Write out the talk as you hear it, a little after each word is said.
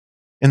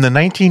In the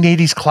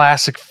 1980s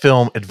classic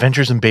film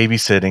Adventures in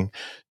Babysitting,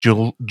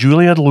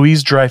 Julia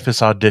Louis-Dreyfus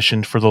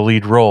auditioned for the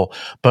lead role,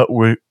 but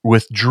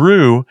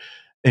withdrew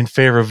in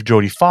favor of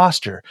Jodie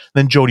Foster.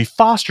 Then Jodie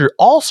Foster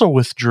also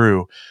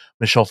withdrew.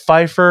 Michelle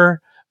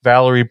Pfeiffer,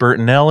 Valerie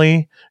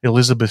Bertinelli,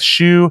 Elizabeth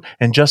Shue,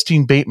 and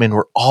Justine Bateman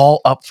were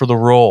all up for the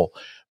role.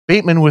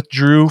 Bateman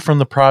withdrew from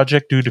the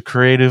project due to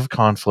creative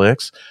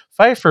conflicts.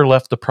 Pfeiffer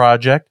left the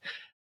project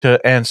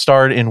and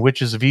starred in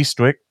Witches of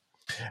Eastwick,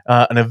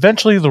 and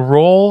eventually the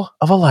role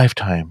of a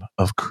lifetime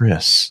of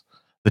Chris,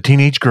 the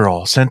teenage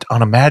girl sent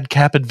on a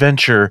madcap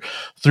adventure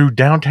through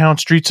downtown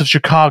streets of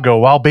Chicago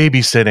while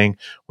babysitting,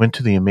 went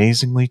to the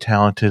amazingly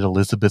talented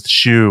Elizabeth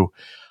Shue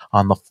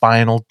on the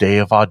final day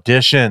of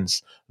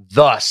auditions.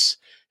 Thus,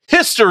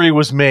 history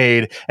was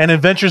made, and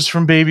Adventures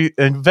in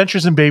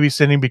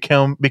Babysitting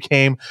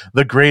became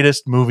the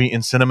greatest movie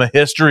in cinema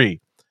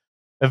history.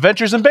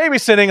 Adventures in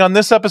Babysitting on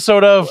this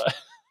episode of...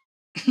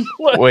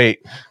 Wait.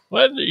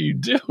 What are you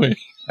doing?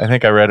 I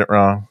think I read it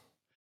wrong.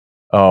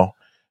 Oh,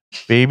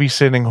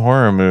 babysitting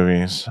horror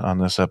movies on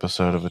this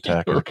episode of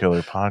Attack of the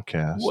Killer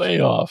podcast.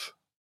 Way off.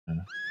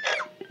 Attention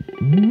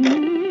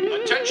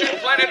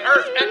Planet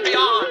Earth and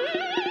beyond.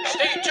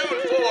 Stay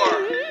tuned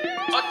for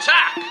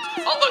Attack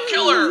of the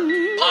Killer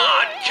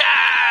podcast.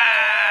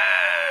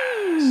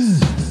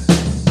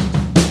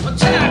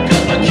 Attack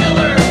of the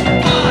Killer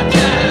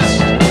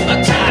podcast.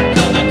 Attack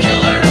of the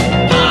Killer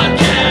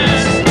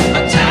podcast.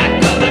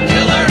 Attack of the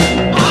Killer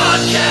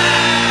podcast.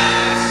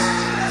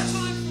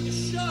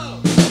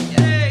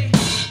 Yay!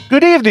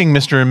 Good evening,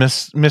 Mr. and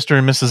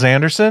Mrs.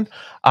 Anderson.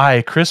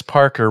 I, Chris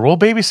Parker, will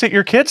babysit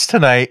your kids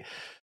tonight,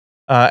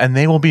 and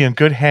they will be in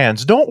good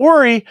hands. Don't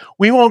worry,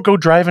 we won't go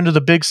drive into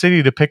the big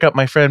city to pick up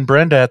my friend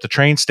Brenda at the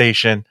train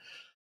station.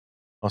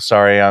 Oh,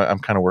 sorry, I'm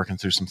kind of working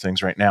through some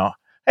things right now.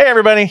 Hey,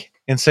 everybody.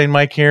 Insane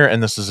Mike here,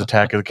 and this is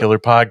Attack of the Killer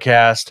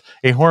podcast,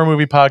 a horror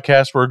movie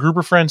podcast where a group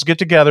of friends get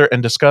together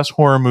and discuss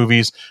horror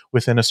movies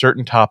within a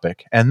certain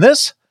topic. And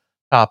this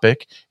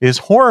topic is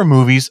horror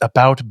movies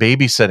about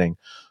babysitting.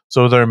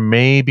 So there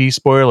may be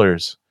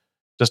spoilers,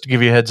 just to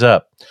give you a heads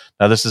up.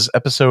 Now, this is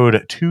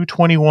episode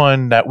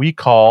 221 that we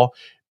call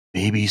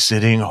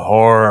Babysitting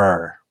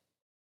Horror.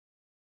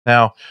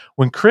 Now,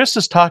 when Chris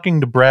is talking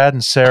to Brad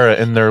and Sarah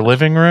in their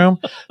living room,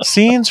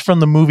 scenes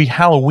from the movie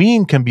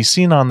Halloween can be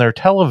seen on their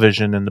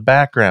television in the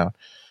background.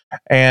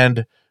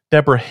 And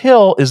Deborah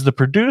Hill is the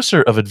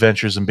producer of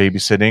Adventures in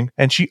Babysitting,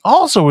 and she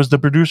also is the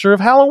producer of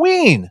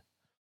Halloween.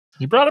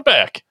 You brought it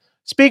back.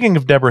 Speaking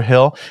of Deborah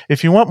Hill,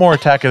 if you want more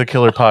Attack of the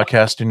Killer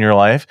podcast in your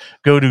life,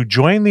 go to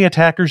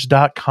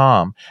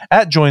jointheattackers.com.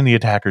 At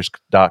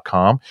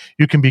jointheattackers.com,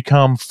 you can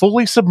become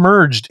fully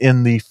submerged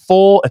in the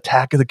full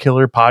Attack of the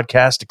Killer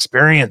podcast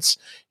experience.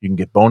 You can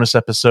get bonus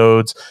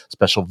episodes,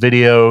 special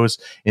videos,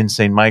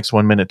 Insane Mike's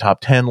 1 Minute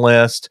Top 10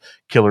 list,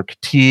 killer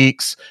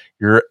critiques,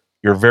 your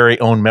very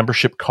own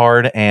membership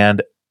card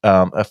and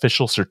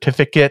official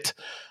certificate,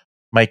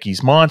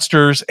 Mikey's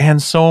Monsters,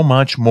 and so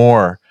much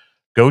more.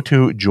 Go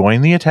to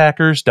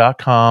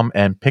jointheattackers.com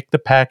and pick the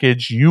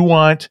package you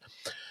want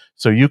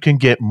so you can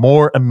get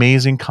more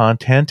amazing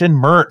content and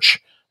merch.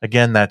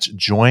 Again, that's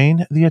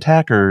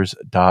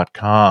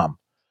jointheattackers.com.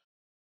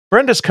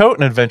 Brenda's coat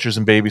in Adventures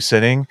in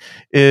Babysitting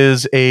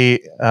is a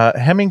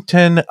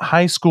Hemington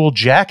High School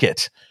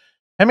jacket.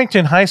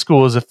 Hemington High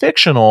School is a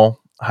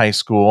fictional high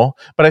school,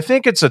 but I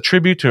think it's a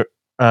tribute to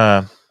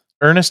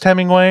Ernest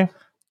Hemingway.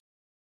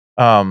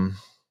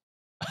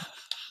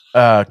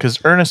 Because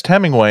Ernest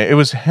Hemingway, it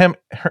was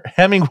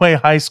Hemingway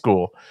High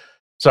School.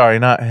 Sorry,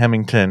 not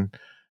Hemington.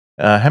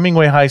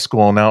 Hemingway High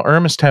School. Now,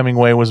 Ernest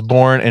Hemingway was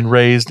born and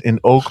raised in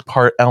Oak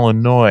Park,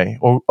 Illinois.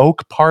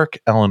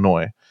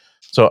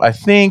 So I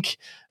think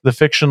the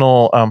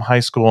fictional high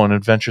school in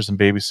Adventures in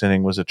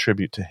Babysitting was a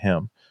tribute to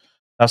him.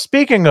 Now,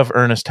 speaking of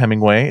Ernest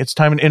Hemingway, it's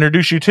time to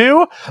introduce you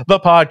to the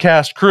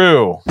podcast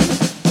crew.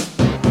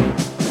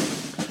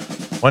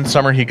 One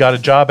summer, he got a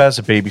job as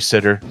a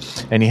babysitter,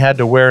 and he had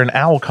to wear an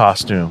owl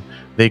costume.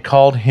 They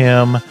called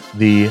him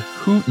the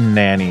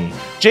Hootenanny.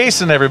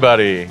 Jason,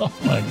 everybody. Oh,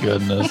 my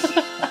goodness.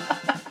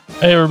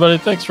 Hey, everybody.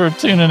 Thanks for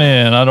tuning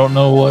in. I don't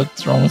know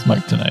what's wrong with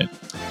Mike tonight.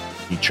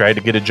 He tried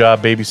to get a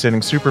job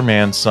babysitting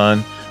Superman's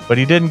son, but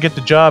he didn't get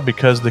the job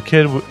because the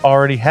kid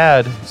already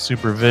had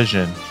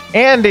supervision.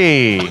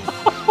 Andy!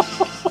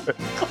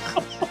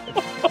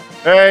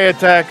 Hey,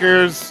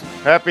 attackers.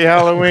 Happy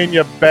Halloween,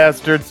 you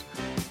bastards.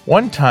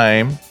 One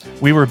time,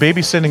 we were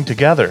babysitting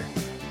together.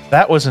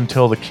 That was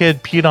until the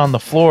kid peed on the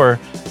floor.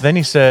 Then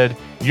he said,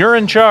 "You're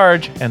in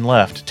charge," and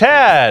left.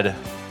 Tad!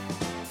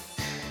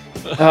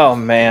 Oh,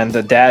 man,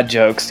 the dad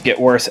jokes get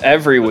worse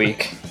every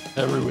week.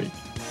 Every week.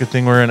 Good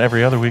thing we're in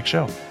every other week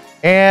show.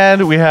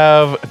 And we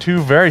have two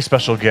very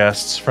special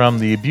guests from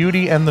the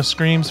Beauty and the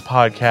Screams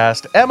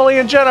podcast, Emily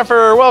and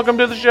Jennifer. Welcome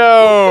to the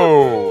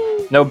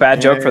show. No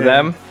bad joke for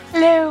them.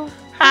 Hello.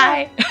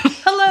 Hi.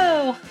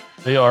 Hello.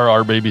 They are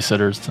our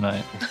babysitters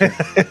tonight.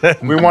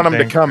 We want them to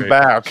Thanks, come great.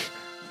 back.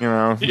 You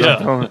know.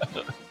 Yeah.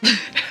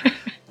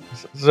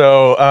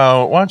 So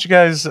why don't you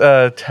guys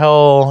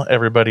tell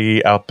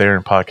everybody out there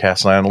in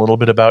podcast land a little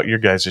bit about your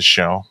guys'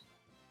 show?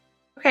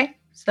 Okay,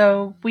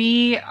 so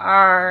we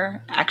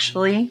are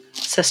actually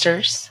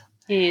sisters,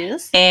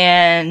 Yes.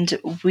 and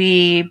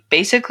we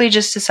basically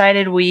just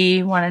decided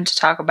we wanted to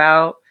talk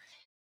about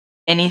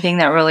anything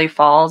that really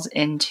falls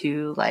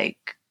into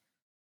like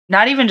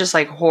not even just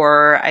like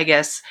horror, I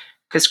guess,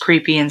 because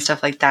creepy and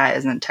stuff like that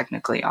isn't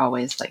technically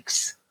always like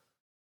Isn't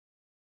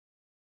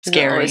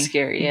scary. always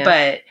scary,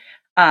 yeah.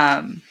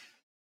 But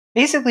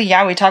basically,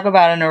 yeah, we talk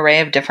about an array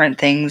of different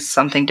things,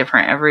 something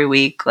different every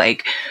week.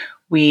 Like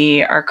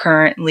we are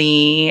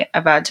currently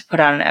about to put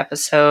out an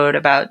episode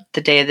about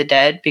the Day of the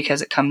Dead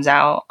because it comes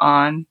out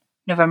on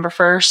November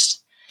 1st.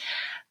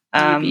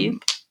 Yep.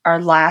 Our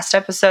last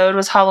episode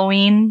was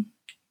Halloween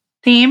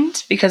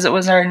themed because it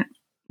was our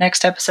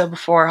next episode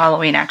before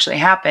Halloween actually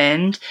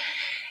happened.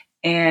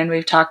 And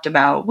we've talked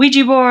about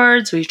Ouija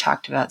boards, we've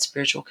talked about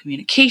spiritual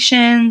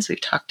communications, we've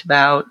talked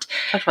about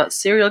Talked about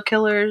serial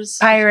killers.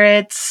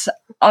 pirates,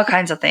 all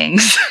kinds of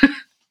things.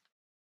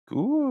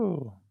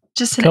 Ooh.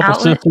 Just an Couple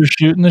outlet. sisters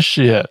shooting the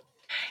shit.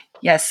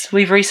 Yes,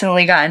 we've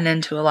recently gotten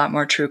into a lot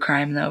more true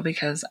crime though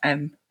because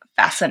I'm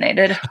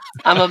fascinated.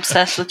 I'm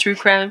obsessed with true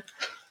crime.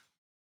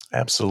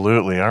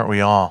 Absolutely, aren't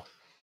we all?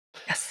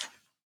 Yes.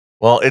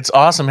 Well, it's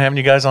awesome having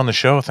you guys on the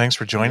show. Thanks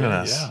for joining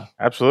us. Yeah.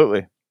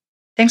 Absolutely.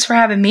 Thanks for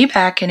having me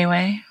back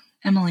anyway,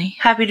 Emily.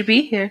 Happy to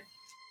be here.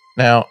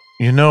 Now,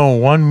 you know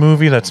one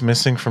movie that's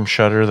missing from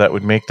Shudder that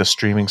would make the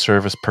streaming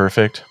service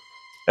perfect?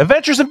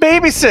 Adventures in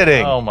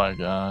Babysitting! Oh my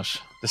gosh.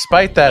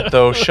 Despite that,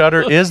 though,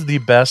 Shudder is the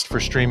best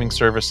for streaming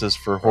services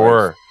for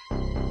horror.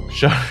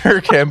 Shudder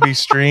can be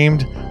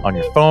streamed on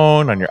your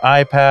phone, on your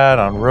iPad,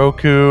 on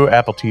Roku,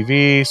 Apple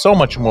TV, so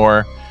much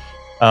more.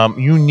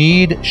 You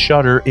need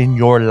Shudder in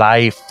your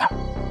life.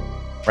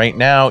 Right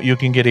now, you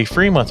can get a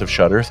free month of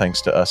Shudder thanks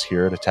to us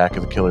here at Attack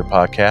of the Killer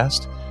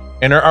Podcast.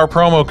 Enter our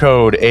promo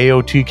code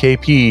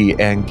AOTKP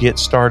and get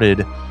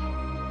started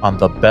on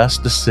the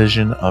best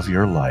decision of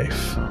your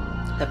life.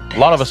 A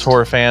lot of us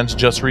horror fans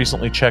just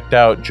recently checked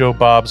out Joe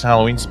Bob's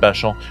Halloween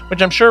special,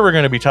 which I'm sure we're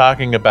going to be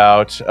talking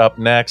about up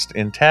next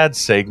in Tad's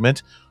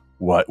segment,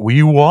 What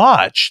We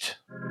Watched.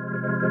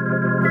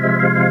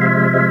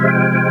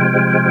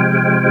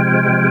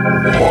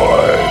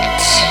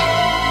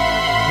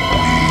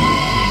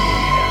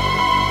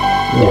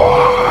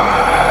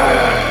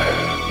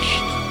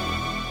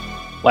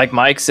 Like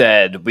Mike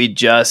said, we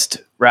just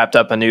wrapped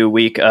up a new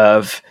week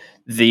of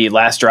The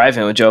Last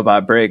Drive-In with Joe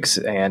Bob Briggs,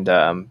 and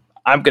I'm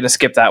going to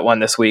skip that one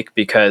this week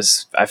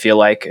because I feel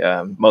like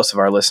most of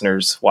our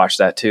listeners watched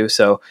that too.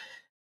 So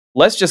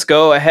let's just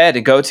go ahead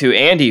and go to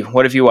Andy.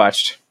 What have you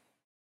watched?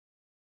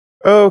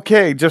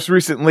 Okay, just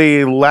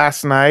recently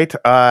last night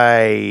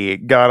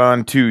I got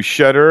onto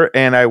Shudder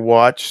and I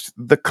watched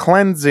The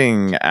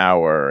Cleansing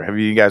Hour. Have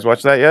you guys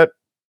watched that yet?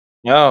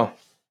 No.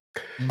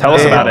 Tell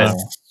us about it.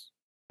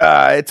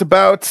 It's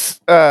about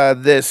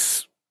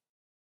this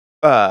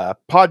it's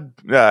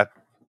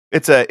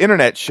an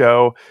internet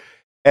show,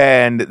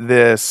 and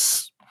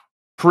this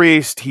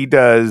priest, he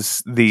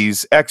does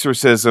these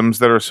exorcisms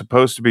that are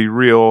supposed to be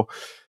real,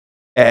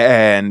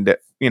 and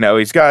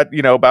he's got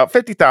about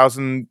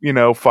 50,000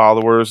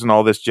 followers and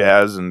all this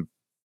jazz, and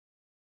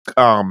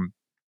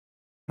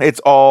it's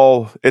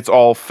all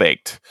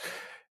faked,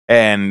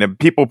 and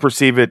people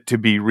perceive it to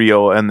be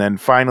real, and then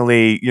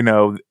finally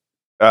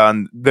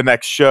on the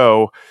next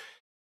show,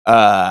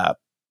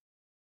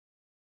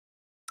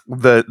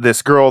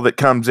 this girl that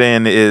comes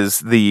in is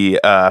the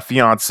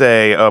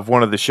fiance of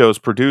one of the show's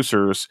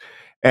producers,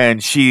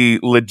 and she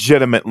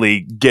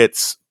legitimately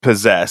gets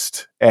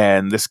possessed.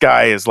 And this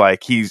guy is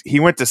like, he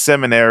went to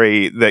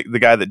seminary, the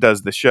guy that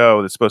does the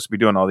show that's supposed to be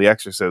doing all the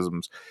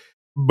exorcisms,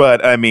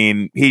 but I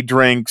mean, he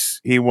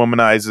drinks, he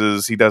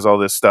womanizes, he does all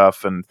this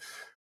stuff, and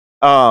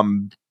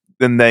then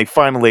they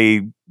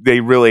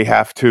really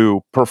have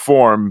to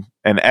perform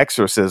an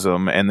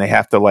exorcism, and they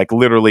have to like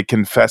literally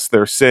confess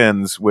their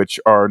sins, which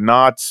are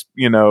not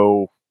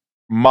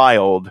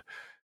mild,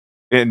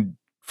 in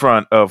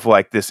front of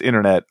like this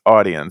internet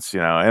audience,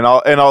 and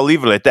I'll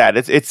leave it at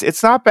that.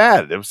 It's not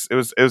bad. It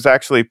was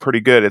actually pretty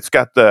good. It's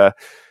got the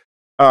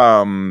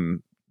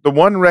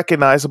one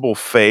recognizable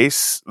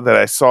face that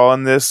I saw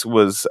in this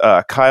was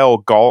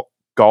Kyle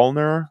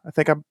Gallner. I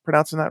think I'm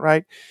pronouncing that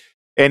right.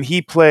 And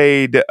he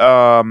played,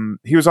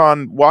 he was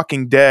on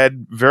Walking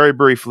Dead very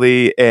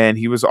briefly, and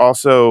he was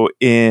also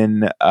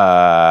in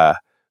the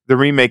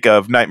remake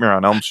of Nightmare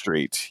on Elm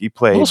Street. He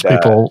played... Most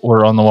people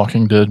were on The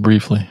Walking Dead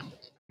briefly.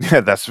 Yeah,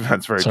 that's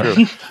very Sorry.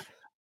 true.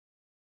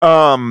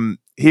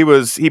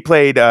 He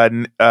played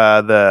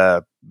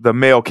the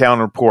male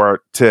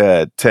counterpart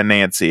to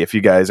Nancy, if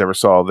you guys ever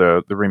saw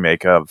the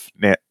remake of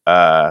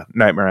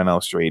Nightmare on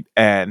Elm Street.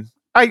 And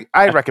I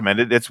recommend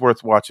it. It's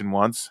worth watching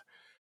once.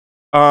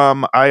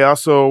 I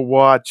also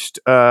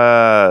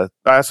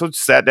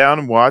sat down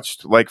and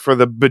watched, like, for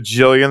the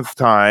bajillionth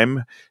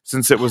time,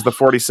 since it was the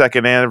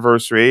 42nd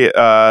anniversary,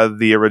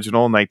 the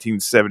original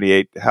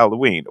 1978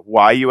 Halloween.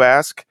 Why, you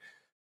ask?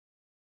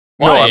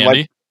 Why, I'm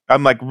Andy?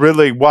 like,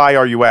 really, why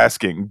are you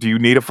asking? Do you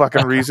need a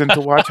fucking reason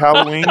to watch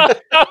Halloween?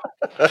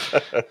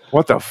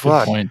 What the Good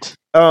fuck? point.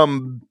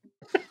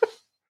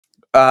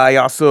 I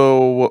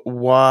also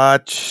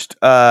watched.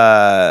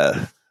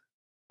 I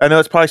know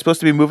it's probably supposed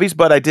to be movies,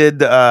 but I did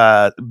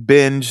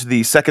binge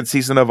the second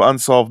season of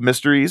Unsolved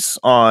Mysteries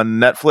on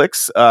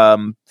Netflix.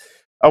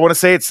 I want to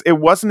say it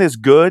wasn't as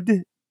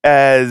good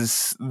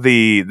as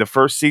the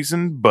first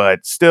season,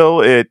 but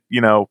still, it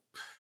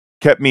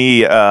kept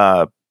me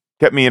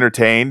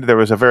entertained. There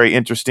was a very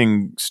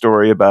interesting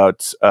story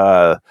about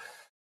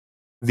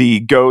the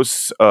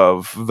ghosts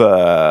of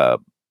the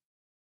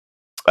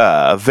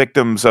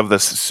victims of the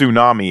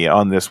tsunami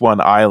on this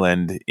one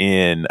island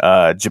in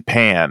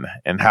Japan,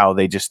 and how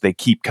they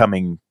keep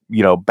coming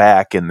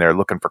back, and they're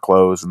looking for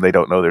clothes and they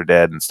don't know they're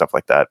dead and stuff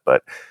like that.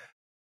 But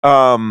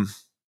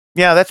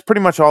yeah, that's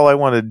pretty much all I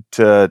wanted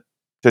to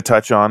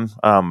touch on.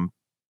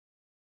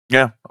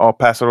 Yeah, I'll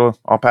pass it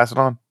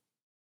on.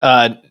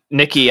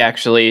 Nikki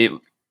actually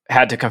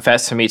had to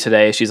confess to me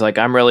today. She's like,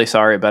 I'm really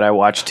sorry, but I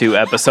watched 2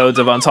 episodes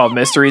of Unsolved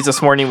Mysteries this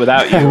morning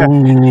without you.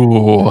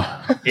 Ooh,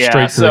 Yeah,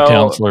 straight to the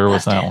counselor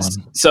with that one.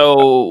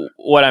 So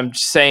what I'm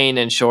saying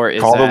in short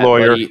is Call the that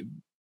lawyer.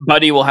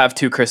 Buddy will have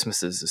 2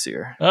 Christmases this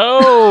year.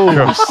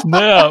 Oh,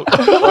 snap.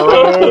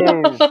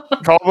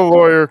 Call the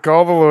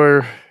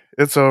lawyer.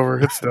 It's over.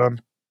 It's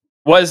done.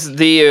 Was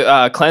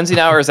the Cleansing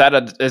Hour, is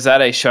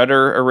that a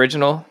Shudder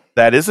original?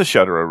 That is a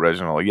Shudder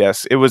original.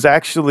 Yes, it was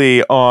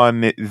actually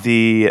on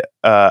the.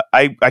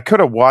 I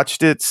could have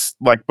watched it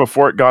like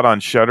before it got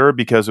on Shudder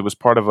because it was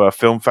part of a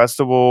film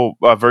festival,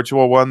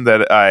 virtual one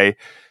that I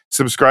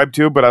subscribed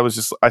to. But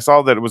I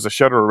saw that it was a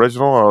Shudder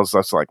original. I was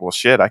just like, well,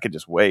 shit, I could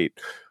just wait.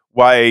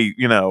 Why,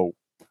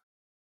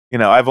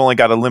 I've only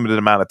got a limited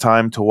amount of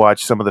time to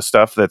watch some of the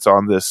stuff that's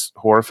on this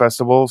horror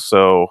festival,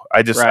 so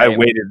I Right.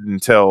 waited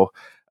until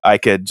I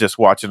could just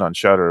watch it on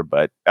Shudder.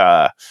 But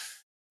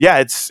yeah,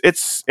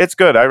 it's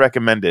good. I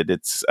recommend it.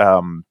 It's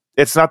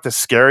not the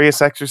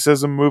scariest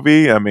exorcism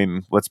movie. I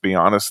mean, let's be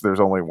honest. There's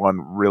only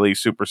one really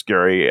super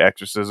scary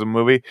exorcism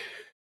movie,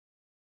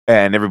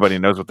 and everybody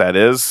knows what that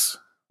is.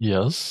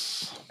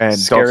 Yes. And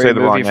Scary don't say the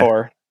Movie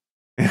wrong.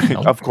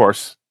 4. Of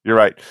course, you're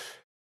right.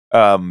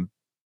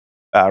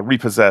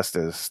 Repossessed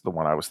is the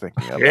one I was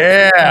thinking of.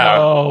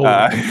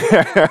 Oh.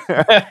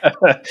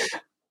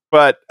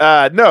 But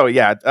no,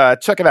 yeah,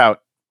 check it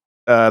out.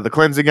 The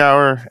Cleansing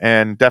Hour,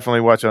 and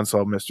definitely watch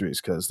Unsolved Mysteries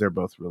because they're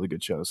both really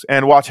good shows.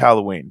 And watch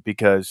Halloween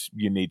because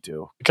you need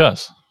to.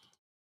 Because.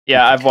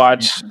 Yeah, I've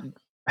watched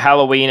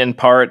Halloween in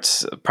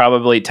parts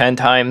probably 10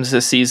 times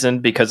this season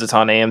because it's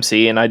on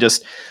AMC, and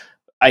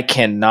I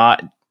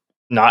cannot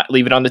not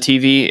leave it on the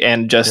TV,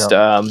 and just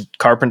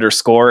Carpenter's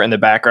score in the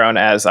background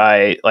as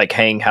I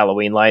hang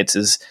Halloween lights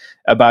is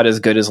about as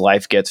good as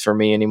life gets for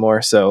me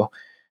anymore. So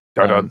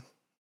Done.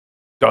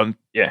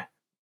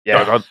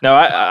 Yeah. Dun. No,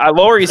 I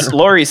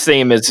Laurie's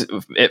theme is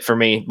it for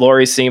me.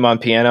 Laurie's theme on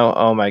piano.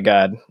 Oh my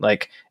God.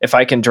 Like if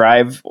I can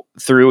drive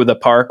through the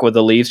park with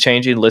the leaves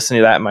changing, listen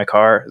to that in my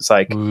car, it's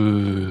like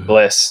Ooh.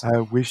 bliss. I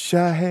wish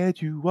I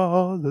had you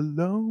all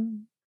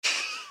alone.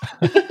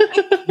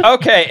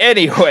 Okay.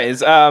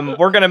 Anyways,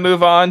 we're going to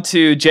move on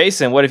to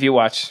Jason. What have you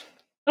watched?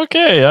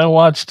 Okay, I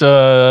watched,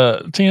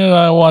 Tina and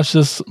I watched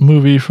this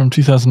movie from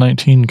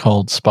 2019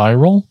 called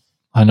Spiral.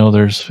 I know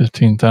there's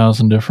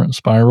 15,000 different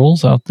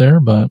spirals out there,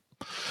 but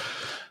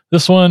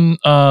this one,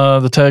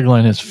 the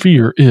tagline is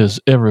 "Fear is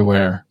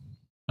everywhere."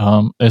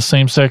 A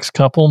same-sex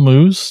couple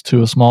moves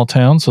to a small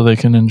town so they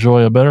can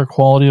enjoy a better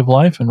quality of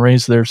life and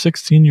raise their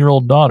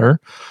 16-year-old daughter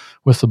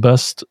with the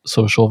best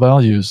social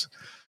values.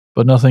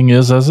 But nothing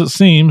is as it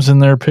seems in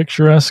their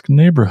picturesque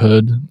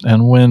neighborhood,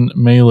 and when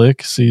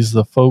Malik sees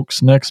the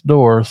folks next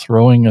door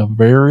throwing a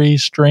very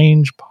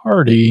strange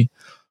party,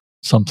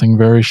 something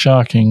very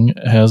shocking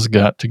has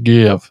got to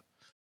give.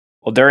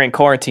 Well, during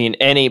quarantine,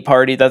 any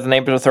party that the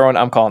neighbors are throwing,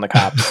 I'm calling the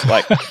cops.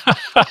 Like,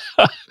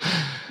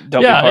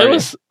 don't be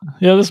partying.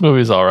 This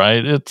movie's all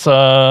right. It's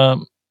it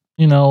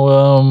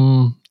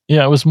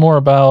was more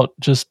about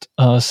just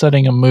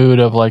setting a mood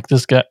of like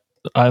this guy.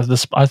 I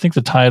think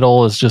the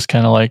title is just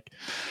kind of like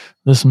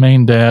this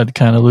main dad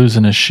kind of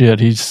losing his shit.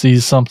 He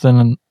sees something,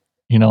 and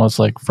it's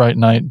like Fright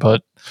Night,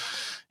 but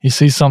he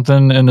sees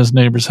something in his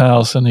neighbor's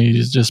house, and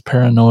he's just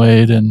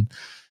paranoid, and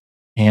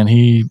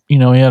he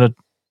had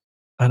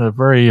a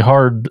very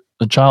hard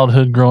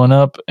childhood growing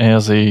up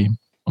as a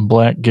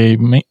black gay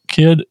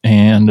kid,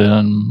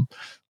 and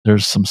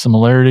there's some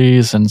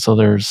similarities, and so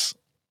there's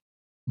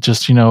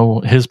just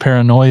his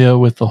paranoia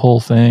with the whole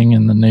thing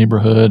in the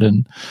neighborhood,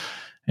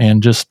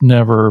 and just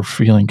never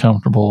feeling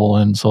comfortable,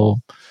 and so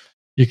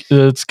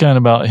it's kind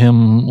of about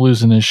him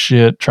losing his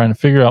shit, trying to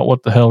figure out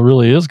what the hell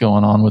really is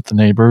going on with the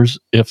neighbors,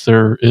 if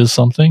there is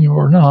something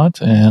or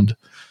not, and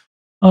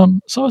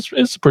so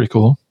it's pretty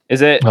cool.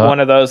 Is it one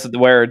of those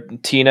where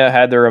Tina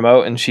had the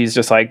remote and she's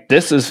just like,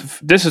 this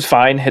is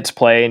fine, hits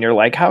play, and you're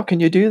like, how can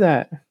you do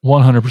that?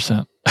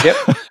 100%. Yep.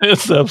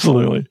 It's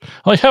absolutely.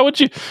 Like, how would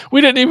you?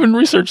 We didn't even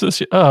research this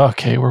yet. Oh,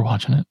 okay, we're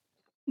watching it.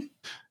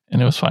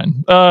 And it was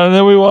fine.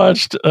 Then we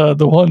watched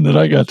the one that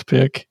I got to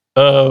pick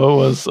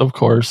was, of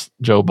course,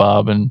 Joe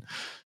Bob. And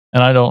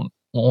I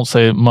won't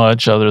say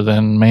much other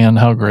than, man,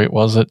 how great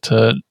was it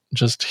to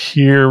just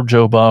hear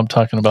Joe Bob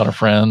talking about our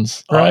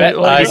friends. Right? He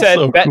Like, it's said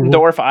so cool.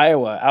 Bettendorf,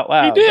 Iowa, out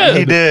loud. He did.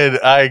 He did.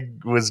 I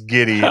was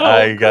giddy. How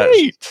I got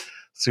great.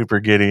 super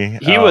giddy.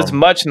 He was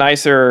much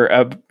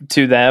nicer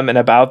to them and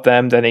about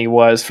them than he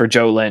was for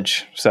Joe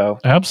Lynch. So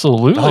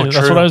Absolutely. Oh, That's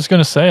true. what I was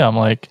going to say. I'm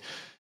like,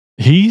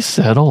 he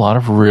said a lot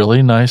of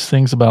really nice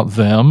things about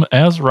them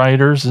as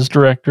writers, as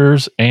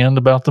directors, and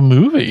about the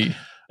movie.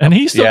 And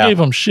he still Yeah. gave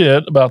them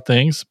shit about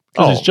things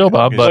because he's Oh, Joe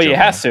Bob, he's but well, Joe you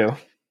Bob. has to.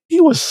 he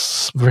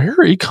was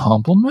very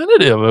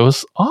complimentary. It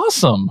was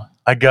awesome.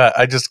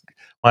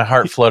 My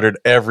heart fluttered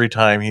every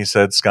time he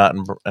said Scott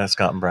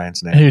and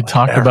Brian's name. He Like,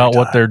 talked every about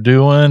what time. they're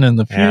doing in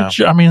the Yeah.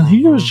 future. I mean,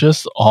 he was Mhm.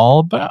 just all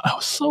about. It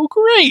was so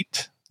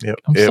great. Yep.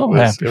 I'm it so was,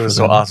 happy It for was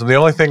so them. awesome. The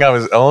only thing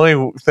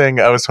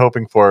I was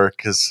hoping for,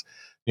 because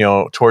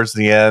towards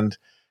the end,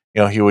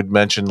 he would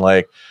mention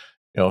like,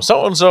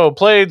 so and so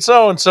played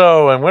so and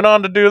so and went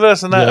on to do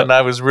this and that, Yep. and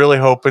I was really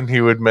hoping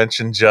he would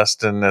mention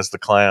Justin as the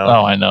clown.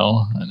 Oh, I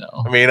know.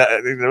 I mean,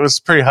 it was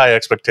pretty high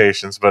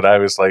expectations, but I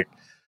was like,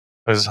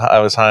 I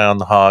was high on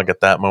the hog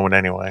at that moment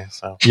anyway.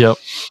 So Yep.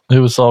 It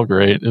was all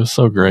great. It was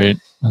so great.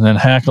 And then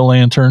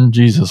Hack-A-Lantern,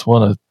 Jesus,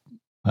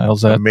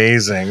 how's that?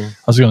 amazing. I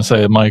was going to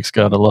say, Mike's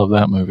got to love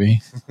that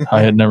movie.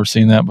 I had never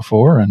seen that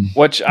before. And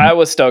Which I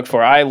was stoked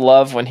for. I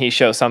love when he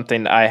shows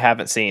something I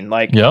haven't seen.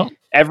 Like yeah,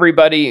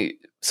 everybody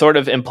sort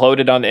of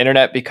imploded on the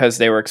internet because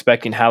they were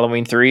expecting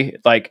Halloween 3.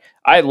 Like,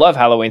 I love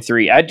Halloween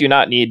 3. I do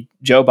not need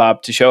Joe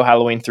Bob to show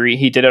Halloween 3.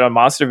 He did it on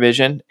Monster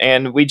Vision,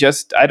 and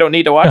I don't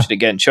need to watch it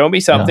again. Show me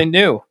something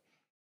new.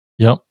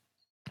 yep.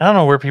 I don't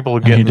know where people are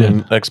And he getting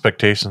did.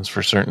 expectations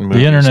for certain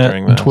movies. The internet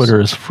during and this. Twitter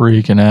is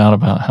freaking out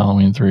about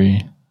Halloween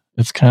 3.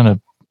 It's kind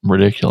of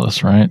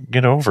ridiculous, right?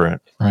 Get over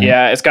it. Right.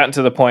 Yeah, it's gotten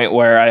to the point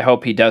where I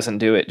hope he doesn't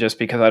do it just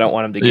because I don't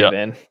want him to give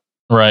in.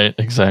 Right,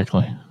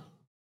 exactly.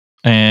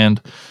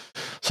 And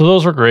so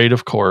those were great,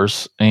 of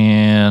course.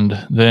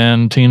 And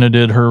then Tina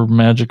did her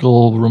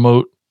magical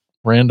remote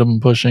random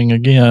pushing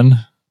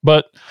again.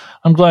 But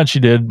I'm glad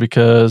she did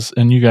because,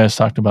 and you guys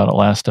talked about it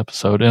last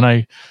episode, and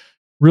I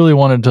really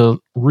wanted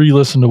to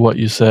re-listen to what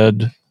you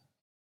said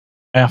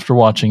after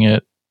watching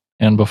it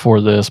and before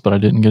this, but I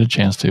didn't get a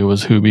chance to. It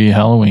was Hoobie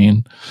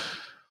Halloween.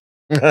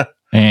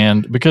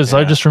 And because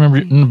I Yeah. just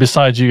remember,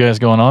 besides you guys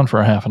going on for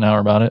a half an hour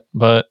about it,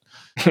 but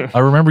I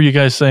remember you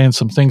guys saying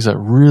some things that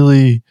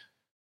really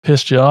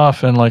pissed you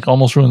off and like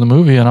almost ruined the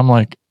movie. And I'm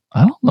like,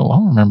 I don't know. I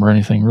don't remember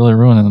anything really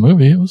ruining the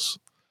movie. It was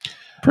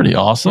pretty I'm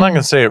awesome. not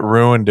going to say it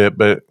ruined it,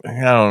 but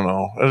I don't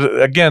know.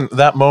 Again,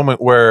 that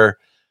moment where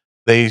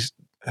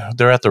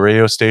they're at the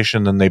radio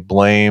station and they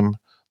blame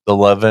the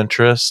love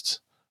interest.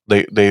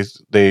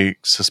 They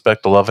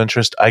suspect the love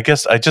interest. I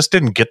guess I just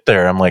didn't get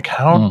there. I'm like,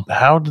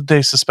 how did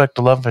they suspect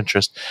the love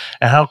interest,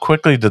 and how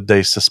quickly did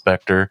they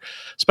suspect her?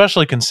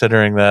 Especially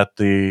considering that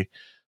the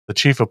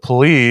chief of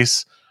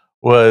police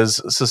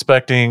was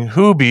suspecting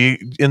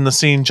Hoobie in the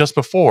scene just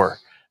before,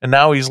 and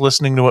now he's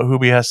listening to what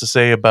Hoobie has to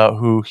say about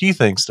who he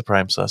thinks the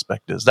prime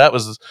suspect is. That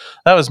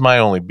was my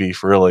only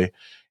beef, really.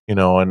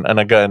 And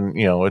again,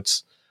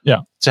 it's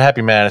a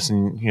Happy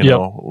Madison,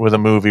 with a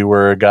movie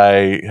where a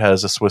guy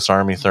has a Swiss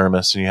Army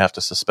thermos and you have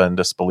to suspend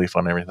disbelief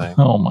on everything.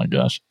 Oh my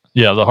gosh.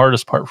 Yeah. The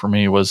hardest part for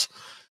me was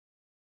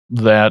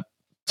that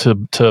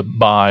to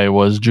buy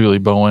was Julie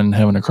Bowen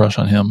having a crush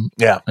on him.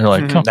 Yeah. They're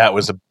like, come That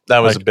was a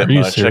Like, bit are you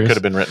much. That serious? could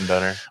have been written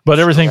better. But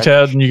everything Right.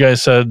 Ted and you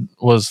guys said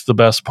was the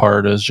best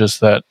part is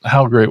just that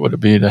how great would it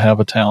be to have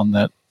a town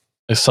that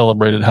is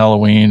celebrated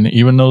Halloween,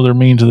 even though they're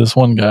mean to this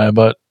one guy,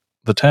 but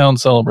the town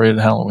celebrated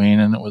Halloween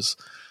and it was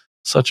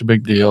such a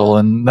big deal.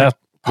 And that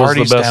was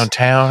Parties the best.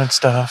 downtown and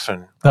stuff.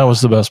 And That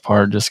was the best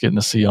part, just getting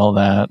to see all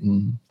that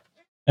and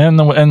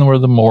where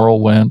the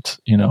moral went,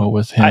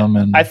 with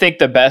him. I think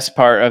the best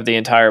part of the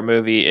entire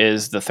movie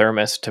is the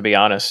thermos, to be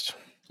honest.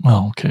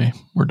 Well, okay,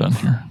 we're done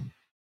here.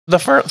 the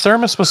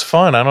thermos was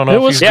fun. I don't know It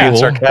if was he's being cool.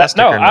 sarcastic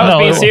No, or I was not.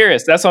 being No, it-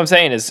 serious. That's what I'm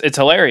saying. It's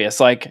hilarious.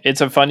 Like,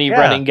 it's a funny Yeah.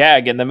 running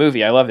gag in the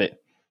movie. I love it.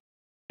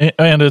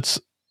 And it's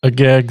a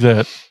gag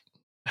that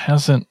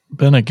hasn't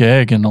been a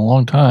gag in a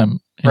long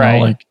time. Right.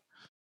 Like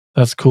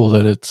that's cool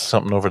that it's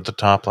Something over the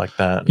top like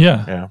that.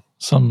 Yeah. Yeah.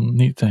 some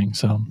neat thing.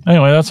 So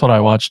anyway, that's what I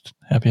watched.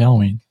 Happy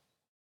Halloween.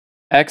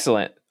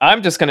 Excellent.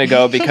 I'm just going to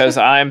go because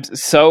I'm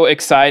so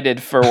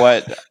excited for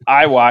what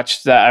I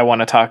watched that I want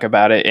to talk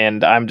about it.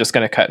 And I'm just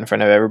going to cut in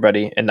front of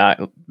everybody and not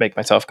make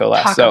myself go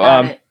last. Talk So,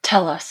 about it.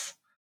 Tell us.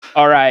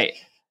 all right.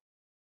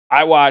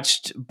 I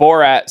watched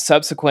Borat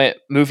subsequent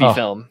movie Oh.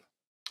 film.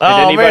 Did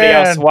Oh, anybody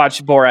man. else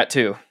watch Borat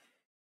 2?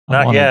 I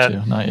Not wanted yet.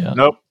 to. Not yet.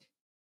 Nope.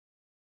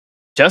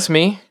 Just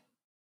me?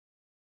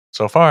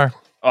 So far.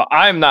 Well,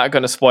 I'm not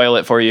going to spoil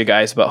it for you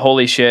guys, but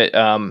holy shit,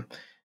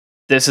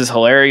 this is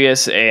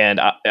hilarious and,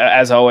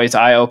 as always,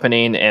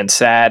 eye-opening and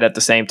sad at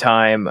the same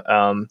time.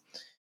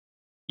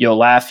 You'll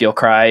laugh, you'll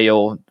cry,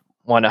 you'll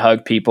want to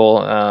hug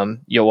people,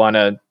 you'll want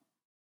to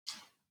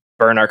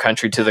burn our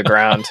country to the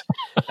ground.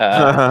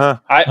 Uh-huh.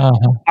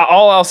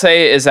 All I'll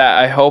say is that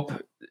I hope,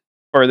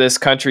 for this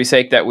country's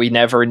sake, that we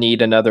never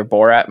need another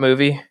Borat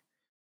movie.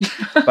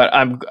 but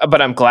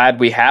I'm glad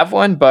we have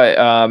one. But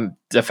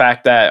the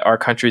fact that our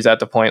country's at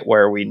the point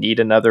where we need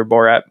another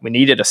Borat, we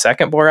needed a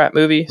second Borat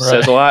movie,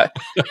 says a lot.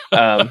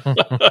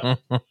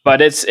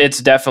 But it's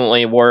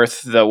definitely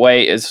worth the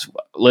wait.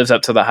 Lives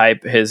up to the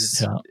hype.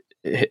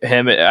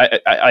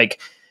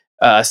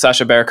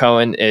 Sacha Baron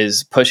Cohen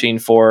is pushing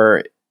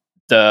for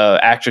the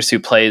actress who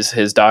plays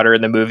his daughter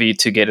in the movie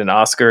to get an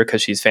Oscar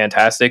because she's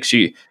fantastic.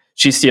 She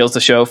steals the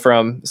show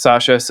from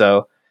Sasha,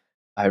 so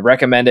I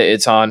recommend it.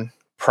 It's on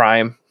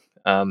Prime.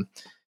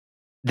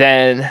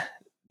 Then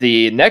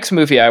the next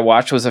movie I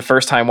watched was a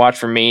first time watch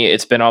for me.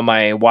 It's been on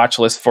my watch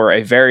list for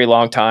a very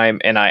long time,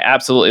 and I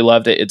absolutely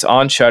loved it. It's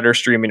on Shudder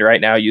streaming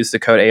right now. Use the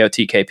code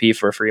AOTKP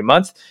for a free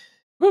month.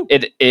 Woo.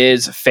 It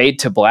is Fade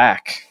to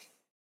Black.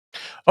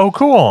 Oh,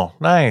 cool.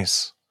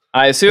 Nice.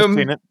 I assume I've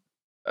seen it.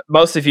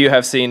 most of you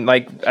have seen,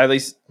 like, at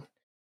least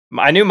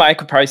I knew Mike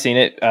would probably seen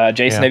it.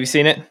 Jason, Yeah. have you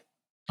seen it?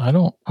 I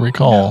don't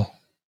recall.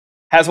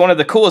 Has one of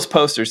the coolest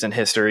posters in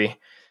history.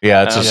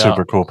 Yeah, it's a Yeah.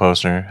 super cool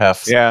poster.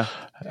 Half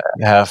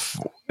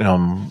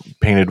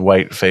painted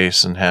white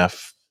face and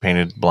half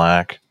painted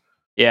black.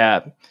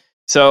 Yeah.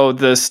 So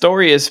the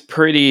story is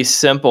pretty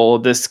simple.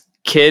 This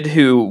kid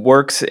who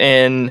works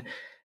in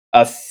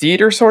a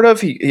theater, sort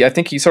of. I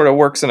think he sort of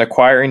works in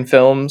acquiring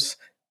films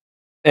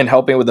and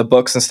helping with the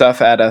books and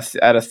stuff at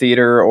a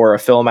theater or a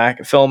film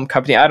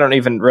company. I don't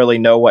even really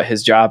know what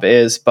his job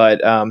is,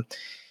 but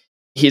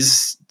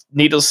he's,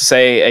 needless to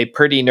say, a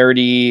pretty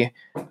nerdy,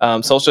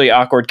 socially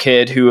awkward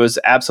kid who is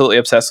absolutely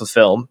obsessed with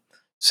film.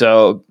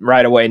 So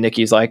right away,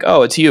 Nikki's like,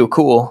 "Oh, it's you,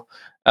 cool."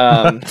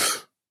 And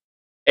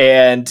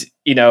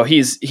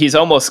he's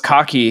almost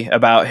cocky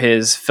about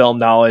his film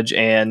knowledge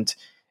and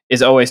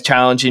is always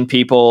challenging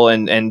people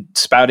and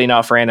spouting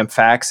off random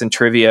facts and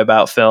trivia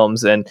about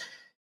films. And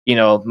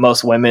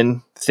most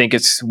women think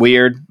it's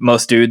weird.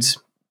 Most dudes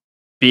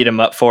beat him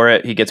up for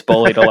it. He gets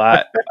bullied a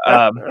lot.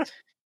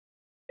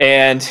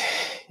 And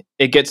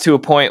it gets to a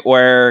point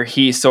where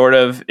he sort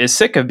of is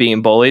sick of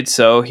being bullied,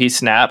 so he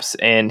snaps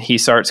and he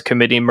starts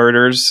committing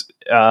murders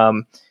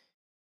out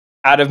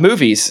of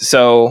movies.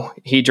 So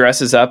he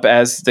dresses up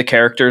as the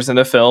characters in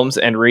the films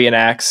and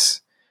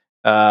reenacts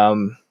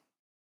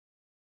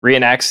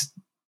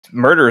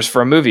murders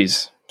from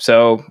movies.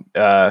 So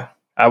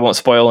I won't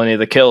spoil any of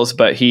the kills,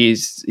 but he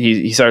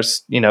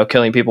starts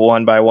killing people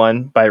one by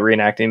one by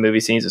reenacting movie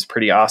scenes. It's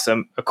pretty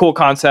awesome. A cool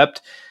concept.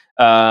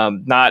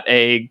 Not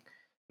a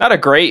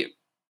great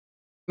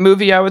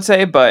movie, I would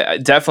say,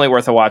 but definitely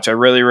worth a watch. I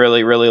really,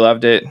 really, really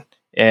loved it,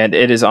 and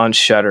it is on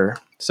Shudder.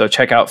 So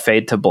check out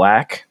Fade to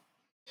Black.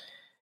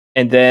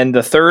 And then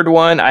the third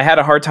one, I had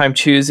a hard time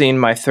choosing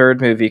my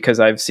third movie because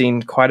I've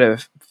seen quite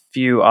a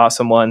few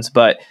awesome ones.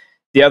 But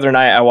the other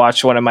night, I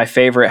watched one of my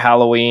favorite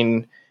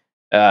Halloween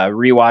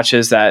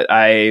rewatches that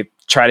I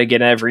try to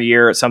get every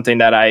year. It's something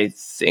that I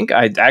think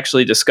I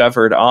actually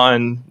discovered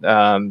on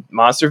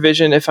Monster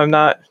Vision, if I'm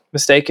not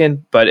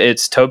mistaken. But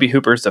it's Tobe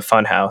Hooper's The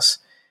Funhouse.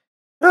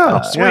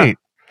 Oh, sweet.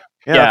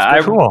 Yeah,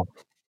 Cool.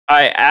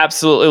 I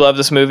absolutely love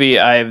this movie.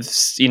 I've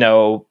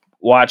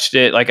watched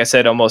it, like I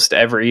said, almost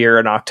every year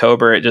in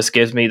October. It just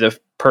gives me the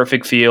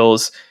perfect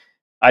feels.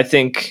 I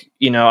think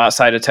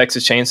outside of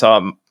Texas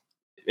Chainsaw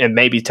and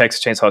maybe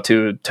Texas Chainsaw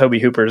 2, Tobe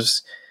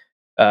Hooper's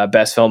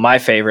best film, my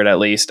favorite at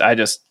least. I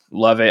just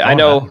love it. I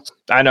know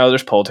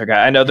there's Poltergeist.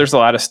 I know there's a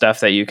lot of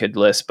stuff that you could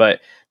list, but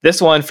this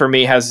one for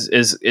me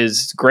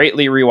is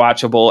greatly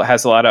rewatchable. It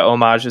has a lot of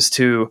homages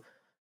to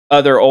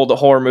other old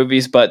horror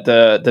movies, but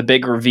the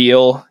big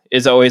reveal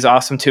is always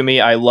awesome to me.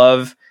 I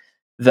love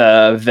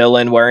the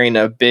villain wearing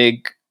a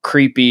big,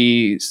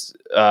 creepy,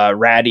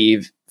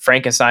 ratty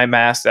Frankenstein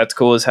mask. That's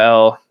cool as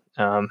hell.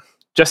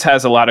 Just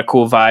has a lot of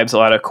cool vibes, a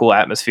lot of cool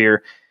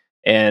atmosphere,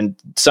 and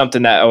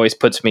something that always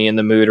puts me in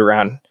the mood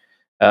around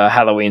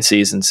Halloween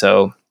season.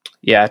 So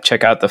yeah,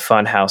 check out The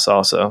Funhouse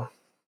also.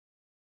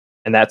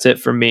 And that's it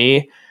for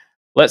me.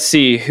 Let's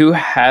see who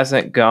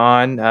hasn't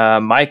gone.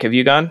 Mike, have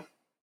you gone?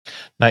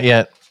 Not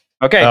yet.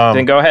 Okay,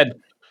 then go ahead.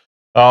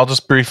 I'll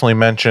just briefly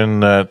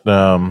mention that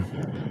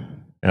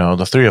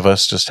the three of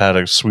us just had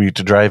a sweet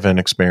drive-in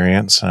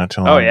experience.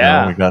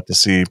 Yeah. We got to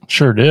see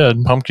Sure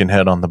did.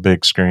 Pumpkinhead on the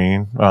big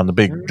screen, on the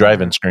big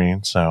drive-in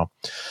screen. So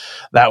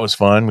that was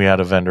fun. We had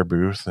a vendor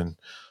booth and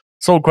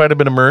sold quite a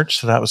bit of merch,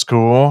 so that was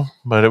cool.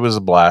 But it was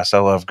a blast. I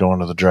love going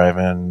to the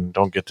drive-in.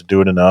 Don't get to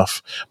do it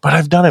enough, but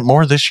I've done it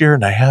more this year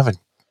than I haven't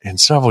in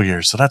several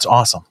years. So that's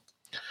awesome.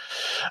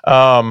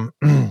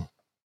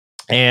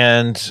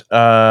 And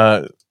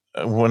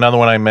another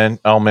one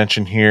I'll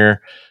mention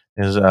here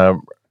is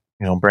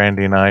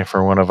Brandy and I,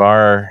 for one of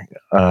our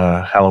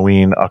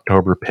Halloween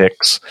October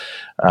picks,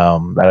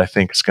 that I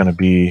think is going to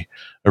be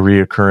a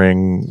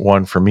reoccurring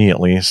one for me,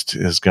 at least,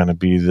 is going to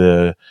be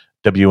the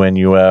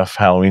WNUF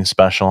Halloween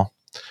special.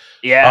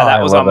 Yeah, that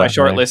I was love on my that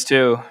short movie. list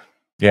too.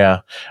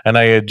 Yeah, and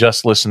I had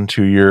just listened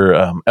to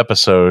your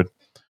episode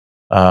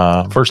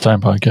First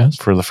time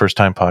podcast. for the first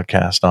time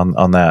podcast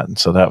on that, and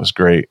so that was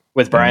great.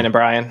 With Brian and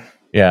Brian.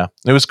 Yeah,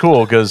 it was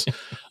cool because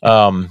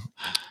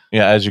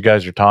yeah, as you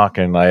guys are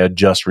talking, I had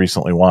just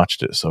recently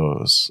watched it, so it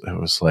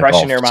was like Fresh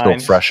all in your still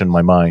mind. fresh in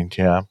my mind.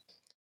 Yeah.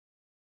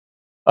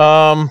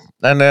 And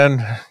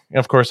then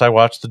of course I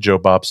watched the Joe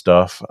Bob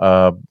stuff.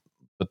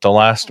 But the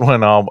last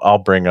one I'll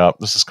bring up.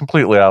 This is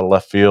completely out of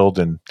left field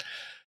and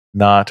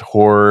not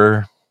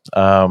horror.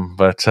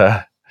 But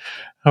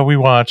we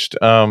watched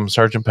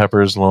Sgt.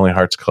 Pepper's Lonely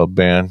Hearts Club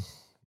Band,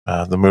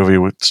 the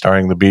movie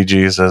starring the Bee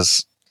Gees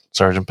as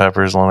Sgt.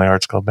 Pepper's Lonely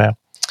Hearts Club Band.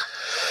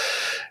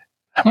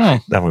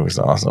 That movie's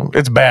awesome.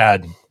 It's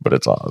bad, but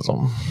it's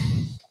awesome.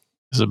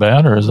 Is it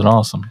bad or is it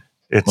awesome?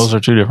 Those are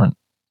two different.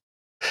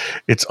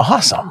 It's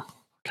awesome.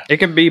 It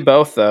can be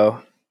both,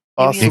 though.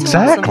 Maybe it's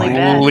Exactly. awesomely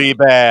bad. Really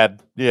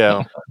bad.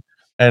 Yeah.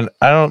 And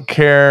I don't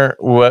care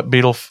what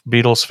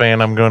Beatles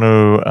fan I'm going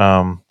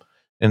to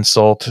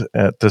insult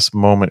at this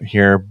moment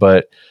here,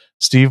 but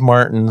Steve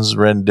Martin's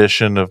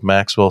rendition of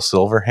Maxwell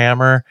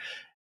Silverhammer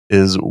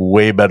is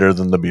way better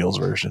than the Beatles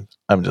version.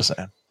 I'm just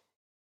saying.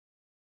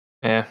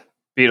 Yeah.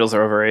 Beatles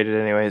are overrated,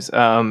 anyways.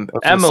 gonna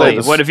say Emily,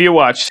 this- what have you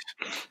watched?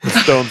 The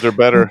Stones are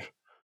better.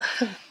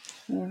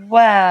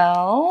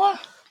 Well,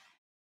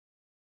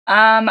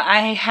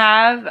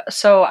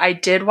 I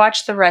did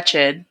watch The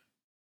Wretched,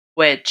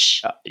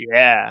 which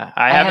Yeah,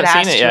 I I had haven't seen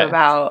asked it you yet.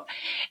 about.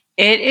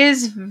 It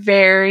is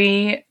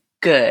very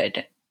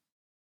good.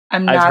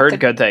 I've heard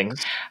good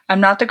things.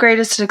 I'm not the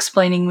greatest at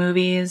explaining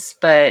movies,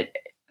 but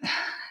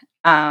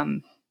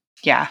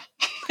yeah.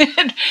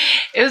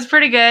 It was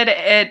pretty good.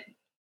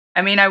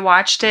 I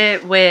watched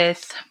it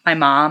with my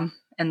mom,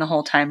 and the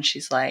whole time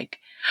she's like,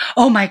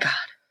 "Oh my god.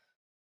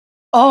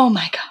 Oh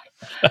my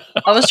god."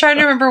 I was trying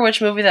to remember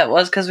which movie that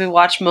was because we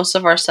watched most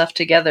of our stuff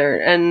together,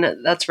 and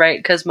that's right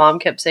because Mom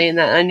kept saying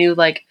that. I knew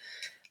I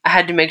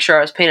had to make sure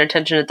I was paying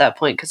attention at that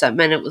point because that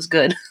meant it was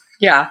good.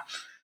 Yeah.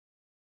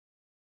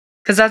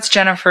 Because that's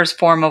Jennifer's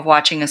form of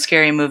watching a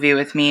scary movie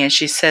with me, is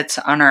she sits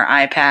on her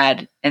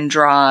iPad and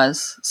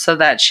draws so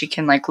that she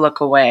can look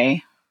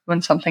away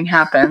when something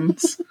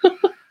happens.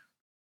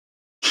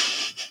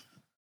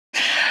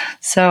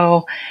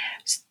 So,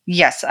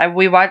 yes,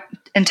 we watched,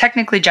 and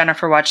technically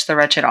Jennifer watched The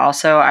Wretched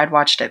also. I'd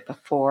watched it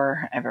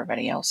before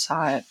everybody else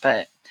saw it,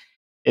 but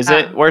Is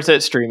it? Where's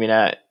it streaming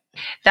at?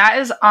 that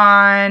is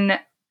on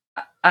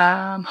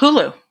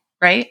Hulu,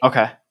 right?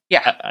 Okay.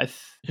 Yeah.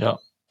 Yeah.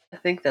 I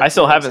think that's I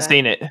still what haven't said.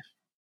 seen it.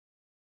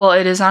 Well,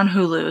 it is on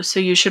Hulu, so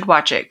you should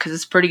watch it because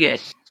it's pretty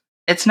good.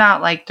 It's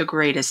not the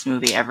greatest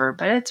movie ever,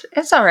 but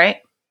it's all right.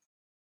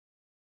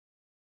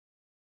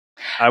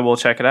 I will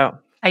check it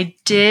out. I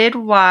did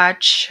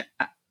watch.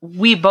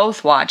 We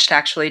both watched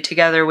actually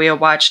together. We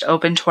watched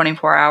Open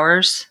 24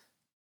 Hours.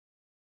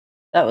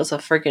 That was a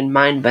freaking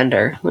mind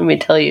bender. Let me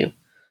tell you.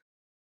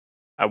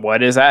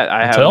 What is that?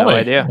 I have Tell no me.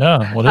 idea.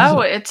 Yeah. What is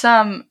Oh, it?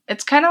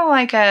 it's kind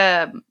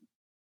of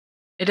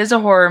it is a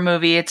horror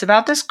movie. It's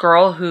about this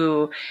girl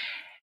who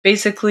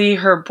basically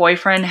her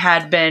boyfriend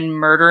had been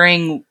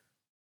murdering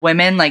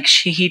women.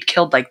 He'd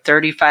killed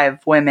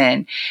 35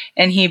 women,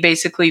 and he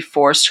basically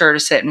forced her to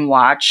sit and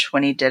watch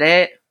when he did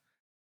it.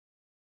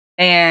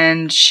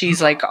 And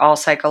she's all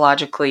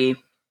psychologically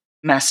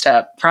messed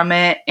up from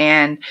it.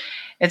 And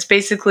it's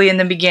basically, in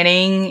the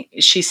beginning,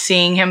 she's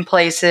seeing him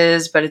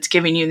places, but it's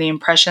giving you the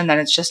impression that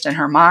it's just in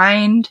her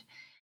mind.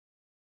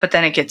 But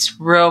then it gets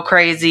real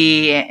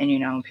crazy,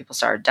 and people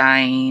start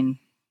dying.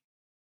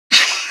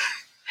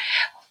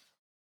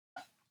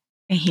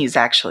 And he's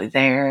actually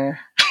there.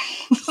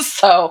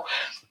 So,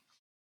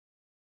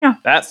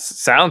 That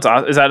sounds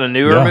awesome. Is that a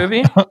newer Yeah.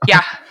 movie?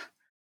 yeah.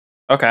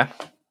 Okay.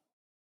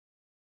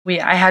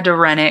 I had to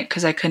rent it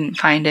because I couldn't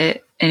find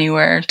it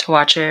anywhere to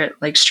watch it,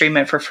 stream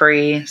it for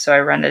free. So I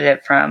rented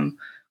it from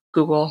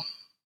Google.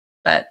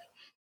 But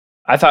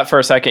I thought for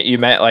a second you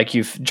meant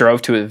you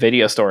drove to a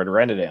video store and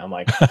rented it. I'm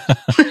like,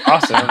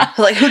 awesome.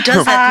 Who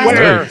does that? these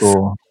Where? days?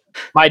 Cool.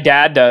 My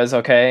dad does,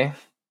 okay?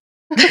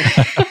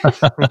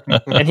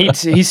 And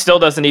he still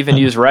doesn't even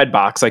use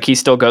Redbox. He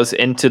still goes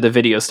into the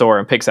video store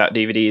and picks out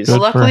DVDs. Well,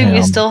 Good for luckily we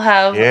him. still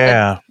have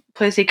Yeah. a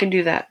place he can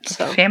do that.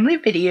 So family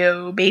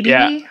video, baby.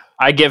 Yeah.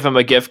 I give him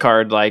a gift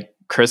card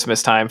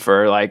Christmas time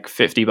for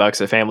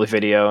 $50 a family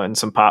video and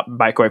some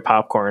microwave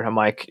popcorn. I'm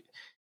like,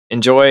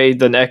 enjoy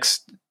the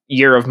next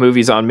year of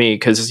movies on me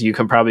because you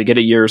can probably get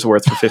a year's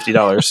worth for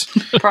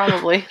 $50.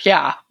 probably.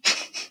 Yeah.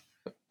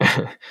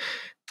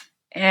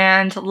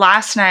 And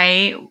last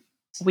night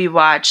we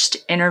watched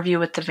Interview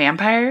with the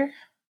Vampire.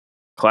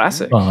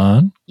 Classic.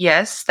 Fun.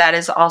 Yes, that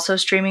is also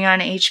streaming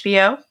on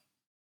HBO.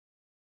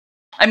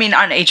 I mean,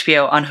 on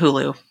HBO, on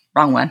Hulu.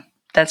 Wrong one.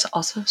 That's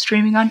also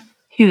streaming on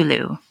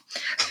Hulu.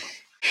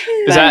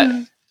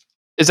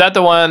 Is that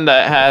the one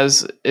that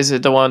has? Is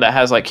it the one that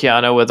has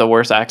Keanu with the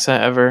worst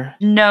accent ever?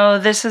 No,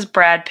 this is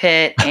Brad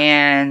Pitt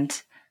and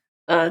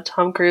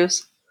Tom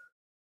Cruise.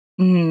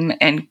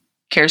 and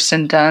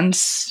Kirsten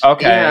Dunst.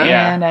 Okay,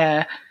 yeah.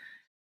 And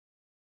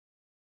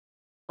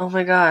Oh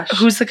my gosh.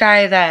 who's the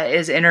guy that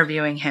is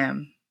interviewing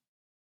him?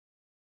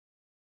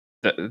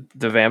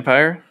 The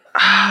vampire.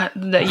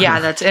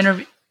 That's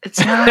interview. It's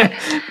not.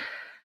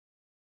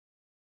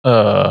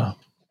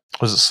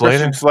 Was it Slater?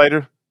 Christian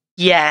Slater.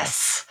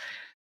 Yes.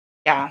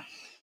 Yeah.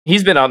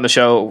 He's been on the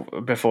show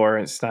before.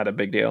 It's not a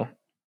big deal.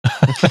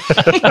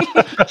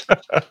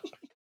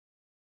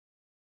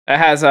 It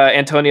has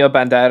Antonio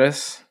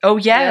Banderas. Oh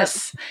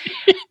yes.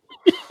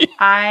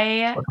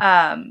 I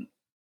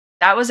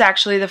that was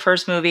actually the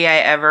first movie I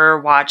ever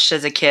watched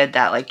as a kid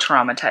that like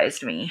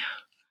traumatized me.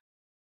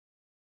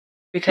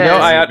 Because No,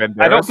 I Banderas?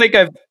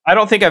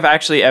 don't think I've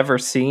actually ever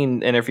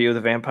seen Interview with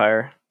a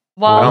Vampire.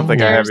 well, I don't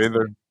think I have there's-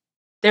 either.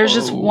 There's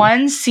just Whoa.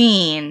 one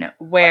scene Love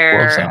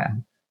where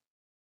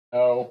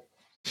something.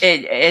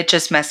 it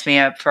just messed me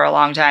up for a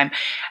long time.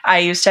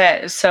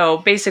 So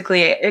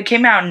basically it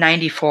came out in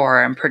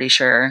 94, I'm pretty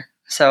sure.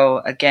 So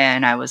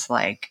again, I was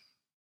like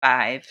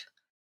 5.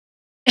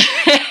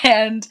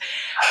 And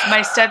my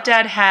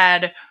stepdad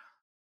had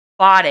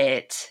bought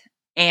it,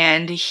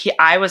 and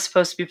I was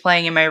supposed to be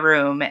playing in my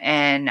room,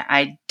 and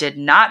I did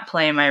not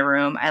play in my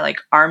room. I like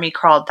army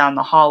crawled down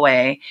the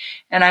hallway,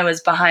 and I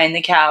was behind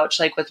the couch,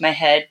 like with my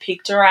head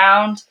peeked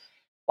around,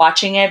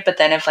 watching it. But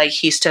then if like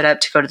he stood up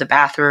to go to the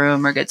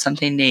bathroom or get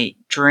something to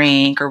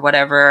drink or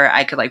whatever,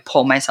 I could like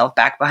pull myself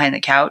back behind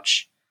the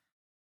couch.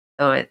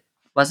 So it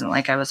wasn't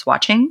like I was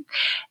watching,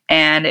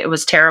 and it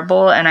was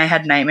terrible. And I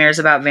had nightmares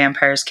about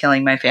vampires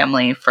killing my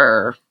family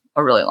for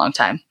a really long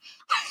time.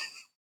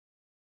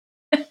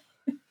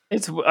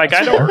 It's like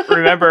I don't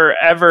remember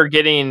ever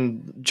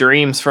getting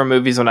dreams from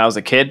movies when I was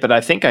a kid, but I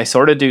think I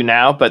sort of do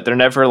now. But they're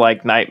never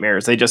like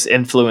nightmares; they just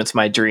influence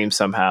my dreams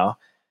somehow.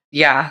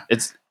 Yeah.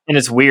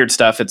 It's weird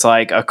stuff. It's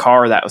like a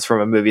car that was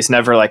from a movie. It's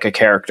never like a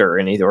character or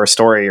anything or a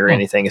story or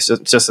anything. It's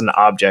just an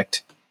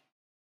object.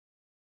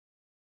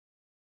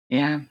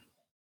 Yeah.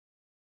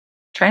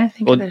 Trying to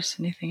think Well- if there's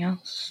anything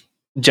else.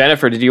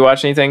 Jennifer, did you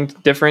watch anything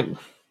different?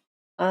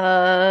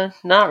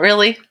 Not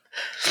really.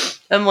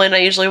 Emily and I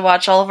usually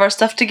watch all of our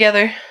stuff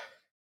together.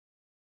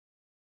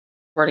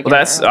 We're Well, together.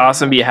 that's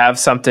awesome. You have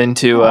something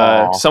to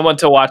Aw. someone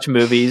to watch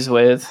movies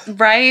with.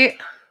 Right?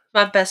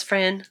 My best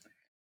friend.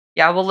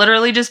 Yeah, we'll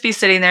literally just be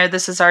sitting there.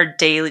 This is our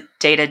daily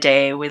day to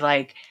day. We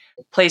like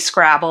play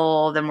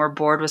Scrabble, then we're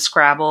bored with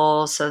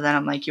Scrabble. So then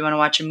I'm like, you want to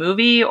watch a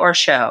movie or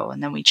show?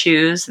 And then we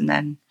choose, and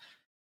then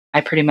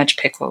I pretty much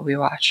pick what we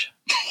watch.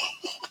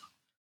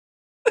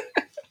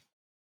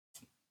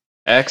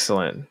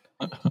 Excellent.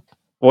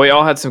 Well, we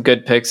all had some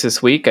good picks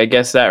this week. I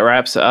guess that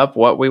wraps up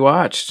what we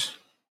watched.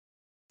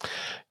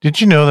 Did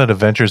you know that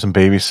Adventures in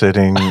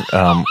Babysitting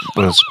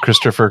was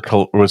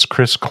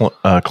Chris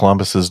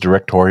Columbus's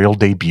directorial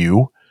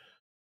debut?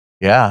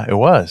 Yeah, it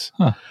was.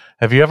 Huh.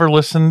 Have you ever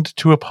listened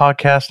to a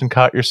podcast and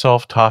caught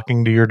yourself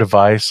talking to your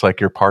device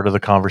like you're part of the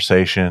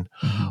conversation?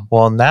 Mhm.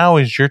 Well, now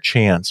is your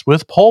chance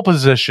with Pole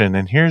Position,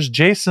 and here's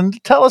Jason to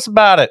tell us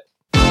about it.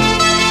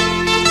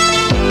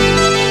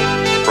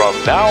 From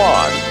now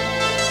on,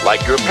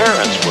 like your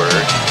parents were,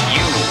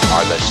 you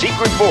are the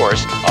secret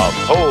force of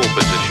Pole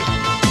Position.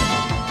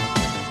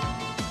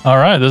 All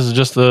right, this is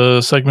just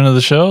the segment of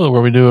the show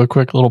where we do a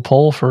quick little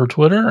poll for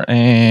Twitter,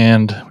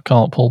 and we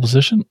call it Pole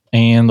Position.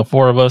 And the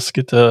four of us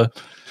get to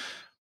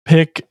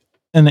pick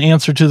an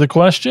answer to the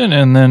question,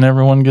 and then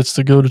everyone gets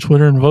to go to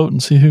Twitter and vote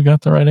and see who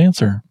got the right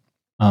answer.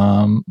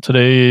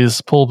 Today's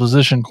Pole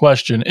Position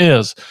question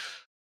is: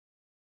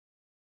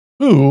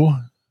 who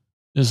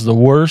is the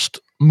worst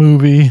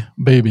movie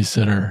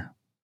babysitter?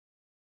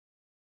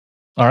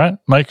 All right,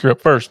 Mike, you're up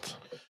first.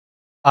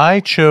 I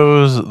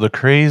chose the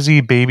crazy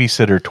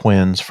babysitter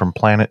twins from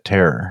Planet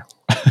Terror.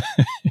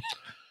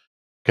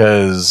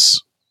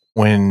 Because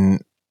when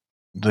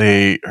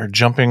they are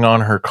jumping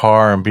on her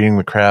car and beating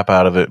the crap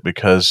out of it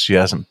because she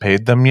hasn't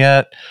paid them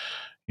yet,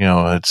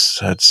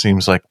 it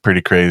seems like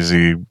pretty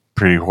crazy,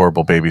 pretty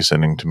horrible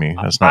babysitting to me.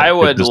 That's not I good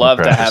would business love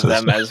to have practices.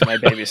 them as my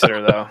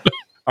babysitter, though.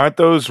 Aren't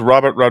those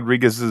Robert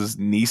Rodriguez's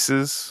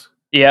nieces?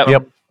 Yep.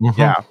 Yep. Mhm.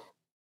 Yeah.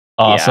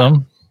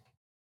 Awesome.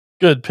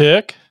 Good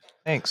pick.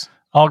 Thanks.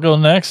 I'll go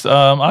next.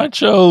 I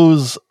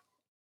chose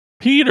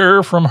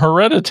Peter from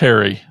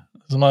Hereditary.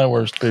 This is my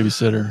worst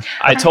babysitter.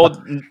 I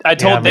told Yeah,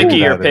 Nikki maybe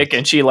your that pick, is.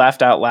 and she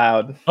laughed out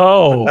loud.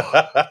 Oh,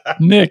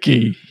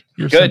 Nikki,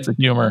 your Good. sense of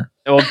humor.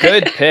 Well,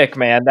 good pick,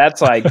 man.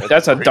 That's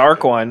a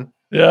dark one.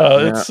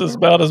 Yeah, it's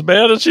about as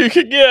bad as you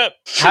could get.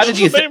 How did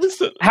you As a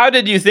babysitter. How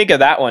did you think of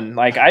that one?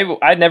 Like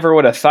I never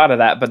would have thought of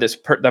that, but it's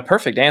the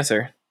perfect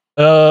answer.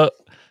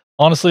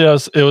 Honestly, I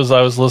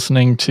was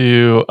listening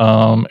to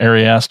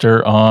Ari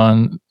Aster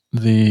on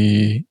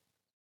the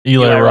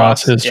Eli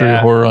Roth's History of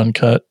yeah. Horror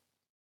Uncut.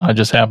 I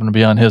just happened to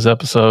be on his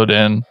episode,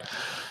 and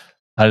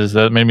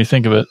that made me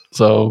think of it.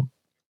 So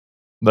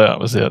that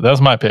was it. That was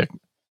my pick.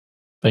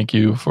 Thank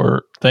you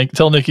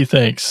tell Nikki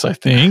thanks. I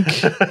think.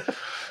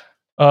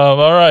 All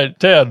right,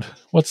 Ted,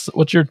 what's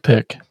your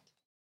pick?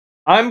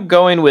 I'm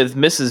going with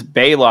Mrs.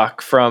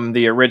 Baylock from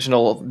the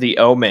original The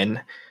Omen.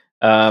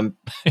 I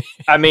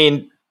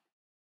mean,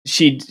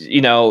 she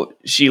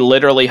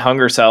literally hung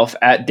herself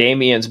at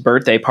Damien's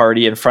birthday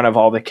party in front of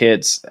all the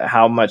kids.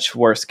 How much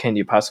worse can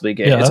you possibly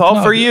get? Yeah, It's that's all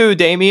not for good. you,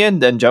 Damien,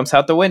 then jumps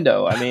out the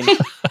window. I mean,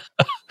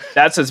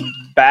 that's as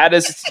bad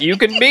as you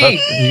can be.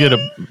 You get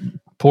a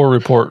poor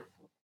report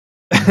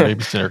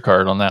babysitter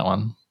card on that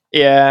one.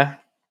 Yeah.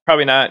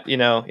 Probably not, I mean,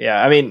 not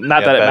Yeah,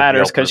 that it bad matters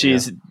Yelp because review.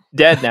 she's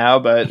dead now,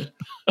 but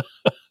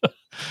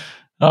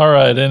All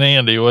right, and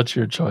Andy, what's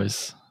your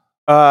choice?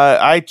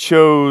 I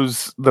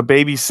chose the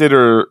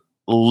babysitter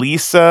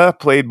Lisa,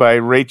 played by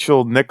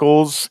Rachel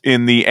Nichols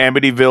in the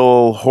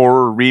Amityville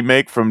horror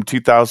remake from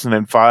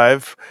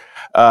 2005.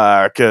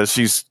 Because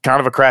she's kind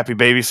of a crappy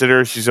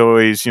babysitter. She's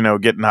always,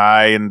 getting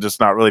high and just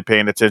not really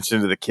paying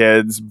attention to the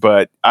kids.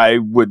 But I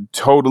would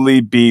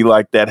totally be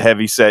like that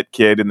heavyset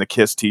kid in the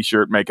Kiss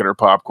t-shirt making her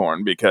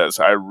popcorn because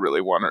I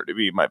really want her to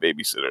be my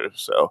babysitter.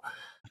 So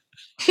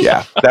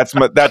yeah, that's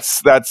my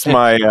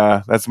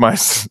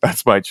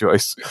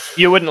choice.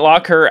 you wouldn't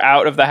lock her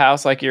out of the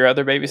house like your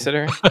other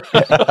babysitter?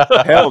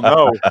 Hell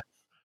no.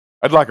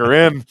 I'd lock her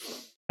in.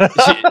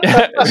 She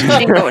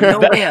ain't going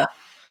nowhere.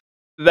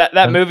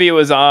 That movie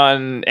was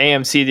on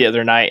AMC the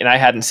other night, and I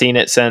hadn't seen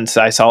it since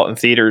I saw it in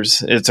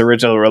theaters, its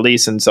original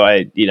release, and so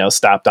I,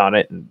 stopped on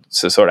it and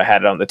so sort of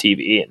had it on the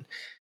TV, and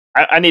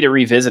I need to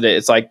revisit it.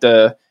 It's like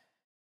the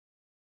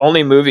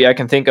only movie I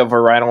can think of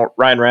where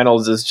Ryan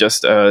Reynolds is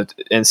just a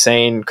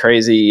insane,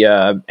 crazy,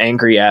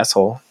 angry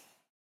asshole.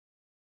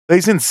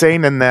 He's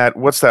insane in that.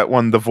 What's that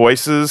one? The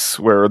Voices,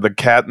 where the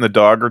cat and the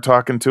dog are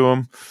talking to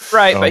him.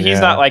 Right, Oh, but he's yeah.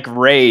 not like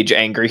rage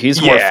angry.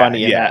 He's more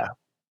funny in that.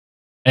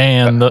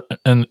 And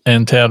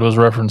Tad was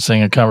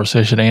referencing a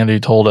conversation Andy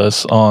told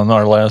us on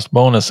our last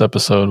bonus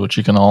episode, which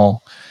you can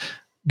all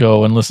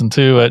go and listen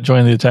to at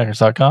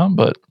jointheattackers.com.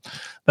 But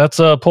that's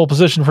a pole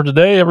position for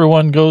today.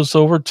 Everyone goes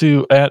over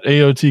to at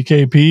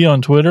AOTKP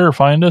on Twitter,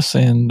 find us,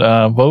 and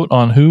vote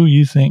on who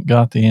you think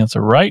got the answer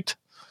right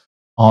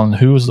on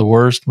who was the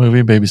worst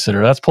movie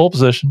babysitter. That's pole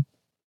position.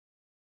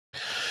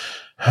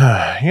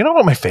 You know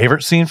what my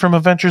favorite scene from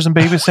Adventures in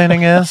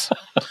Babysitting is?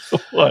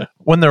 What?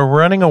 When they're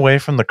running away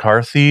from the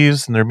car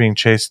thieves and they're being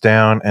chased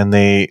down, and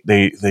they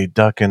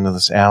duck into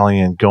this alley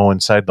and go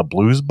inside the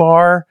blues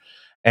bar,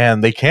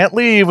 and they can't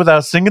leave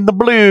without singing the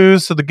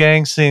blues. So the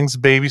gang sings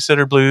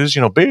babysitter blues,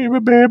 baby,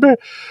 baby,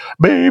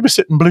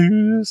 babysitting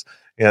blues.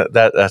 Yeah,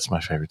 that's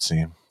my favorite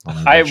scene.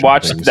 I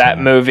watched that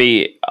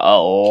movie a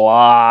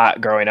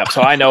lot growing up,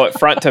 so I know it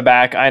front to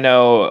back. I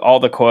know all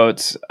the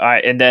quotes.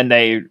 And then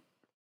they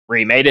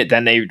remade it.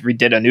 Then they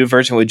redid a new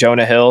version with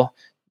Jonah Hill.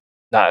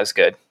 Not as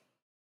good.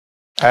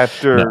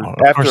 After No,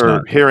 of course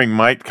not. hearing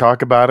Mike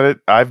talk about it,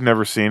 I've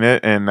never seen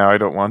it, and now I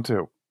don't want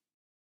to.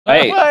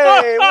 Hey,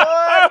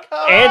 what?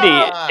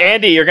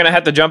 Andy, you're gonna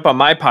have to jump on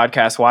my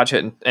podcast, watch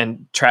it,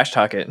 and trash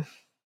talk it.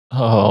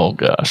 Oh,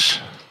 gosh.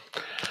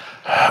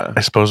 I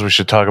suppose we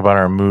should talk about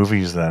our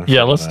movies then.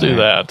 Yeah, for let's do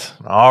tonight. that.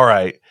 All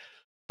right.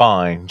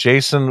 Fine.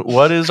 Jason,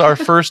 what is our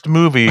first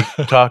movie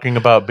talking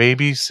about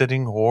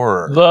babysitting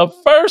horror? The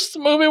first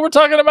movie we're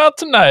talking about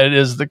tonight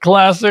is the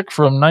classic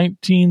from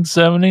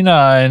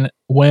 1979,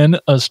 When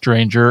a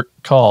Stranger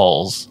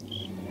Calls.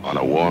 On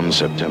a warm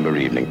September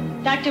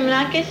evening, Dr.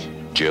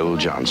 Malakis? Jill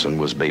Johnson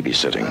was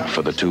babysitting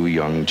for the two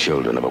young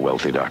children of a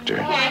wealthy doctor.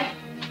 Okay.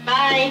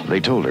 Bye. They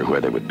told her where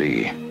they would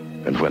be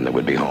and when they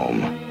would be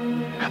home.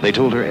 They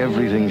told her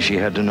everything she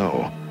had to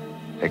know,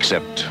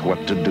 except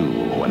what to do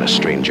when a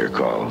stranger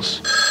calls.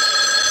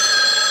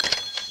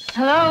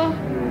 Hello?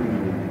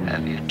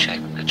 Have you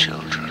checked the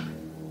children?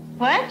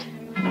 What?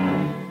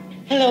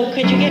 Hello,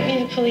 could you get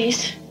me the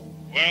police?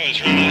 Well,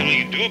 there's really nothing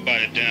you can do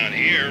about it down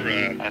here.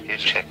 Have you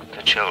checked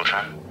the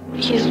children?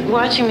 He's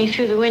watching me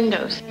through the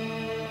windows.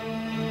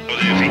 Well,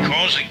 if he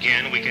calls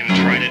again, we can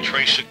try to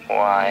trace it.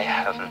 Why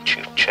haven't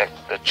you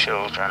checked the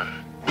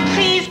children?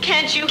 Please,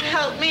 can't you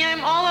help me?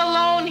 I'm all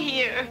alone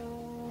here.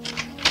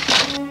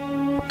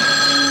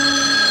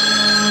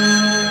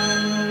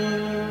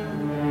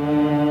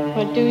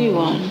 What do you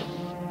want?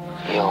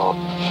 Your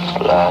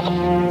blood.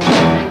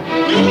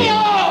 Leave me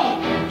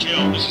alone!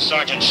 Jill, this is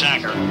Sergeant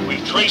Sacker.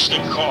 We've traced the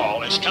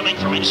call. It's coming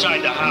from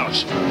inside the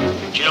house.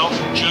 Jill,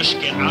 just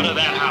get out of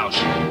that house.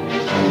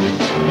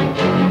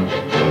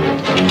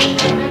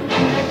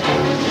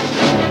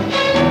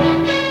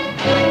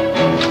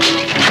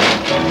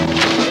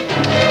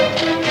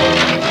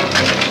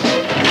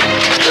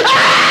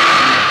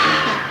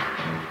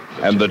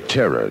 And the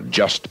terror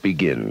just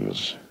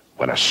begins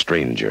when a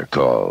stranger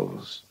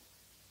calls.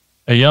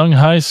 A young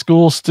high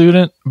school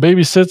student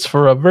babysits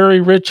for a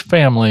very rich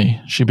family.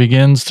 She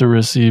begins to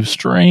receive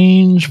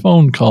strange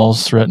phone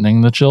calls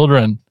threatening the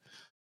children.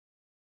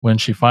 When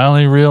she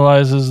finally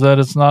realizes that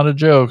it's not a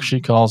joke, she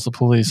calls the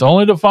police,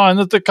 only to find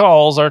that the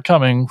calls are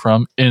coming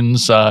from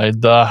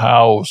inside the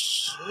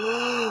house.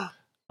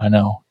 I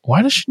know.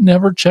 Why does she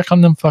never check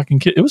on them fucking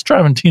kids? It was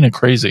driving Tina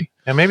crazy.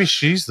 And maybe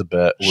she's the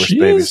worst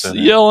She's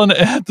babysitter. yelling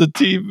at the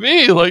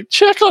TV, like,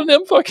 check on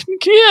them fucking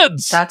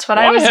kids. That's what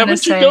Why I was going to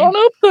haven't you say. gone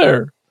up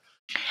there?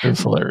 It was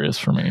hilarious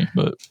for me,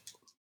 but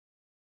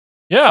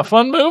yeah,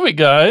 fun movie,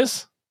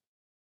 guys.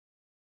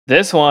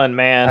 This one,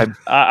 man,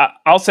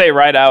 I'll say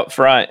right out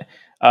front,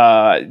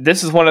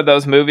 this is one of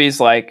those movies,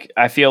 like,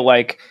 I feel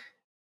like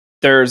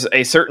there's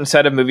a certain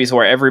set of movies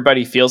where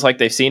everybody feels like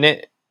they've seen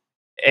it.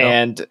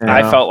 And Yeah.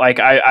 I felt like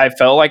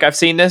I've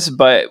seen this,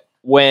 but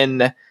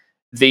when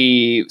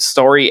the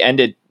story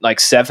ended like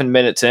 7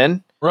 minutes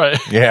in, Right.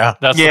 Yeah.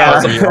 That's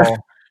Yeah. how we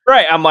all.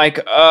 Right. I'm like,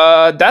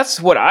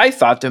 that's what I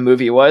thought the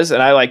movie was.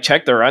 And I like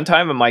checked the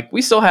runtime. I'm like,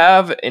 we still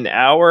have an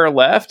hour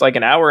left, like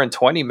an hour and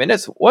 20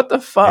 minutes. What the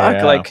fuck?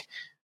 Yeah. Like,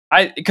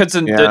 because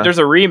there's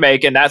a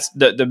remake, and that's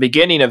the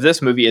beginning of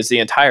this movie is the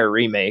entire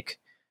remake.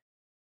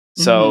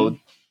 So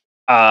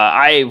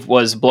I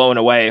was blown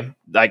away.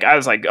 Like, I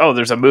was like, oh,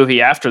 there's a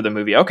movie after the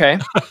movie. Okay.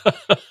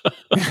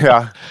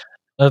 Yeah.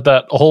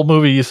 That whole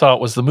movie you thought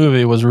was the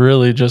movie was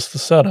really just the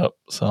setup.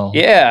 So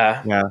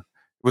Yeah. Yeah.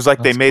 It was like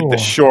they That's made the cool.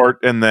 short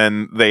and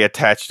then they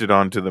attached it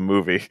onto the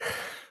movie.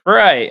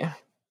 Right.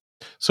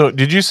 So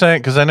did you say,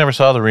 because I never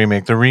saw the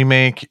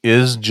remake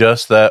is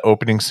just that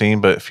opening scene,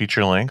 but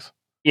feature length?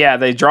 Yeah,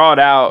 they draw it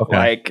out. Okay.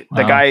 Like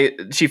the Wow. guy,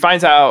 she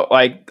finds out,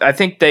 like, I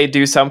think they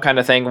do some kind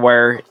of thing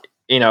where,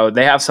 you know,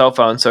 they have cell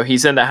phones. So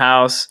he's in the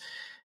house,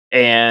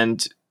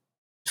 and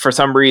for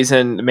some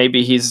reason, maybe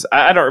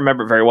I don't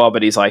remember very well,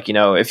 but he's like, you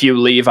know, if you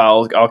leave,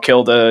 I'll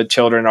kill the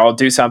children, or I'll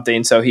do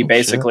something. So he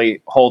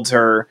basically holds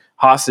her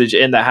hostage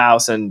in the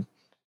house, and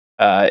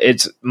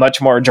it's much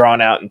more drawn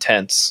out and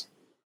tense.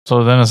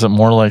 So then is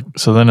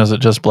it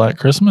just Black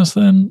Christmas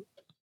then?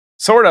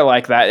 Sort of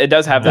like that. It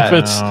does have that. If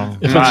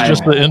it's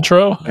just the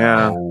intro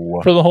Yeah.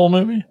 for the whole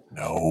movie?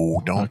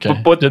 No, don't.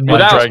 Okay. But Didn't want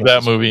to without- drag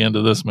that movie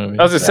into this movie.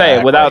 I was gonna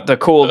say, without the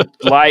cool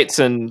lights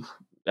and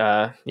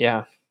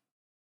yeah.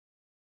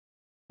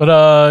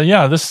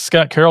 But this has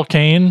got Carol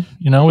Kane.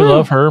 You know, we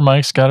love her.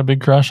 Mike's got a big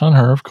crush on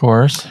her, of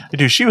course.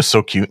 Dude, she was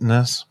so cute in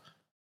this.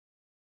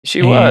 She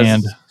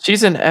And- was.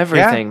 She's in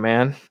everything,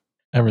 man.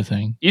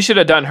 Everything. You should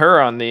have done her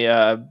on the She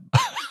was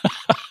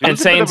a bit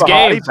Insane's of a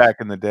Game. hottie back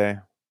in the day.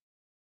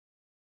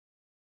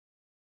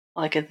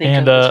 All I can think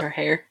And, of is her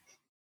hair.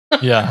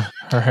 Yeah,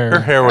 her hair. Her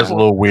hair was a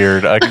little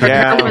weird. I couldn't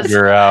Yeah.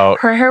 figure out.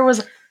 Her hair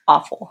was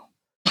awful.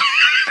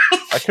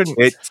 I couldn't.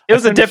 It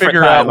was I a couldn't different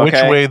figure time, out which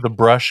okay? way the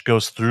brush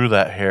goes through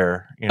that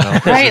hair. You know,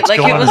 'cause Right, it's like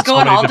it was in so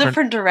going many all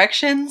different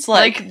directions.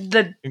 Like,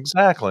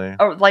 Exactly.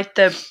 or like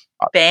the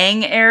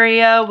bang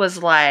area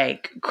was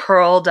like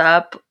curled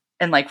up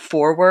and like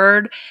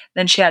forward.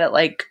 Then she had it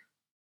like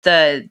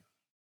the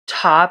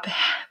top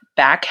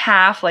back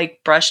half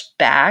like brushed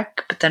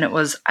back, but then it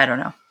was, I don't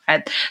know.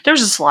 There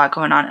was just a lot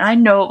going on, and I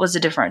know it was a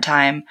different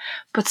time,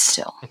 but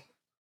still.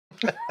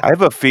 I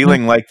have a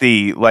feeling like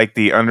the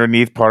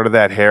underneath part of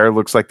that hair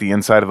looks like the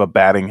inside of a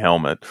batting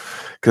helmet,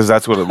 because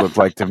that's what it looked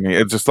like to me.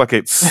 It's just like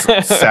it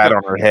sat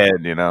on her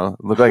head, you know.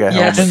 It looked like a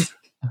helmet. yes.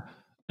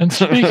 And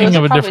speaking Those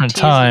of are a probably different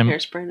teasing time,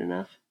 Hairspray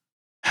enough.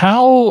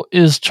 how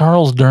is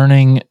Charles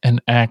Durning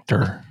an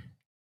actor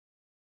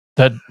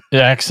that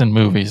acts in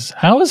movies?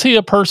 How is he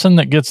a person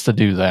that gets to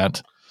do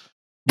that?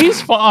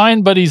 He's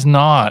fine, but he's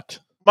not.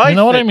 You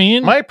know what I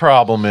mean? My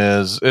problem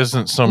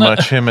isn't so No.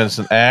 much him as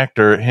an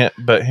actor,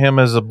 but him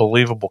as a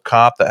believable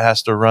cop that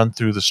has to run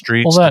through the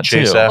streets Well, to that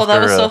chase too. after Oh,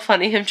 that was a, so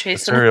funny. Him a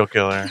chasing. serial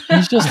killer.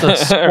 He's just a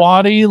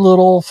squatty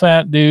little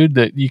fat dude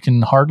that you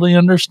can hardly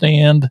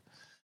understand.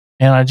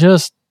 And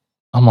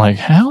I'm like,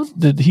 how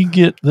did he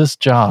get this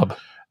job?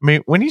 I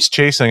mean, when he's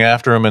chasing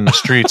after him in the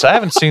streets, I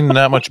haven't seen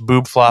that much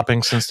boob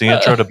flopping since the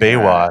intro to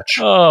Baywatch.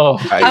 Oh,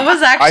 I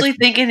was actually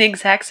thinking the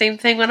exact same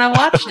thing when I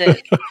watched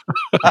it.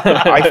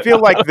 I feel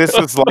like this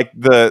is like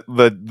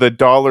the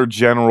Dollar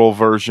General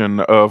version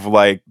of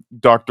like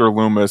Dr.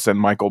 Loomis and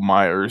Michael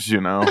Myers,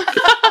 you know.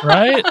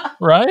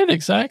 right,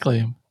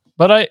 exactly.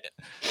 But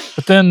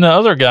then the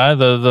other guy,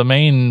 the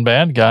main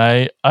bad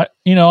guy, I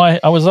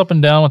was up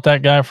and down with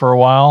that guy for a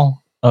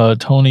while.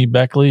 Tony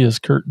Beckley is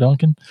Kurt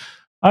Duncan.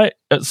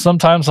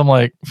 Sometimes I'm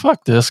like,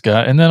 fuck this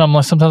guy, and then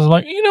sometimes I'm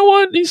like, you know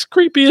what? He's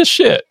creepy as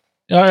shit.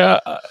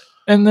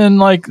 And then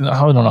like,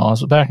 I don't know. I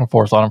was back and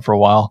forth on him for a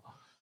while.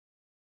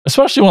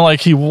 Especially when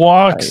like he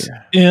walks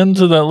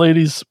into that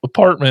lady's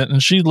apartment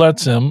and she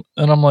lets him,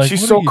 and I'm like,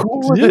 She's what so are you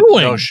cool with it.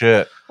 doing? No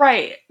shit.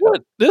 Right.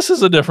 What? This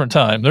is a different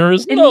time. There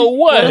is no way.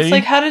 Well, it's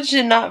like, how did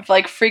you not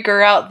like freak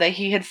her out that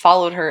he had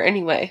followed her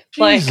anyway?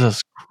 Like,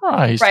 Jesus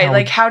Christ! Right,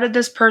 like how did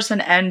this person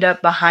end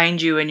up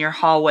behind you in your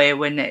hallway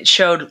when it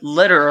showed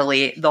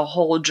literally the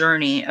whole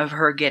journey of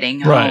her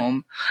getting Right.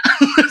 home?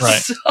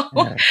 Right. So,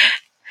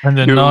 and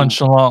then You-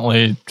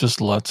 nonchalantly just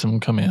lets him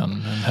come in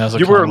and has a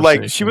You were like,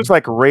 she conversation. was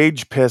like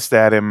rage pissed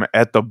at him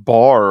at the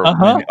bar.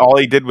 Uh-huh. When all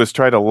he did was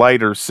try to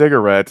light her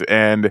cigarette,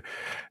 and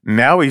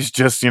now he's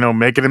just,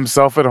 making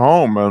himself at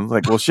home. I was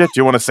like, well, shit,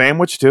 you want a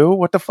sandwich too?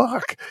 What the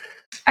fuck?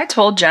 I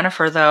told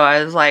Jennifer though,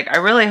 I was like, I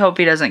really hope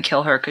he doesn't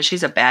kill her because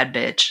she's a bad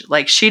bitch.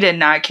 Like she did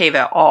not cave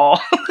at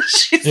all.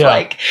 she's Yeah.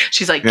 like,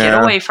 get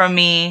Yeah. away from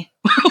me.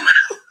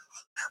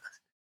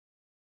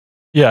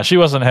 Yeah, she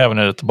wasn't having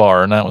it at the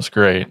bar, and that was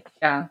great.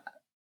 Yeah.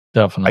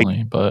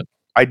 Definitely. But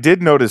I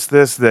did notice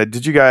this.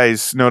 Did you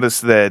guys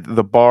notice that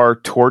the bar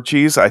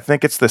Torchy's? I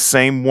think it's the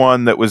same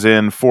one that was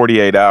in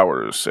 48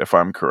 Hours, if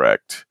I'm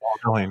correct.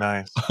 Really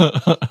nice.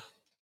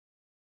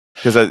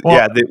 Because at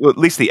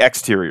least the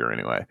exterior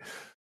anyway.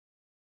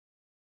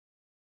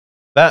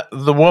 That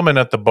the woman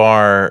at the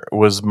bar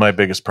was my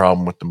biggest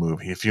problem with the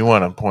movie. If you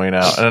want to point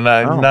out, and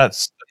I'm not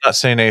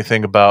saying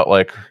anything about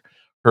like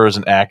her as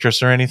an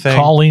actress or anything,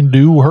 Colleen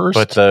Dewhurst.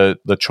 but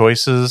the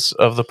choices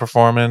of the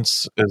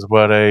performance is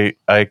what I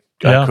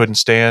Yeah. couldn't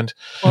stand.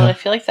 Well, Yeah. I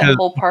feel like that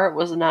whole part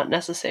was not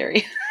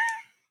necessary.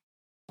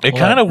 It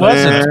Well, kind of that-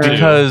 wasn't Yeah.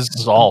 because It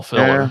was all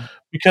filler.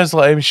 like,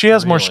 I mean, she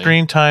has more Really.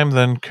 screen time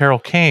than Carol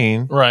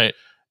Kane, Right.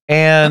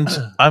 and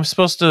I'm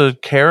supposed to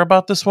care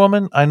about this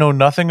woman. I know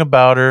nothing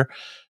about her.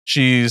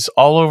 She's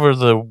all over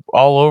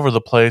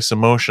the place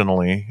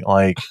emotionally.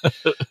 Like,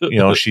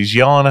 she's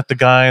yelling at the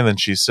guy, and then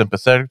she's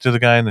sympathetic to the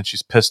guy, and then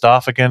she's pissed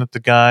off again at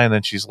the guy, and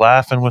then she's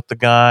laughing with the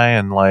guy,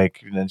 and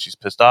then she's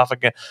pissed off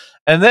again,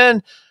 and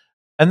then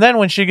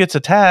when she gets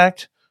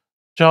attacked,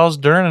 Charles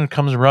Durnan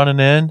comes running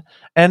in,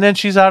 and then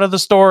she's out of the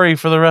story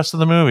for the rest of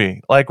the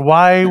movie. Like,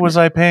 why was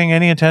I paying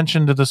any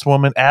attention to this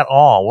woman at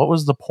all? What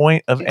was the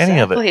point of any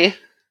of it? Exactly.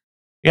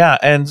 Yeah,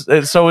 and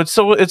so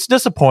it's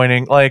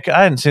disappointing. Like,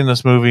 I hadn't seen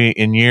this movie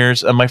in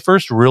years, and my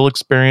first real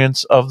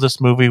experience of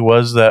this movie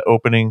was that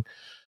opening,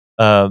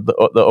 the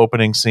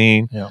opening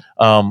scene,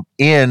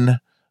 in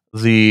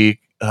the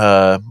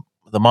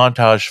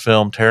montage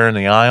film "Terror in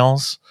the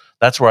Isles."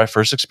 That's where I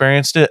first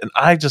experienced it, and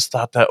I just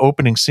thought that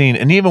opening scene,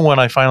 and even when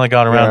I finally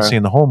got around to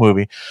seeing the whole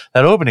movie,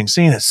 that opening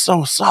scene is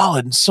so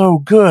solid and so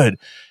good,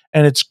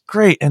 and it's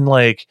great. And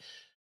like,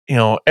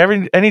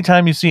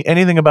 anytime you see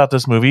anything about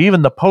this movie,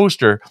 even the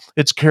poster,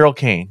 it's Carol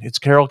Kane. It's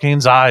Carol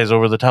Kane's eyes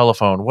over the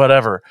telephone,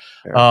 whatever.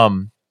 Yeah.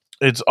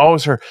 It's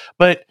always her,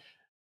 but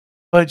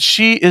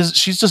she's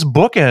just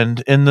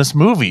bookend in this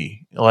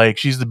movie. Like,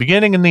 she's the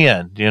beginning and the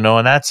end,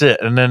 and that's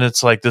it. And then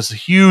it's like this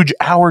huge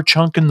hour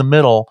chunk in the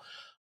middle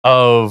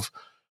of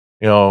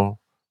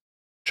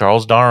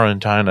Charles Darwin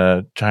trying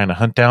to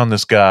hunt down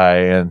this guy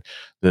and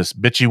this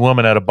bitchy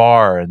woman at a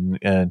bar, and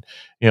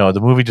the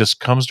movie just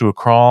comes to a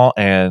crawl,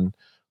 and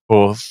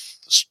both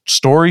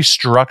story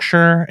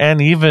structure and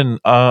even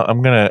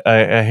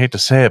I hate to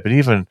say it, but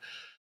even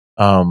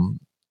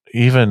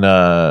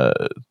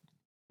the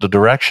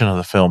direction of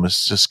the film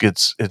it's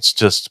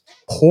just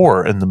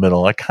poor in the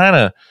middle. I kind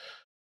of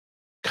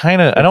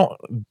I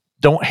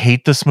don't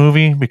hate this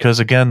movie,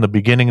 because again, the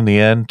beginning and the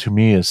end to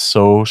me is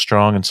so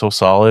strong and so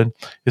solid.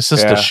 It's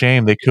just a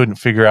shame they couldn't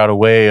figure out a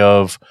way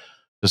of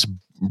just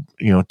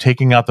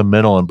taking out the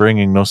middle and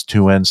bringing those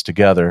two ends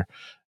together.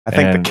 I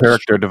think the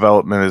character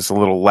development is a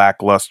little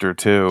lackluster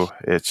too.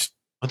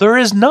 There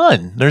is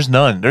none. There's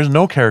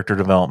no character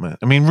development.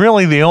 I mean,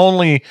 really, the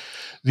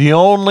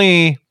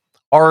only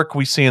arc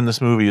we see in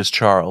this movie is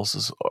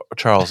Charles's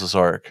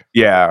arc.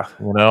 Yeah,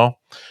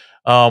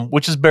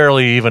 which is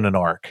barely even an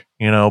arc,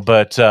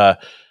 but that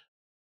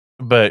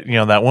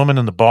woman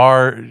in the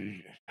bar,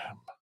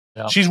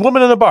 she's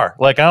woman in the bar.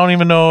 Like, I don't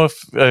even know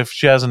if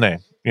she has a name.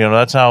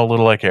 That's how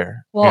little I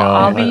care.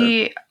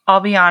 Well, I'll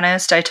be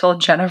honest. I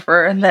told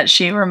Jennifer that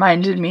she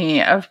reminded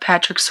me of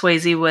Patrick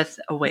Swayze with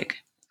a wig.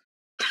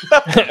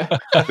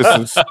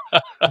 This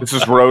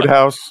is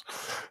Roadhouse.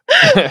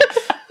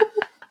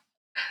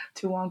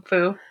 To Wong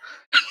Fu.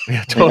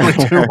 Yeah, totally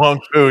To Wong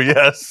Fu.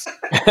 Yes.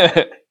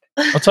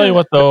 I'll tell you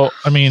what, though.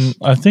 I mean,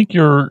 I think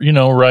you're,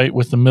 right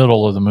with the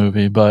middle of the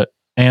movie,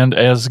 and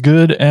as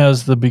good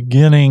as the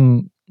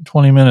beginning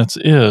 20 minutes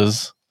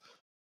is,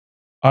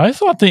 I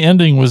thought the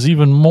ending was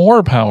even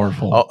more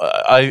powerful.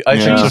 I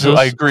think so too.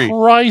 I agree.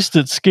 Christ,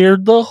 it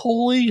scared the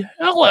holy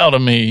hell out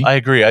of me. I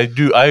agree. I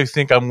do. I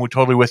think I'm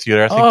totally with you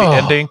there. I think the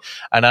ending,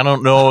 and I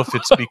don't know if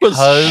it's because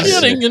I was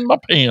shitting in my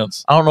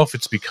pants. I don't know if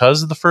it's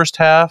because of the first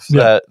half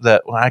that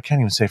well, I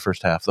can't even say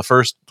first half. The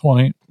first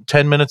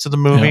 10 minutes of the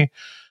movie,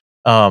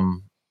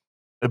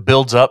 it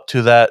builds up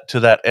to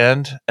that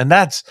end, and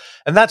that's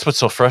what's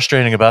so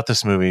frustrating about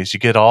this movie is you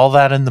get all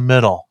that in the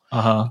middle,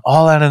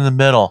 all that in the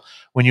middle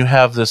when you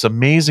have this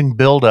amazing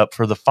build up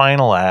for the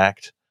final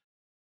act.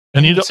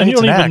 And you don't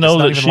even know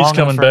that she's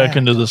coming back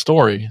into the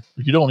story.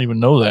 You don't even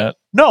know that.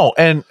 No,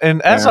 and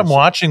as I'm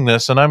watching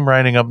this, and I'm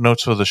writing up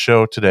notes for the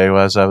show today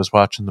as I was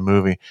watching the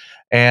movie,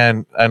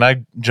 and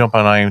I jump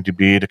on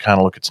IMDb to kind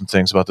of look at some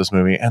things about this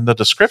movie, and the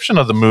description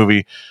of the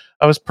movie,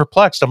 I was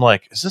perplexed. I'm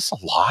like, is this a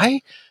lie?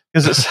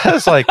 Because it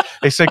says like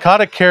a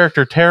psychotic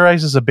character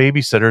terrorizes a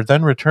babysitter,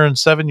 then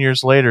returns 7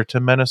 years later to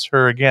menace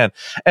her again.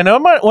 And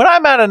when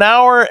I'm at an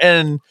hour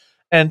and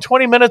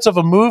 20 minutes of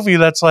a movie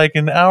that's like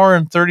an hour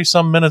and 30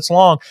 some minutes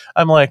long,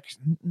 I'm like,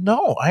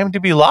 no,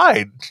 IMDb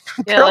lied.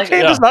 Carol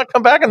Kane does not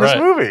come back in this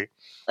movie.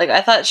 Like,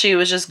 I thought she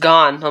was just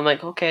gone. I'm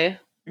like, okay,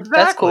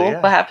 that's cool.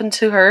 Yeah. What happened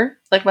to her?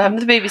 Like, what happened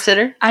to the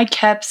babysitter? I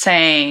kept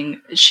saying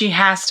she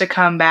has to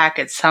come back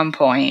at some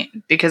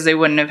point because they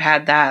wouldn't have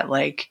had that,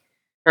 like,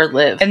 her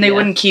live. And they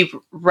wouldn't keep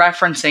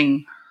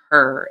referencing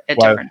her at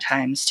different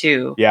times,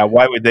 too. Yeah,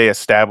 why would they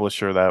establish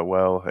her that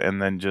well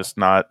and then just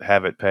not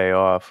have it pay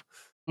off?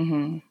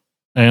 Mm-hmm.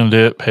 And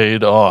it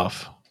paid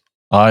off.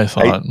 I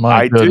thought,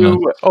 my goodness.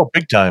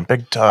 Big time.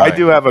 I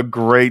do have a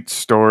great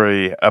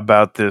story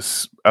about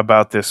this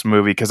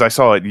movie because I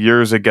saw it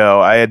years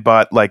ago. I had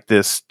bought like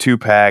this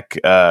 2-pack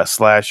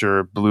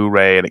slasher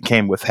Blu-ray, and it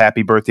came with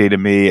Happy Birthday to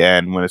Me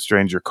and When a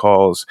Stranger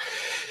Calls.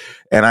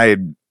 And I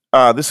had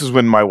this is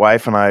when my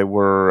wife and I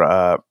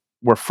were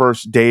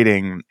first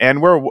dating,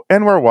 and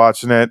we're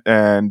watching it,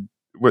 and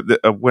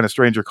When a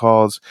Stranger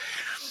Calls,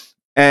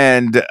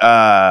 and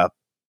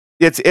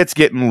it's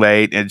getting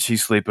late and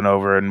she's sleeping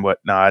over and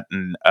whatnot,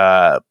 and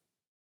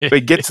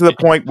it gets to the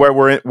point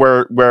where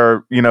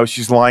where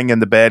she's lying in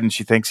the bed and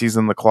she thinks he's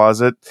in the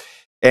closet,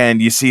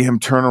 and you see him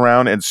turn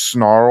around and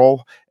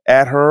snarl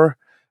at her.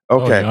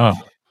 Okay.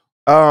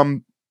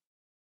 Oh,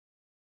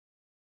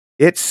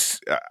 yeah.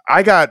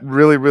 I got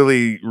really,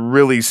 really,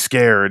 really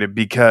scared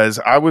because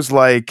I was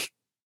like,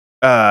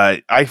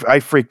 I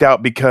freaked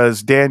out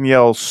because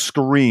Danielle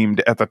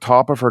screamed at the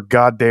top of her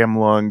goddamn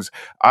lungs.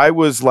 I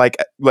was like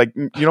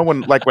when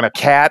a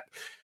cat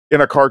in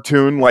a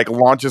cartoon like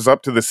launches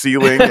up to the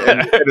ceiling,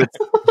 and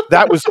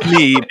that was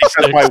me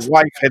because my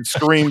wife had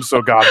screamed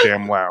so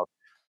goddamn loud.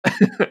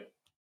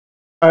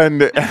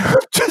 And I'm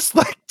just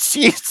like,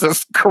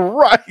 Jesus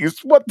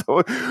Christ, what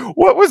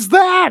was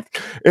that?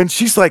 And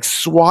she's like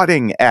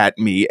swatting at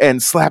me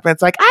and slapping.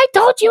 It's like, I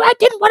told you I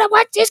didn't want to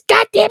watch this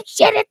goddamn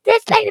shit at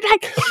this late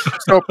night.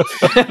 So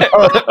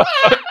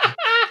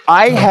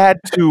I had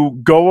to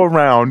go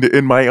around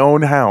in my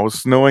own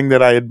house knowing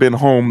that I had been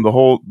home the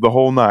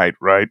whole night,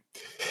 right?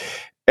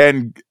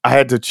 And I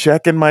had to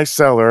check in my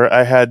cellar.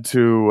 I had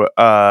to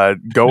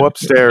go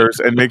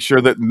upstairs and make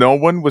sure that no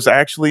one was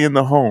actually in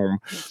the home.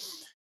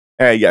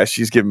 Yeah,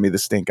 she's giving me the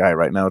stink eye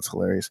right now. It's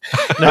hilarious.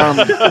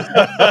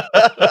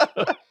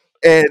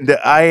 And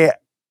I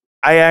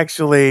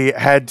actually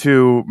had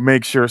to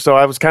make sure. So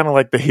I was kind of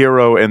like the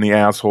hero and the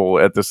asshole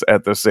at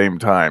the same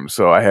time.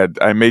 So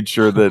I made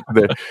sure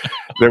that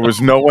there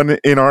was no one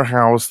in our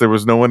house, there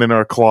was no one in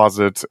our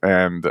closet,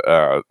 and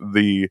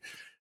the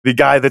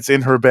guy that's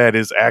in her bed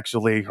is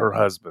actually her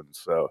husband.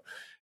 So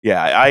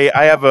yeah,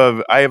 I have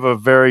a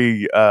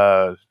very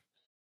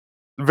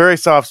very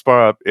soft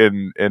spot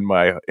in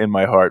my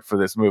heart for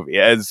this movie,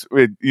 as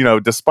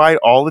despite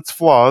all its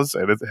flaws,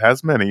 and it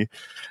has many.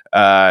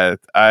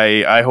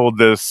 I hold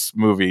this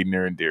movie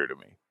near and dear to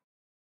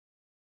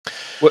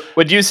me.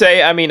 Would you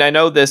say? I mean, I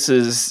know this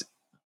is,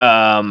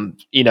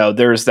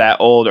 there's that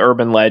old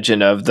urban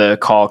legend of the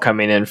call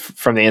coming in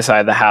from the inside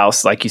of the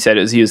house. Like you said,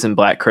 it was used in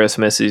Black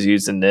Christmas. Is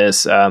used in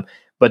this.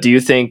 But do you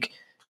think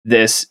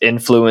this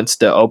influenced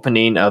the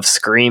opening of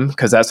Scream?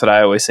 Because that's what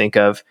I always think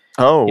of.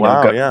 Oh,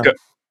 wow! Yeah.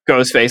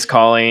 Ghostface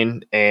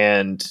calling,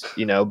 and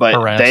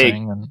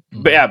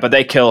but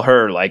they kill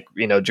her, like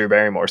Drew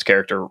Barrymore's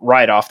character,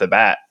 right off the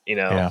bat.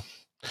 Yeah.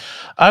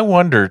 I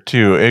wonder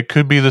too. It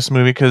could be this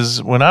movie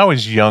because when I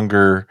was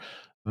younger,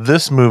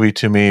 this movie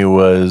to me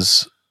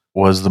was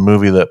the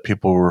movie that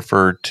people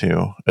referred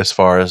to as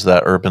far as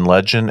that urban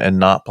legend, and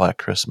not Black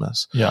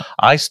Christmas. Yeah,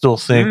 I still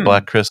think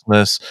Black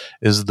Christmas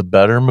is the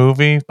better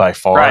movie by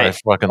far. Right. I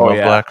fucking love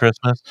Black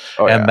Christmas,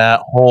 and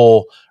that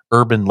whole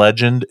urban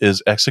legend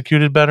is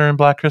executed better in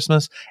Black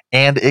Christmas,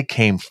 and it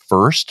came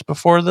first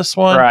before this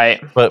one.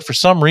 Right. But for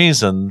some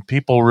reason,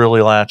 people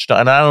really latched on.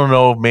 And I don't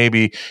know,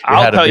 maybe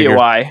I'll tell you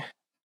why.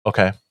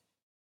 Okay.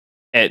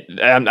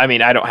 I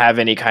mean, I don't have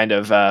any kind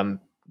of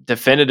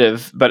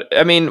definitive, but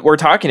I mean, we're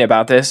talking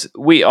about this.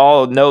 We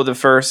all know the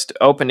first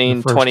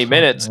opening 20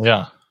 minutes.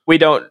 Yeah. We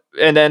don't,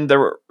 and then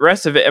the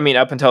rest of it, I mean,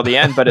 up until the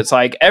end, but it's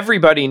like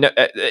everybody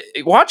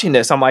watching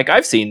this, I'm like,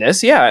 I've seen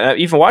this. Yeah.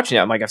 Even watching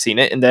it, I'm like, I've seen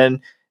it. And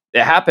then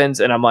it happens,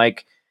 and I'm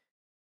like,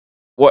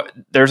 "What?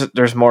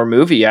 There's more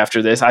movie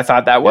after this." I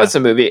thought that was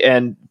a movie,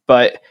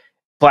 but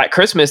Black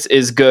Christmas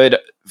is good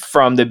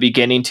from the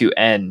beginning to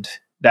end.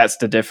 That's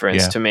the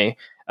difference to me.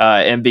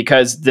 And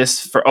because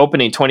this for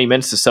opening 20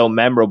 minutes is so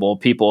memorable,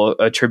 people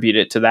attribute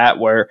it to that.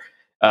 Where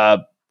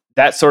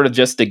that's sort of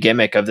just the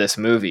gimmick of this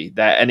movie.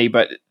 That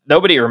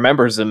nobody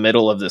remembers the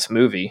middle of this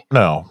movie.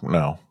 No.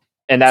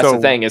 And that's the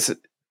thing is,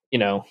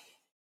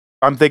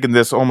 I'm thinking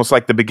this almost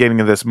like the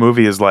beginning of this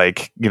movie is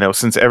like,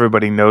 since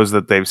everybody knows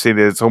that they've seen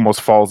it, it almost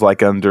falls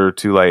like under a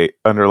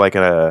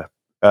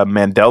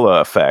Mandela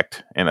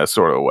effect in a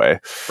sort of way.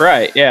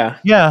 Right. Yeah.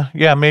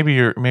 Yeah. Maybe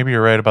you're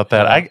right about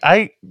that.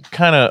 I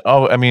kind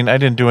of, I mean, I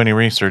didn't do any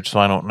research, so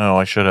I don't know.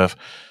 I should have.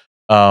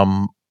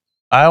 I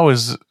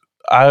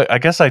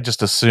guess I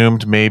just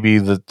assumed maybe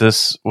that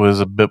this was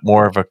a bit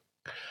more of a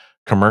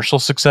commercial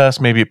success.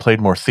 Maybe it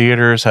played more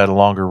theaters, had a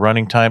longer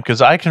running time,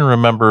 because I can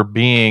remember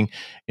being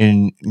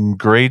in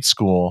grade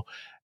school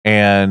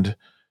and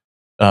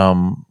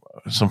some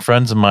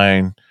friends of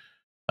mine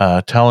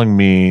telling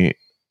me,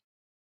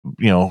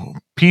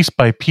 piece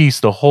by piece,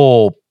 the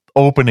whole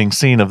opening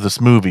scene of this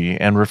movie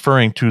and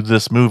referring to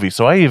this movie.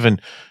 So I even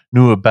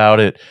knew about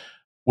it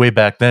way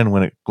back then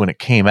when it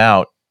came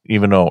out,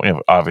 even though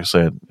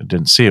obviously I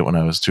didn't see it when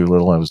I was too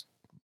little. I was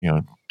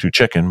too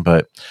chicken,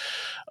 but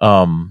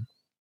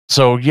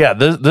so yeah,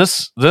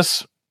 this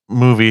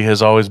movie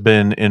has always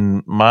been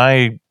in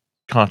my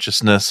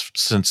consciousness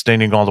since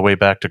dating all the way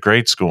back to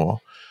grade school.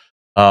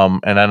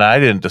 And then I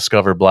didn't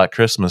discover Black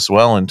Christmas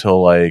well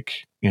until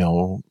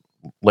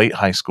late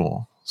high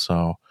school.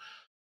 So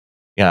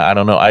yeah, I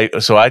don't know. I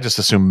just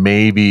assumed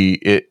maybe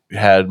it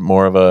had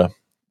more of a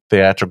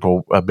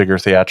bigger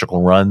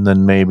theatrical run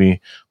than maybe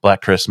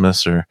Black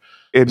Christmas, or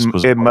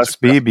it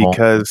must be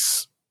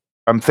because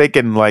I'm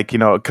thinking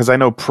because I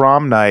know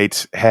Prom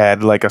Night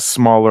had like a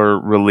smaller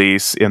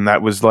release, and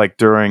that was like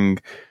during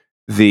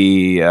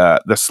the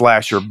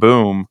slasher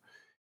boom.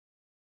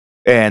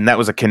 and that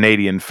was a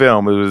Canadian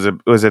film. Is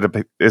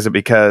it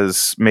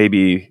because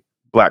maybe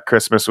Black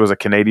Christmas was a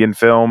Canadian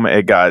film?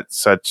 It got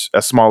such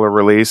a smaller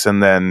release,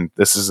 and then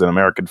this is an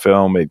American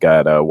film. It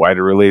got a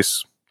wider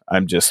release.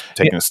 I'm just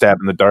taking a stab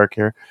in the dark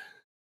here.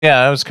 Yeah,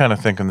 I was kind of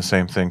thinking the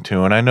same thing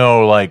too. And I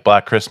know like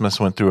Black Christmas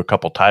went through a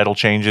couple title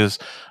changes.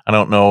 I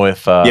don't know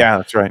if yeah,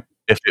 that's right.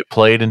 If it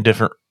played in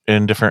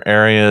different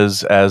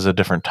areas as a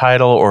different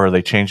title, or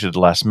they changed it at the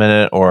last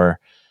minute, or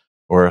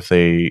if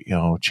they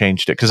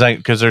changed it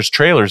because there's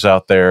trailers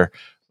out there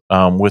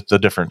with the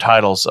different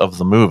titles of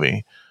the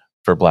movie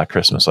for Black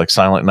Christmas, like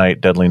Silent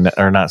Night, Deadly Night,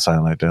 or not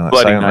Silent Night,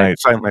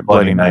 Silent Night,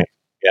 Bloody Night.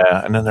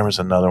 Yeah, and then there was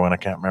another one I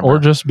can't remember. Or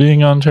just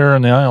being on Terror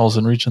in the Aisles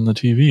and reaching the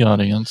TV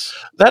audience.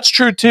 That's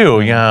true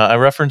too. Yeah, I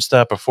referenced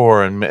that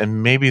before,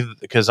 and maybe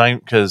because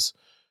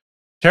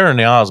Terror in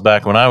the Aisles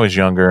back when I was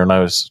younger and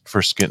I was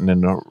first getting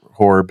into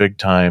horror big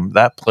time,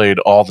 that played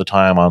all the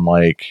time on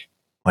like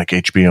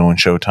HBO and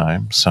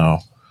Showtime. So,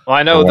 well,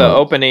 I know the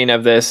opening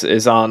of this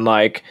is on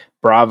like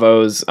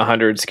Bravo's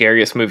 100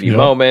 Scariest Movie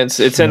Moments.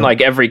 It's in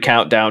like every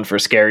countdown for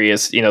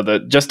scariest.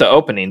 The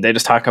opening. They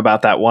just talk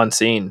about that one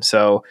scene.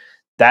 So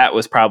that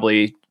was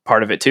probably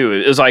part of it too.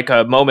 It was like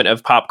a moment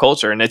of pop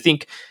culture. And I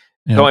think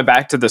going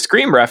back to the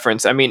Scream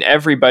reference, I mean,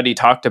 everybody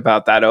talked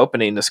about that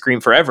opening, the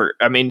Scream forever.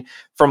 I mean,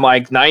 from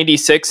like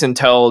 96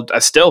 until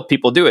still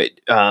people do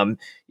it. Do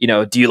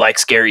you like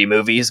scary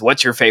movies?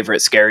 What's your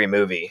favorite scary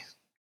movie?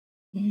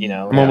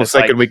 I'm almost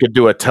thinking we could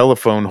do a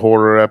telephone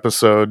horror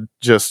episode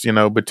just,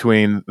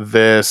 between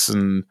this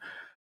and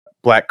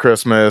Black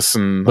Christmas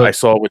and I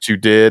Saw What You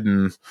Did.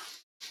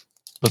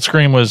 But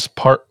Scream was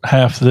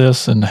half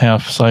this and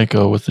half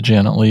Psycho with the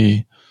Janet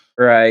Leigh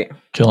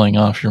killing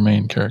off your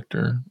main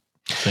character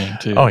thing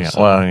too. Oh yeah,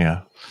 so, well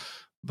yeah,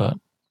 but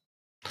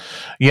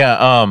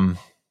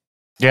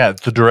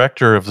the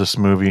director of this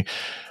movie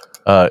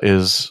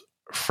is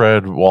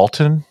Fred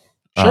Walton.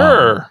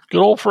 Sure,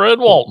 good old Fred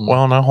Walton.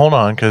 Well, now hold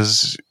on,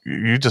 because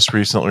you just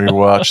recently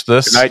watched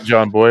this. Good night,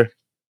 John Boy.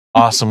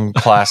 Awesome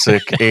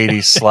classic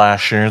 80s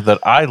slasher that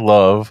I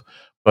love,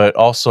 but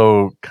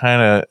also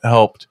kind of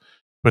helped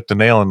put the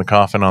nail in the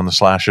coffin on the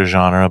slasher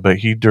genre. But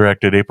he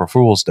directed April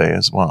Fool's Day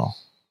as well.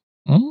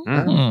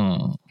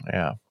 Mm-hmm.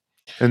 Yeah.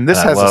 And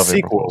this has a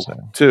sequel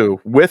too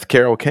with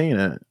Carol Kane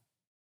in it.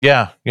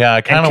 Yeah,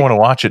 I kind of want to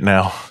watch it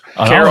now.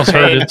 Carol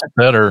Kane, it's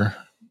better.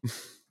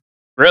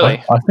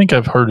 Really? I think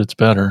I've heard it's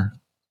better.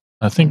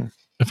 I think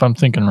if I'm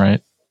thinking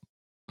right.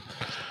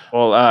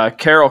 Well,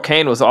 Carol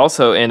Kane was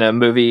also in a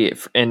movie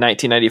in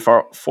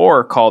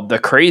 1994 called The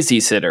Crazy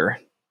Sitter.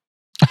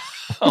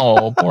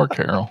 Oh, poor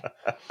Carol.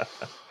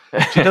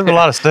 She does a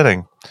lot of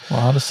sitting.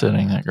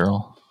 That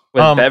girl.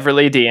 With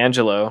Beverly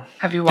D'Angelo.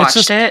 Have you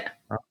watched it?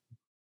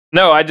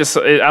 No, I'm just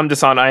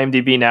on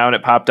IMDb now, and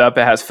it popped up.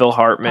 It has Phil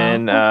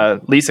Hartman,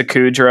 Lisa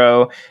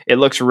Kudrow. It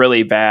looks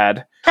really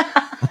bad.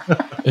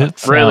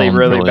 It's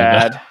really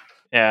bad.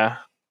 Yeah.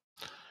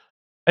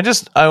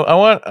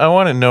 I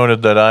want it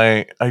noted that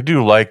I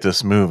do like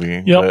this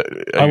movie. Yep,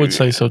 I would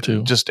say so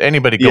too. Just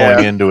anybody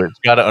going into it's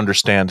got to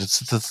understand it's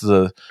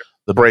the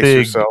brace big,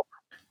 yourself.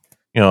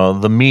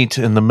 The meat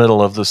in the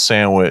middle of the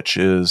sandwich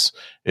is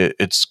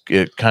it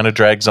kind of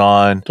drags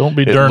on. Don't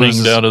be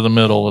durning down to the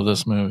middle of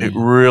this movie. It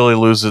really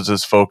loses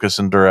its focus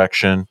and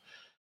direction.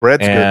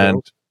 Bread's good.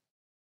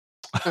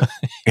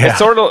 It's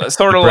sort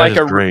of like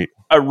great.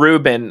 A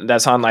Reuben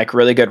that's on like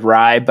really good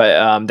rye,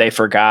 but they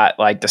forgot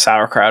like the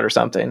sauerkraut or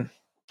something.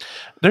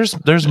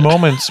 There's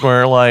moments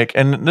where like,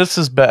 and this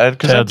is bad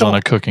because Ted's on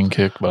a cooking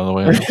kick, by the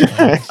way.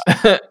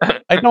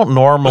 I don't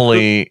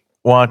normally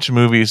watch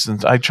movies,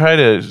 and I try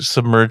to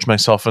submerge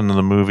myself into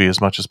the movie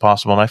as much as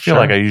possible, and I feel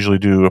like I usually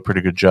do a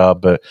pretty good job.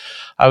 But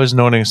I was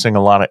noticing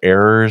a lot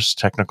of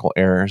technical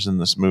errors in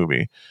this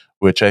movie,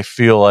 which I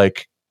feel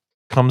like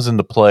comes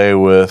into play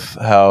with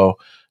how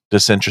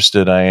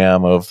disinterested I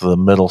am of the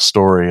middle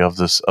story of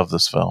this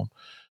film.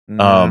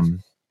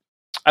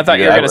 I thought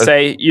you were going to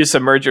say you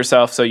submerge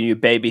yourself, so you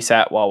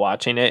babysat while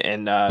watching it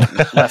and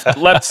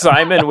left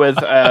Simon with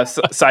a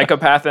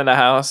psychopath in the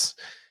house.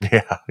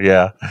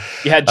 Yeah.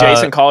 You had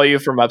Jason call you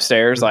from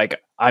upstairs,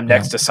 like, I'm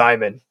next to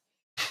Simon.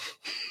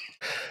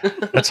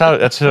 That's how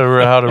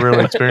to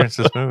really experience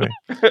this movie.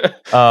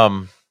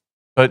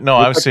 But no,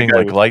 I was seeing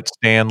like light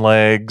stand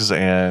legs,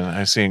 and I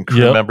was seeing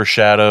crew member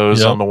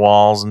shadows on the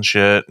walls and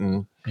shit,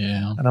 and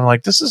I'm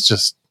like, this is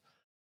just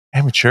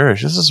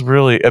amateurish. This is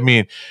really, I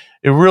mean,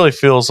 it really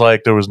feels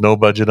like there was no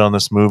budget on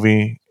this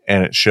movie,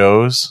 and it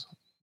shows.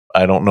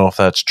 I don't know if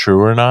that's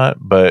true or not,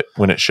 but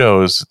when it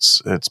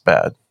shows, it's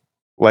bad.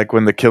 Like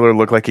when the killer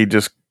looked like he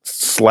just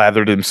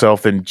slathered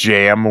himself in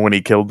jam when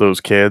he killed those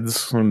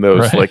kids, and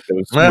those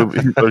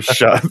those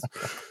shots.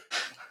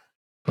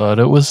 But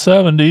it was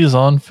 70s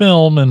on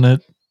film, and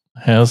it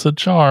has a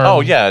charm.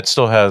 Oh yeah, it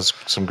still has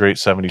some great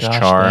 70s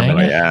charm.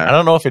 And I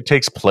don't know if it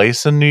takes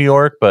place in New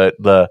York, but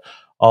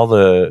all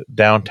the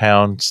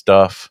downtown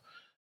stuff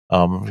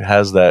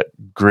has that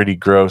gritty,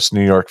 gross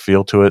New York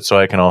feel to it, so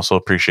I can also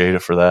appreciate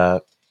it for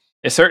that.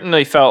 It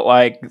certainly felt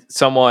like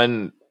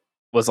someone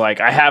was like,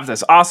 I have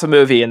this awesome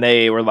movie, and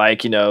they were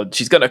like,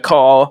 she's going to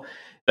call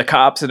the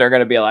cops and they're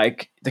going to be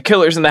like, the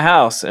killer's in the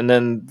house. And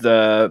then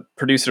the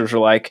producers were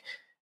like,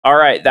 all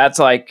right, that's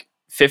like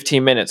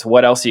 15 minutes.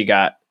 What else you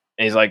got?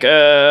 And he's like,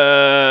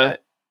 and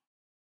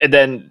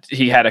then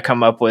he had to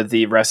come up with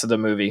the rest of the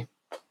movie.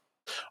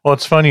 Well,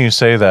 it's funny you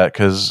say that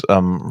because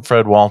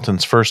Fred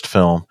Walton's first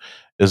film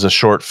is a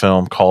short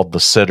film called The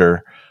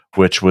Sitter,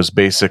 which was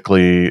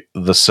basically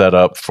the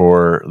setup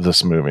for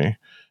this movie.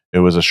 It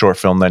was a short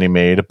film that he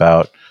made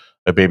about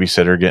a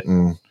babysitter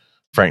getting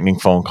frightening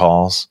phone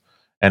calls,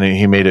 and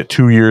he made it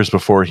 2 years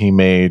before he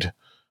made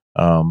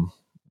When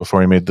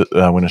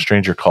a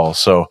Stranger Calls.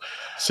 So,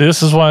 See,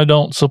 this is why I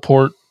don't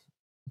support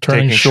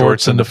turning Taking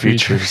shorts shorts into into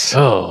features. features.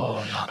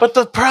 Oh, but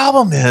the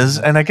problem is,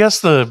 and I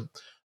guess the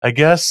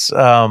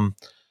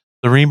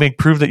remake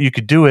proved that you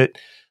could do it.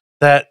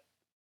 That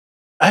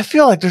I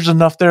feel like there's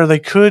enough there. They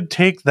could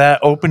take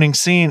that opening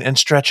scene and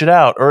stretch it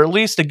out, or at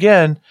least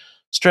again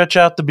stretch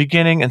out the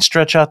beginning and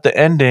stretch out the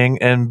ending,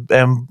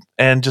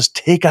 and just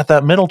take out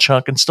that middle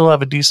chunk and still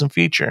have a decent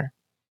feature.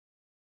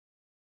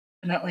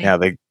 Definitely. Yeah,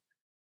 they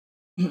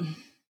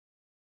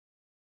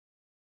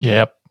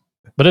yep.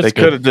 But it's they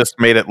could have just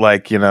made it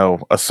like,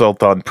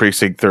 Assault on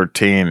Precinct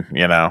 13,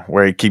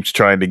 where he keeps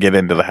trying to get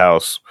into the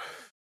house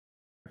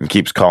and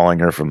keeps calling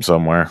her from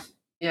somewhere.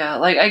 Yeah,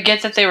 like I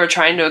get that they were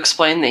trying to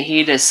explain that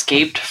he'd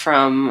escaped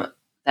from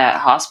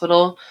that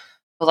hospital,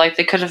 but like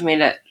they could have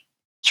made it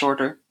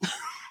shorter.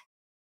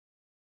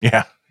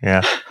 Yeah.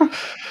 Yeah.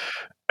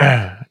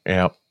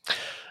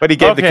 But he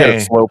gave the kid Okay. a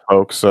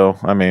slowpoke, so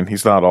I mean,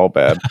 he's not all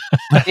bad.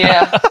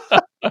 Yeah.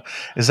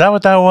 Is that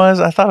what that was?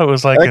 I thought it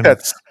was like I think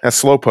that's a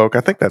slowpoke.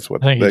 I think that's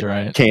what I think the he's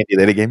right. candy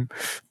that he gave him.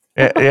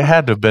 it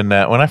had to have been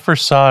that. When I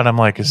first saw it, I'm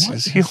like,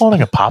 is he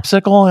holding a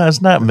popsicle?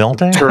 Isn't that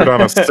melting? Turd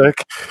on a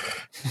stick.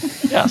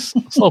 Yes,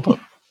 slowpoke.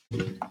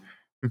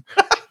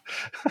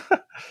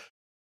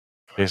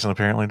 Jason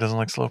apparently doesn't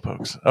like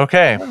slowpokes.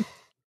 Okay.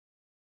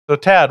 So,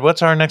 Tad,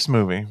 what's our next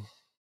movie?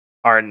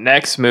 Our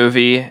next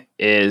movie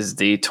is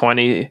the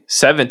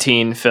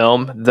 2017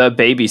 film, The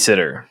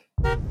Babysitter.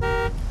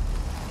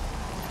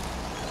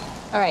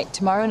 All right,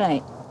 tomorrow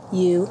night,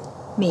 you,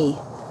 me,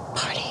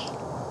 party.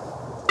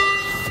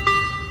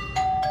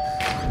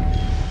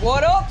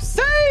 What up,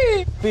 C?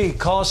 B,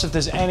 call us if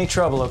there's any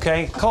trouble,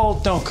 okay? Cole,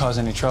 don't cause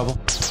any trouble.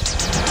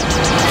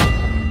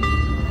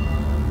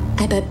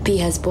 I bet B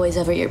has boys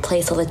over at your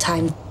place all the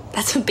time.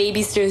 That's what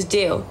babysitters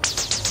do.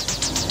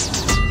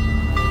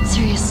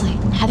 Seriously,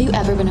 have you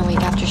ever been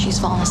awake after she's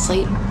fallen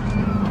asleep?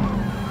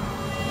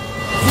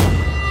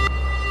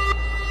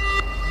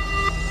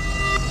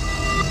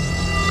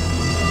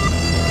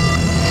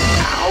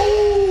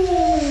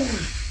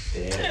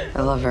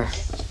 I love her.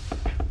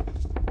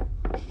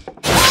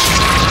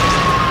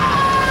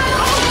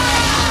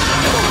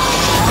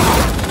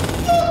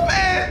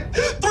 Man, 3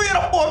 of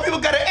the 4 people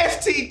got an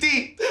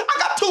STD. I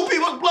got 2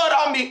 people's blood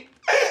on me.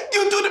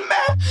 You do the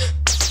math.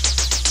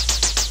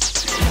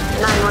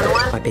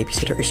 911. My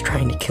babysitter is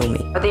trying to kill me.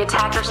 Are the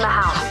attackers in the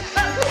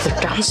house?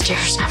 They're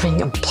downstairs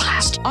having a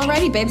blast.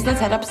 Alrighty, babes, let's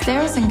head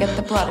upstairs and get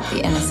the blood of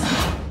the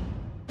innocent.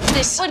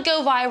 This would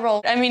go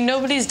viral. I mean,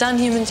 nobody's done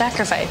human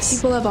sacrifice.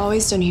 People have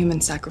always done human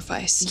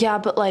sacrifice. Yeah,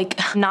 but like,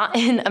 not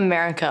in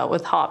America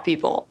with hot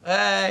people.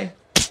 Hey.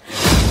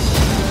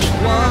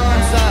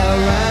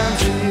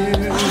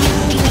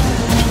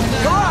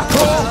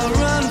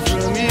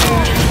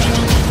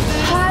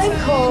 Hi,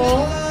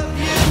 Cole.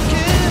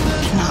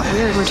 It's not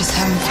weird, we're just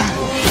having fun.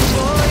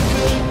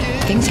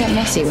 Things get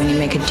messy when you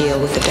make a deal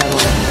with the devil.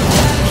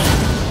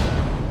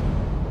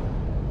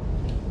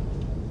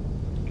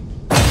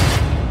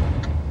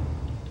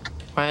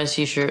 Why is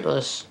he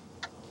shirtless?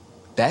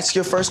 That's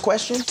your first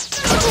question?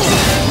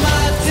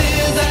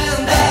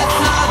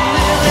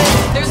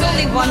 There's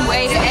only one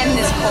way to end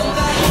this, Cole.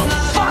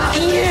 Fuck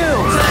you!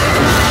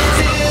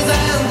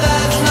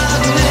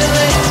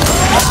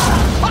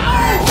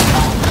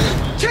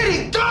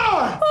 Kitty,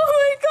 gone! Oh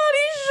my god,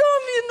 he shot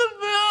me in the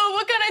boob!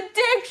 What kind of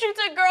dick shoots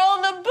a girl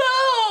in the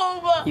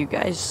boob? You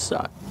guys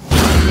suck.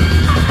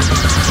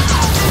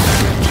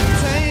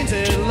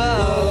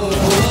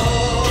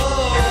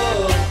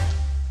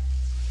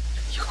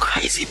 You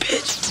crazy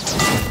bitch.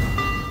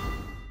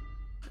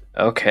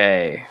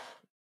 Okay.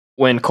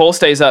 When Cole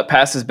stays up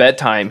past his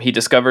bedtime, he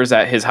discovers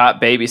that his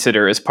hot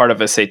babysitter is part of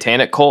a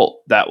satanic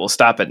cult that will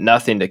stop at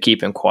nothing to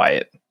keep him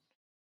quiet.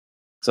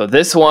 So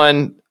this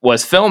one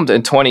was filmed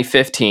in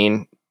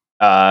 2015,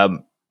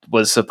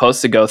 was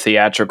supposed to go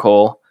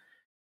theatrical,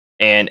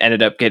 and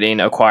ended up getting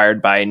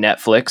acquired by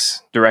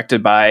Netflix.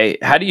 Directed by,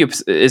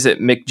 is it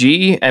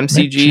McG?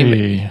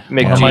 MCG?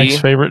 McG. One of Mike's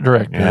favorite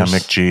directors. Yeah,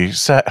 McG.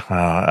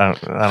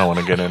 I don't want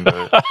to get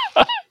into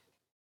it.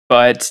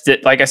 But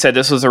like I said,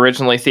 this was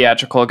originally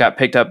theatrical, got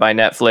picked up by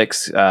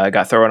Netflix,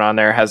 got thrown on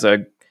there, has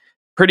a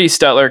pretty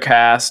stellar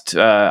cast.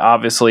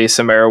 Obviously,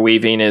 Samara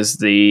Weaving is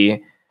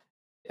the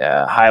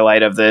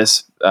highlight of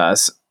this.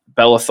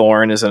 Bella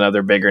Thorne is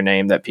another bigger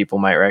name that people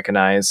might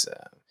recognize.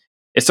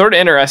 It's sort of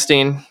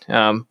interesting.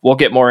 We'll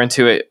get more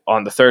into it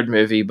on the third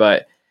movie,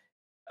 but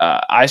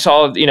I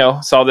saw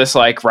this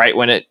like right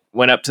when it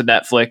went up to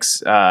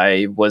Netflix.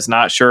 I was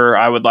not sure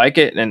I would like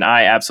it, and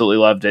I absolutely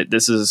loved it.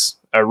 This is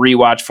a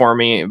rewatch for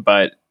me,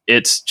 but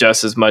it's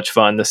just as much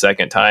fun the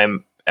second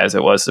time as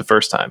it was the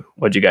first time.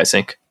 What'd you guys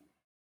think?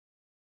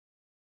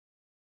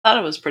 Thought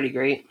it was pretty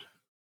great.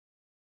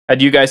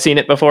 Had you guys seen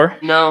it before?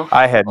 No,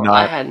 I had I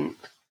not. hadn't.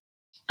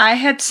 I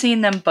had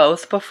seen them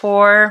both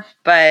before,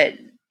 but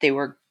they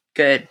were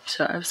good.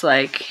 So I was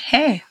like,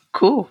 hey,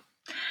 cool.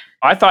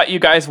 I thought you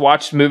guys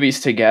watched movies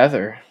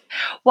together.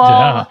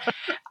 Well,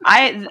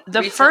 the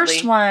Recently.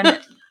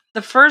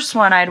 first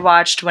one I'd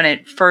watched when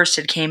it first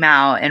had came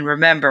out, and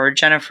remember,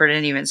 Jennifer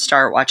didn't even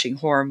start watching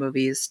horror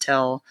movies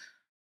till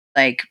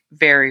like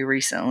very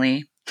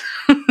recently.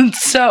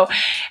 So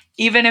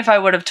even if I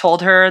would have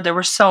told her, there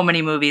were so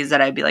many movies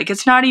that I'd be like,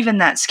 it's not even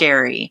that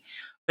scary,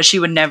 but she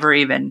would never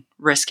even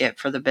risk it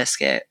for the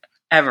biscuit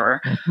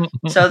ever.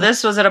 So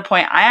this was at a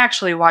point I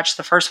actually watched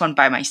the first one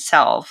by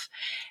myself.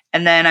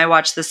 And then I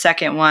watched the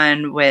second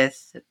one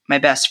with my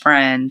best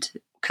friend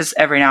because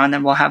every now and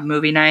then we'll have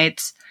movie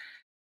nights.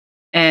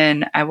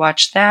 And I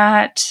watched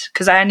that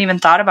because I hadn't even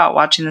thought about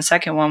watching the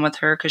second one with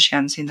her because she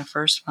hadn't seen the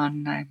first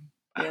one. I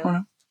don't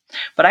know.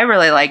 But I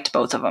really liked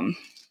both of them.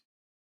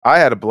 I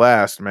had a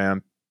blast,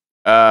 man.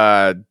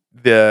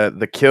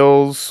 The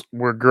kills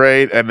were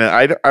great, and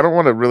I don't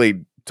want to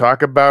really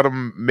talk about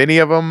them, many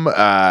of them,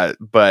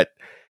 but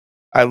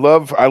I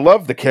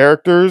love the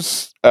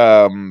characters.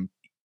 Yeah,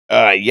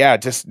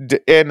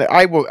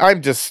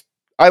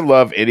 I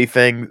love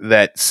anything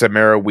that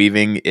Samara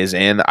Weaving is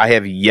in. I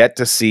have yet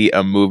to see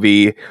a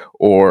movie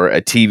or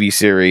a TV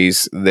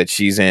series that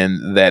she's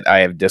in that I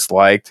have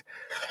disliked.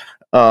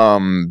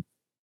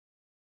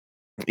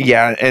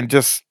 Yeah, and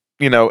just,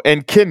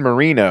 and Ken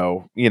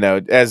Marino,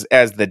 as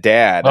the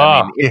dad.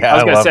 I mean, I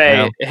was gonna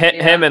say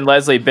him and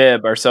Leslie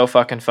Bibb are so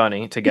fucking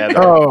funny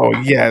together. Oh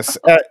yes,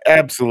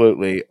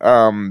 absolutely.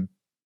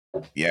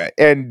 Yeah,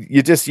 and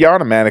you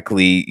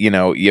automatically,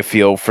 you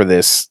feel for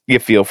this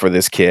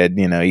kid.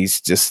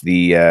 He's just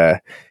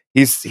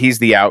he's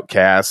the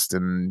outcast,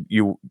 and I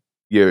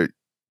mean,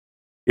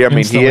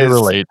 Instantly he is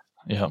relate.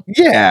 Yeah.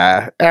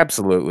 Yeah,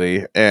 absolutely.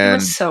 He And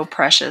was so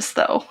precious,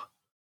 though.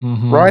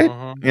 right,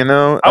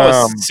 I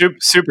was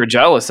super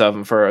jealous of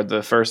him for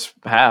the first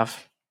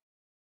half.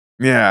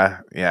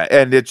 Yeah,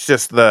 and it's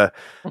just the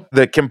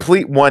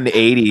complete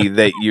 180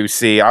 that you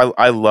see.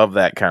 I love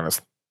that kind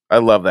of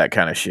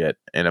shit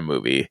in a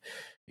movie,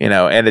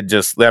 and it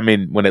just, I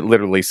mean, when it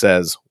literally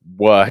says,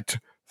 "What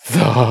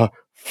the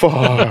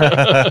fuck?"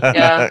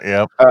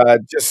 Yeah. Yep.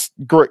 Just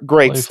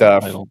great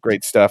stuff.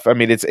 I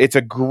mean, it's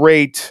a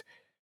great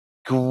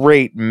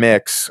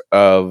mix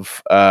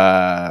of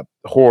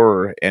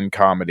horror and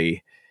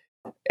comedy,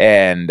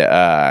 and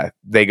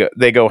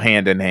they go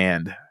hand in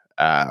hand.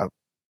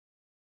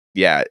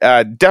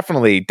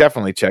 Definitely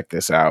check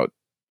this out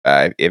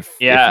if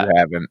you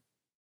haven't.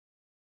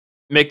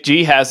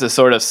 McG has this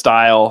sort of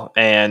style,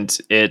 and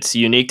it's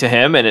unique to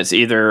him, and it's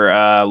either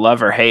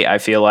love or hate, I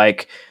feel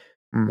like,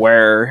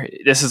 where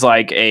this is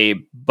like a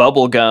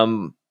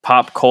bubblegum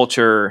pop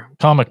culture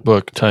comic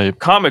book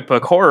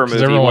horror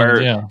movie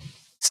where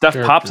stuff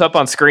characters pops up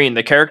on screen.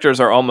 The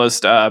characters are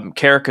almost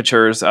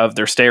caricatures of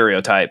their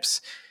stereotypes.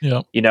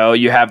 Yeah.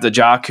 You have the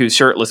jock who's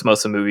shirtless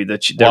most of the movie, the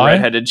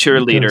redheaded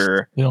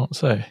cheerleader. Because you don't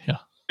say, yeah.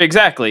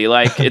 Exactly.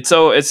 Like it's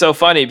so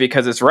funny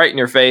because it's right in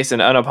your face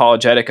and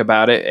unapologetic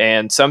about it.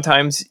 And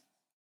sometimes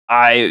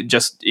I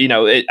just,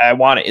 I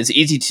want it. It's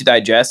easy to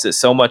digest. It's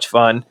so much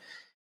fun.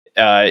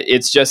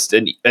 It's just,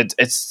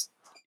 it's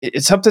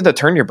something to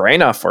turn your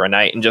brain off for a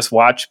night and just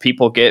watch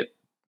people get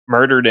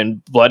murdered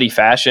in bloody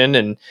fashion.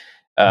 And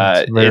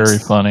it's very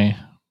funny.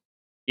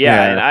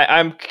 Yeah. And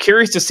I'm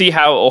curious to see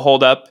how it will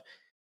hold up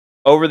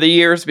over the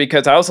years,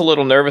 because I was a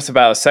little nervous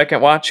about a second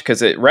watch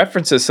because it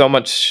references so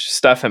much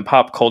stuff in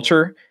pop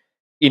culture,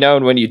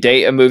 and when you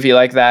date a movie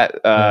like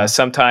that,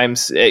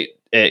 sometimes it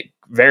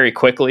very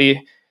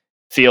quickly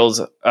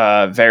feels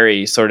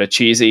very sort of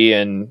cheesy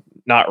and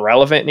not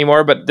relevant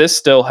anymore, but this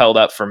still held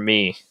up for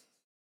me.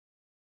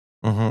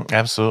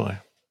 Absolutely.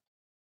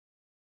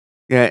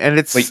 Yeah, and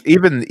it's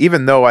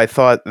even though I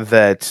thought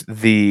that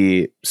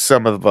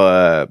some of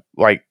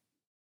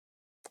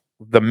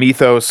the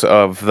mythos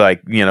of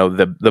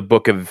the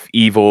book of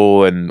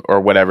evil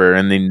or whatever,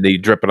 and then they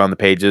drip it on the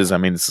pages. I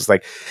mean, it's just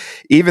like,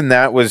 even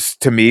that was,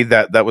 to me,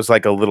 that was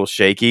like a little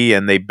shaky,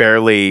 and they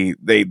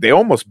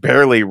almost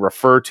barely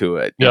refer to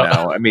it. You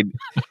know, I mean,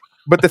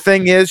 but the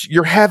thing is,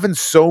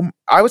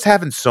 I was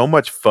having so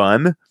much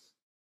fun,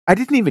 I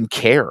didn't even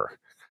care.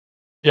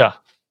 Yeah.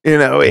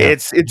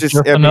 It's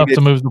just enough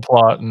to move the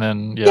plot, and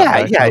then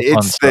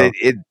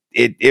it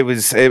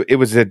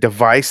was a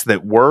device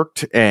that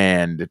worked,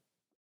 and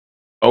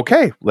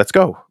okay, let's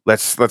go.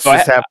 Let's just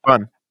have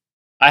fun.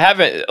 I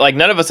haven't,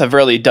 none of us have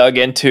really dug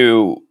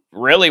into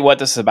really what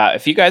this is about.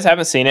 If you guys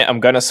haven't seen it, I'm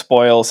going to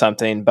spoil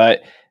something,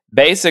 but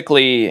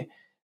basically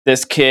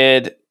this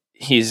kid,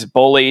 he's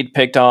bullied,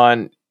 picked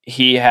on.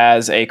 He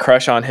has a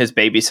crush on his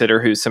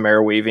babysitter, who's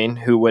Samara Weaving,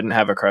 who wouldn't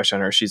have a crush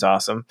on her. She's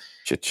awesome.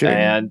 Cha-ching.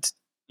 And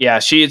Yeah,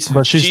 she's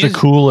the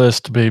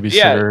coolest babysitter.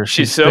 Yeah,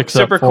 She she's so, sticks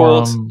up super for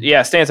cool. him,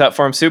 Yeah, stands up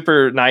for him.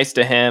 Super nice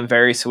to him.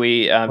 Very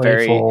sweet.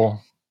 Very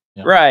playful.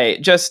 Yeah.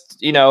 right.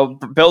 Just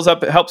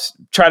helps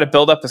try to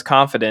build up his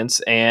confidence.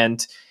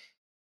 And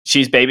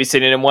she's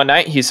babysitting him one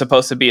night. He's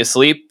supposed to be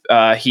asleep.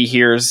 He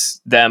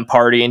hears them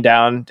partying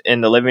down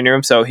in the living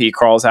room, so he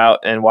crawls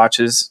out and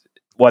watches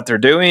what they're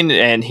doing,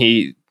 and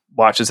he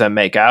watches them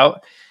make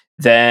out.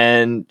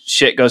 Then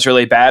shit goes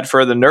really bad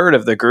for the nerd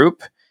of the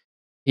group.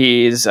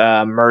 He's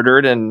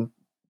murdered, and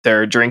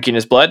they're drinking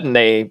his blood,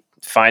 and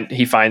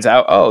he finds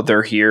out, oh,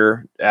 they're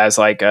here as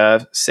like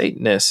a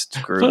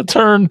Satanist group.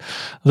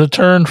 The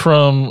turn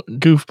from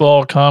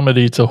goofball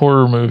comedy to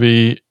horror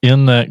movie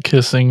in that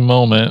kissing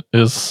moment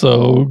is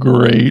so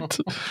great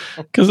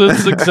because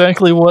it's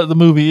exactly what the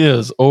movie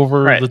is,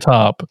 over the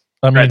top.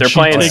 I mean, they're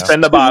playing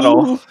spin the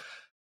bottle.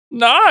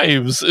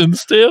 Knives and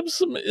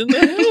stabs him in the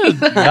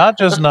head. Not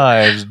just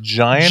knives,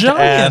 giant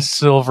ass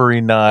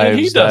silvery knives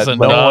he that doesn't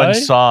no one die.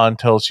 saw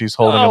until she's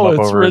holding them up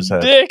over his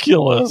head.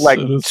 Ridiculous. Like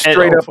It is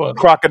straight so up funny.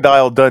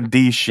 Crocodile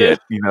Dundee shit,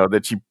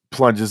 that she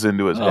plunges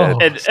into his head.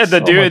 And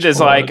the dude is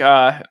like,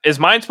 is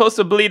mine supposed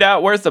to bleed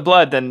out? Where's the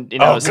blood? Then,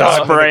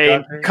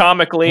 spray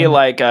comically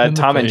like a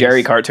Tom and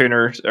Jerry cartoon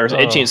or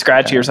Itchy and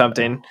Scratchy or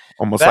something.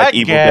 Almost that like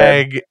Evil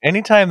gag, Dead.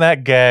 anytime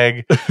that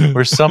gag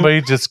where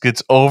somebody just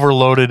gets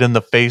overloaded in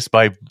the face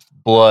by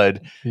blood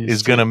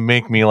is going to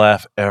make me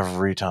laugh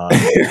every time.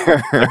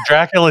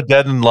 Dracula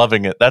Dead and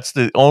Loving It. That's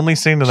the only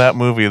scene in that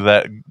movie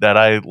that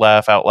I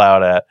laugh out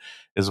loud at,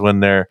 is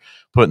when they're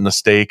putting the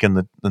stake in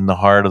the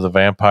heart of the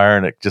vampire,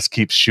 and it just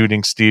keeps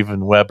shooting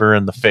Steven Weber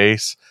in the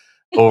face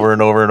over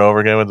and over and over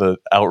again with an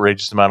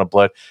outrageous amount of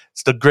blood.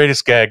 It's the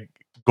greatest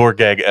gore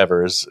gag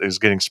ever is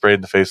getting sprayed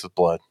in the face with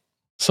blood.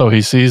 So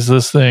he sees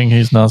this thing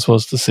he's not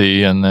supposed to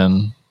see, and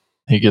then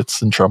he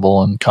gets in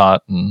trouble and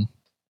caught and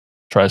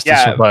tries to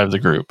survive the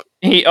group.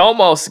 He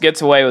almost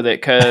gets away with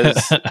it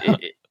because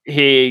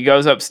he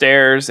goes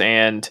upstairs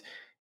and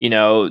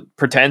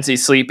pretends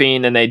he's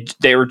sleeping, and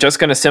they were just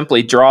going to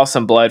simply draw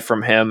some blood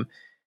from him.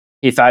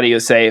 He thought he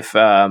was safe,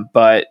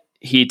 but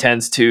he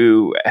tends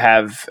to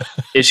have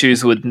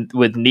issues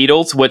with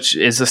needles, which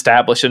is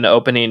established in the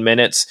opening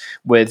minutes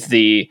with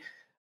the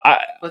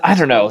I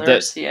don't know,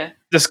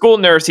 the school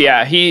nurse.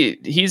 Yeah,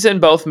 he's in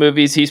both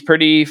movies. He's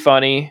pretty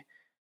funny.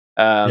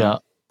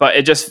 But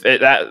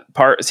that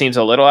part seems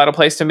a little out of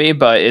place to me,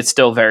 but it's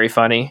still very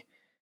funny.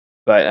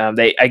 But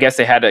I guess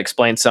they had to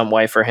explain some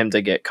way for him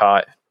to get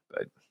caught.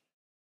 But,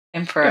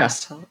 and for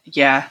us to,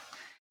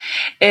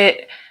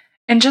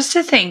 and just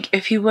to think,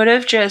 if he would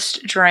have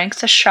just drank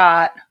the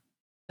shot,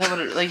 he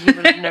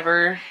would have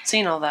never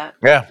seen all that.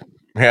 Yeah.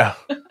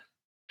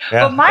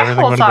 But my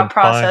whole thought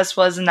process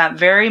was, in that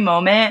very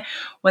moment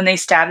when they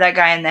stabbed that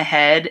guy in the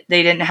head,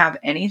 they didn't have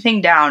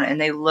anything down,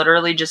 and they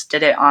literally just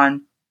did it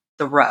on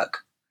the rug.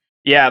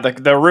 Yeah,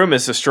 the room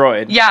is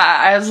destroyed. Yeah,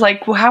 I was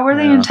like, well, how are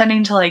they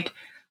intending to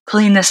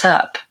clean this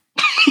up?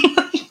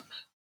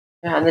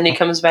 Yeah, and then he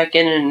comes back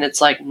in and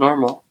it's like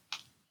normal.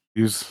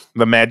 Use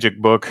the magic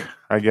book,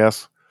 I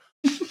guess.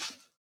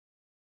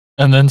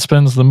 And then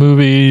spends the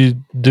movie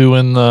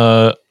doing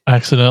the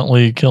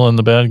accidentally killing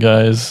the bad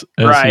guys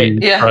as he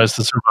tries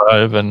to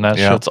survive, and that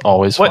shit's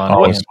always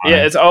fun.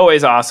 Yeah, it's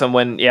always awesome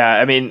when,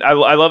 I mean,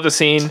 I love the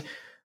scene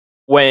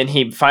when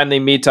he finally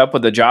meets up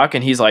with the jock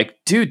and he's like,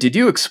 dude, did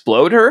you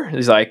explode her?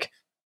 He's like,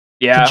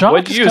 yeah. The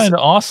jock is kind of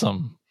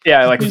awesome.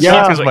 Yeah, like the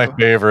jock is my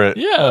favorite.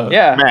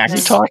 Yeah. Max.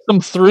 He talked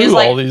them through He's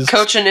all these,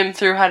 coaching him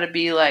through how to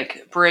be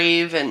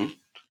brave and.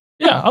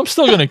 Yeah, I'm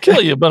still going to kill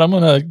you, but I'm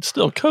going to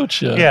still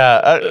coach you.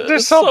 Yeah,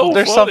 there's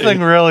something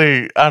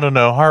really, I don't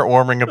know,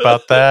 heartwarming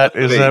about that.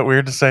 Is that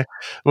weird to say?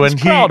 When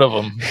he's proud of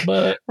him,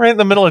 but right in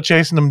the middle of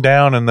chasing him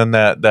down, and then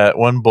that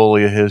one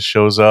bully of his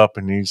shows up,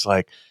 and he's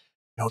like,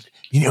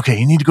 you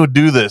need to go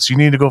do this. You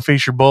need to go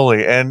face your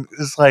bully. And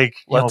it's like,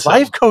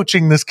 life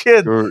coaching this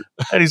kid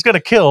that he's going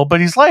to kill,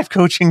 but he's life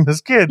coaching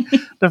this kid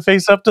to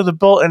face up to the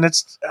bull. And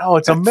it's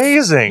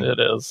amazing. It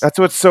is. That's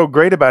what's so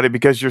great about it,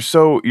 because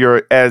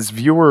you're as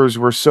viewers,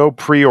 we're so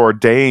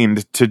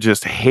preordained to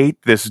just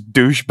hate this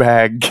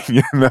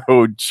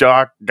douchebag,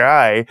 jock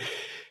guy.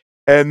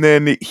 And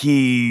then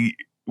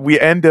we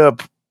end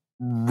up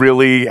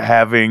really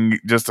having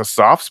just a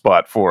soft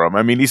spot for him.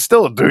 I mean, he's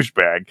still a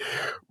douchebag,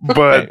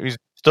 but he's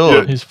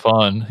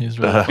fun. He's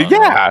really fun.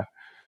 Yeah.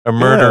 A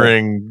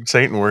murdering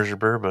Satan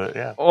worshiper, but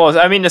yeah. Well,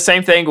 I mean, the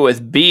same thing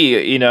with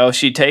B,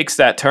 she takes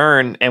that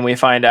turn and we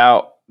find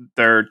out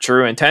their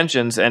true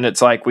intentions, and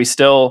it's like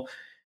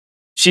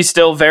she's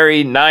still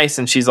very nice,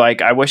 and she's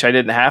like, I wish I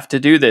didn't have to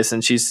do this,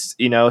 and she's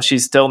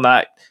still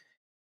not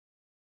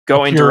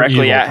going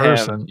directly at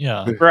him.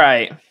 Yeah.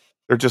 Right.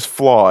 They're just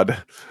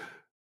flawed.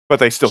 But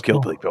they still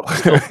killed people.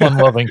 Still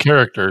fun-loving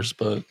characters,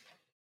 but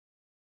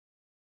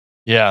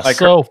yeah,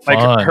 so fun.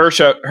 Like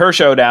her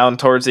showdown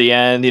towards the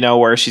end,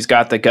 where she's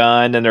got the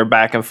gun and they're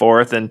back and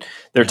forth and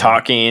they're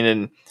talking,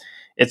 and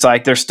it's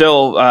like there's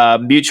still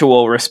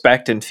mutual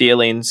respect and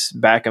feelings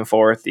back and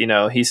forth.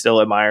 He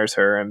still admires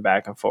her and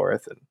back and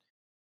forth, and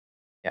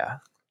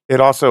It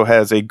also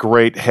has a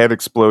great head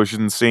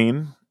explosion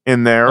scene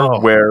in there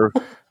where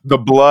the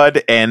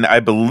blood and I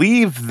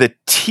believe the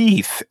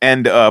teeth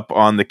end up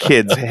on the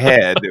kid's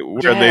head,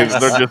 where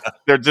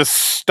they're just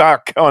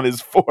stuck on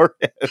his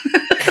forehead.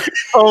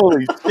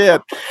 Holy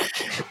shit!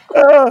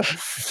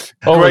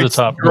 Over the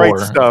top, great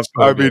gore. stuff.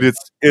 So I mean,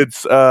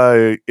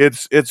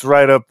 it's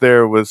right up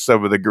there with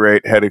some of the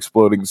great head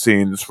exploding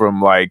scenes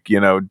from like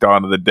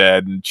Dawn of the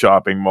Dead and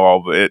Chopping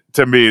Mall.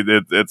 To me,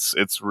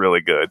 it's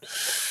really good.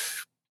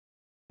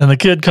 And the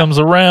kid comes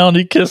around,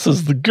 he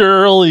kisses the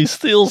girl, he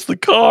steals the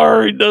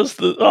car, he does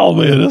oh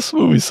man, this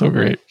movie's so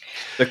great.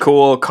 The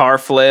cool car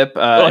flip.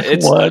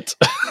 What?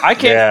 I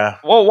can't. Yeah.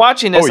 Well,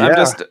 watching this, Oh, I'm yeah.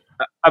 just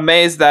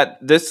amazed that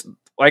this,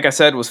 like I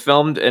said, was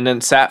filmed and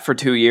then sat for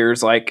 2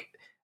 years. Like,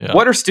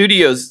 what are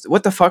studios?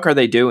 What the fuck are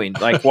they doing?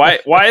 Like,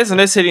 why isn't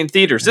this hitting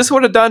theaters? This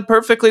would have done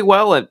perfectly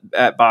well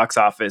at box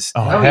office.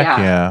 Oh, heck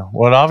yeah.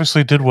 Well, it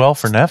obviously did well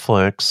for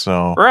Netflix,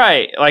 so.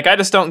 Right. Like, I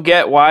just don't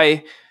get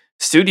why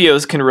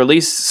studios can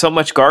release so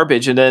much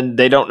garbage and then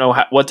they don't know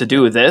what to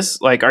do with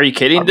this. Like, are you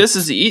kidding? This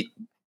is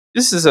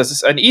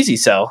an easy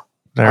sell.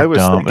 They're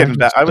dumb. They're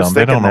just dumb.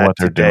 They don't know what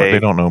they're doing. They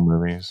don't know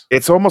movies.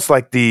 It's almost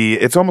like the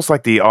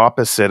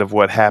opposite of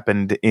what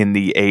happened in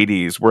the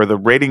 80s, where the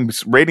rating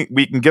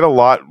we can get a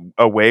lot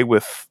away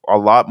with a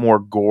lot more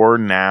gore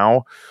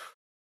now.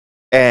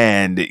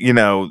 And,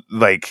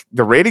 like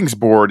the ratings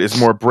board is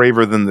more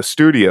braver than the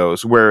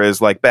studios.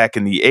 Whereas like back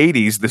in the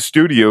 80s, the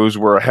studios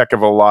were a heck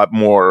of a lot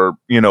more,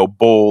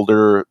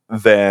 bolder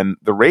than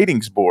the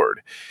ratings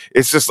board.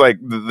 It's just like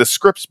the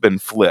script's been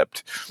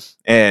flipped.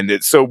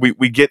 And so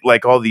we get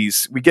like all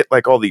these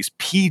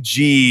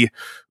PG,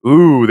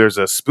 ooh, there's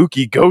a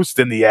spooky ghost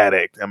in the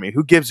attic. I mean,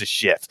 who gives a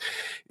shit?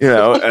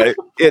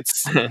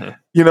 It's,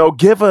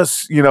 give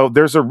us,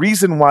 there's a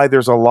reason why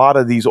there's a lot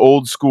of these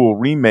old school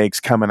remakes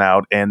coming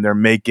out and they're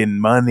making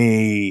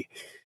money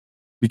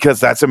because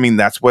that's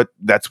what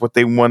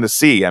they want to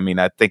see. I mean,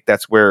 I think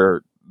that's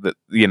where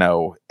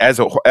as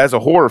a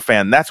horror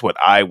fan, that's what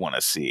I want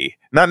to see.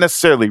 Not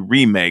necessarily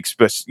remakes,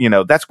 but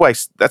that's why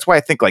I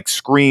think like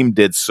Scream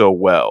did so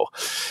well.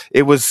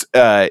 It was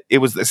the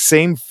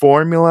same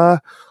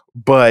formula,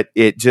 but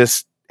it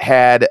just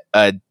had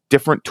a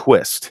different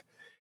twist.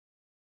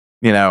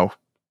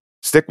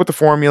 Stick with the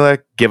formula,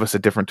 give us a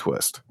different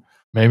twist.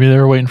 Maybe they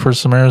were waiting for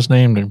Samara's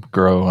name to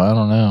grow. I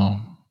don't know.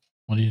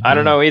 What do you? I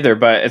don't know either,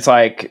 but it's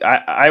like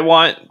I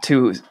want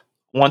to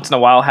once in a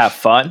while have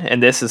fun,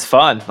 and this is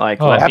fun.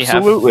 Like, let me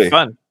have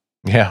fun.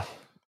 Yeah.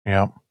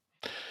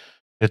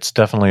 It's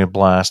definitely a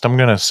blast. I'm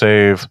going to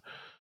save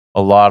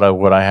a lot of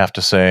what I have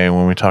to say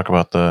when we talk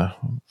about the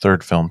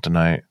third film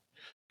tonight,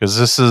 because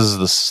this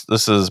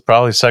is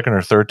probably second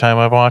or third time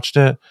I've watched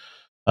it.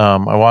 I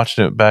watched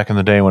it back in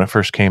the day when it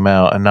first came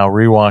out, and now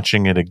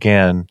rewatching it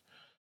again,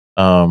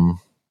 I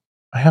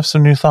have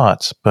some new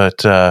thoughts,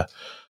 but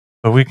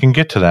we can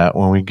get to that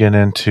when we get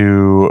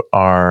into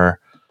our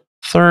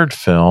third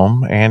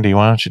film. Andy,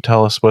 why don't you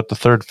tell us what the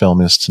third film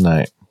is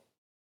tonight?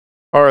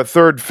 Our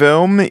third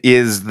film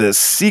is the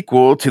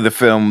sequel to the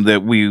film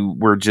that we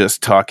were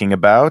just talking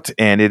about,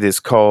 and it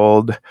is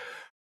called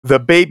The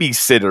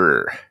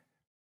Babysitter,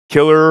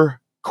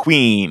 Killer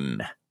Queen.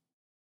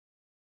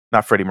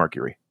 Not Freddie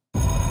Mercury.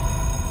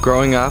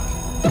 Growing up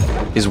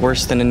is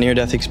worse than a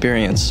near-death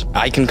experience.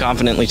 I can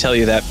confidently tell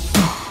you that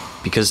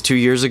because 2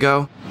 years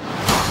ago,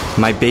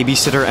 my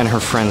babysitter and her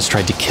friends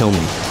tried to kill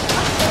me.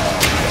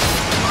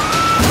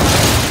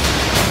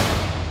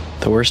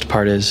 The worst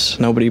part is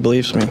nobody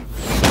believes me.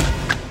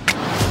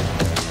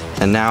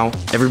 And now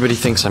everybody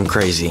thinks I'm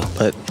crazy,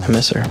 but I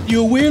miss her.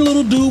 You're a weird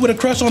little dude with a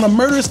crush on a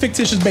murderous,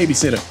 fictitious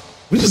babysitter.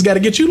 We just gotta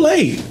get you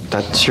laid.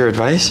 That's your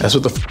advice? That's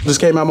what the just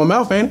came out of my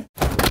mouth, ain't it?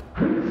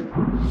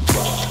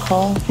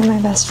 Cole, you're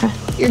my best friend.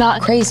 You're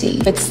not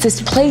crazy. It's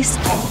this place.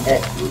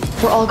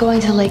 We're all going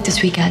to the lake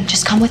this weekend.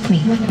 Just come with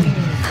me.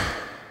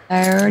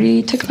 I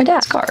already took my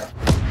dad's car.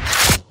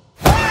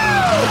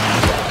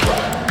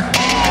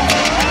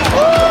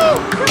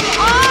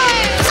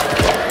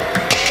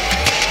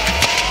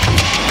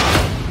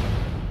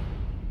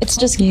 It's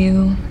just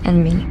you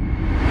and me.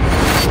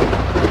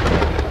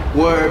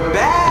 We're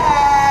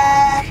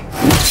back!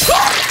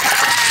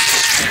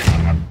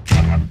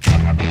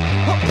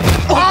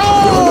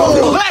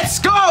 Oh! Let's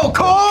go,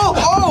 Cole!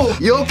 Oh,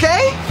 you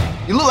okay?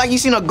 You look like you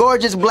seen a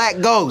gorgeous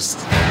black ghost.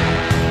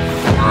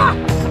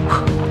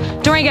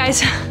 Don't worry,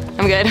 guys.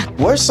 I'm good.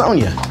 Where's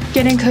Sonia?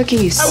 Getting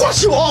cookies. I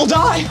watched you all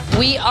die!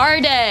 We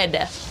are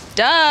dead.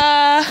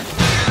 Duh.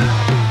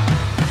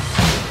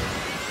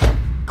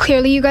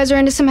 Clearly, you guys are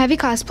into some heavy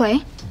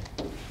cosplay.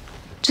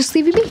 Just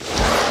leave it be.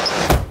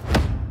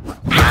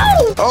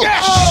 Ow! Oh,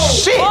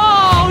 yes! Shit!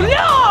 Oh,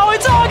 no!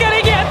 It's all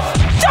gonna get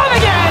dumb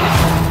again!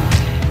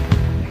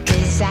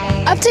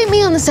 Update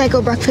me on the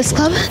Psycho Breakfast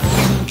Club.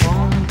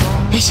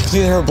 Basically,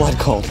 they were blood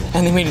cult,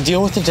 and they made a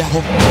deal with the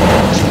devil.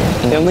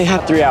 And they only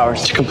had 3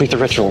 hours to complete the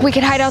ritual. We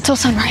could hide out till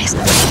sunrise.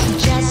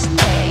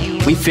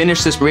 We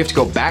finish this, but we have to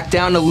go back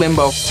down to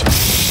limbo.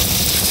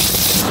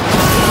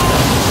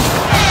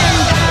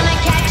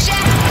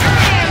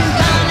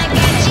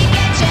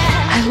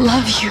 I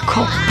love you,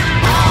 Cole.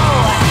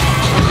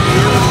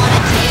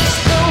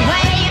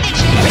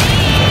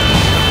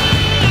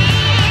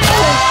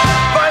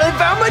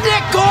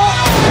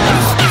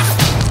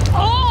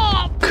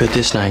 Could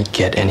this night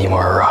get any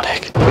more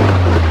erotic?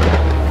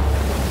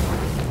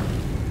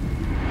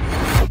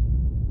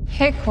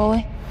 Hey,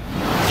 Coley.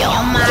 You're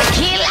my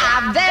killer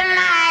of the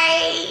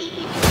night.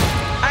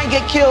 I ain't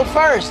get killed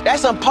first.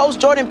 That's some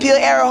post-Jordan Peele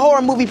era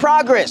horror movie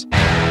progress.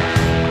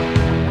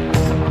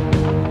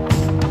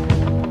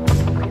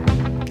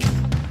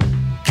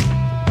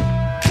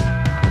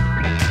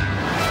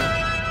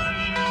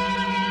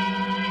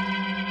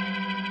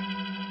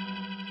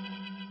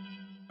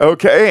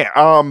 Okay,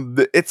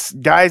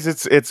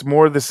 it's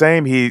more the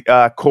same.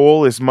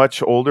 Cole is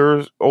much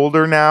older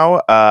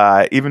now.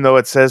 Even though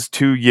it says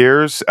 2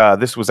 years,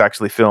 this was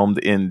actually filmed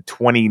in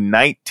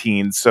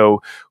 2019,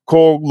 so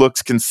Cole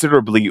looks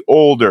considerably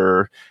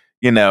older,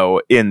 in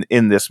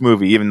this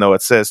movie, even though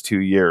it says 2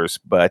 years.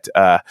 But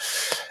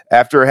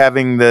after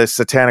having the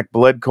satanic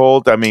blood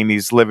cult,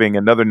 he's living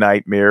another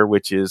nightmare,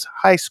 which is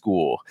high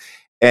school,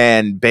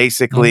 and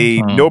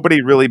basically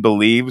nobody really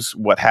believes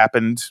what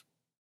happened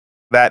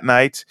that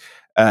night,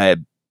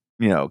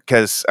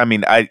 because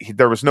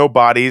there was no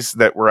bodies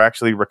that were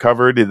actually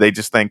recovered. They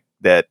just think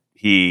that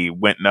he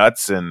went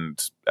nuts and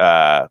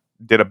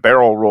did a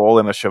barrel roll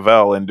in a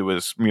Chevelle into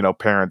his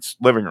parents'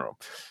 living room.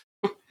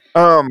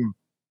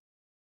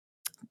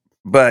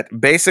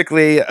 But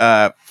basically,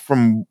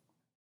 from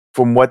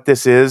what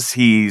this is,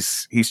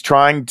 he's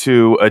trying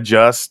to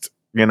adjust,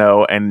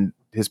 and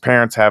his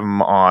parents have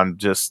him on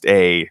just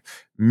a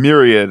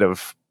myriad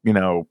of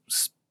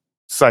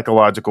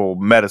psychological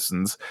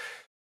medicines.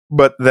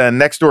 But the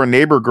next door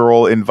neighbor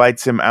girl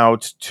invites him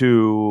out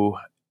to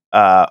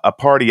a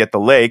party at the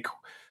lake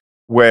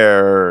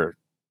where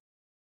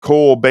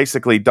Cole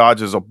basically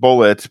dodges a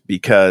bullet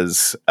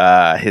because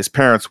his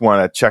parents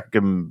want to check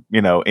him,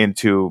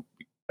 into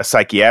a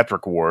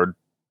psychiatric ward,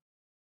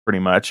 pretty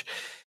much.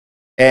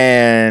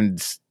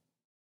 And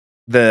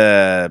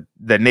the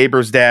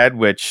neighbor's dad,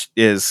 which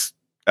is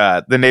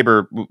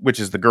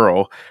the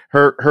girl,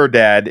 her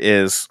dad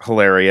is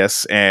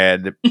hilarious,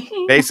 and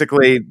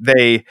basically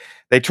they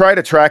try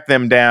to track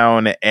them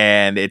down,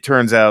 and it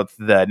turns out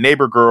the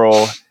neighbor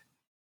girl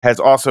has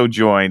also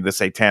joined the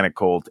satanic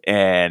cult,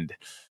 and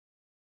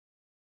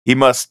he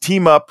must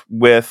team up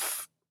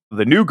with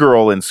the new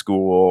girl in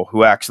school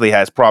who actually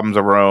has problems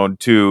of her own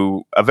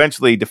to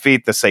eventually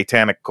defeat the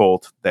satanic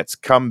cult that's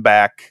come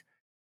back.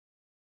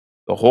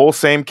 The whole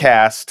same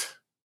cast,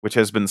 which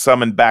has been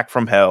summoned back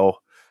from hell.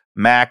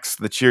 Max,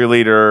 the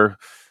cheerleader,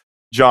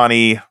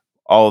 Johnny,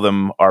 all of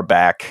them are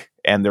back,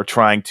 and they're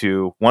trying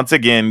to once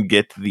again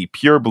get the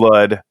pure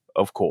blood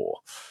of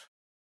Cole.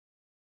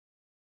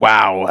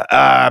 Wow.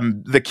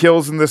 The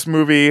kills in this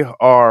movie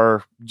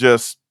are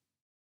just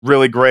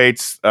really great.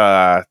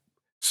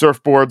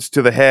 Surfboards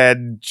to the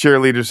head,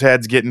 cheerleaders'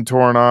 heads getting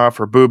torn off,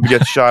 her boob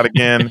gets shot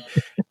again.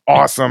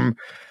 Awesome.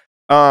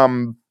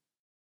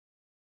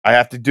 I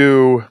have to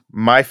do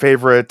my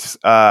favorite.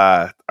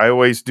 I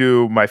always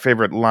do my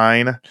favorite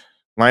line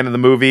of the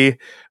movie.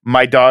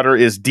 My daughter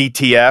is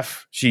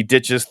DTF. She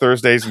ditches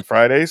Thursdays and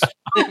Fridays.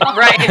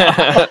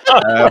 Right.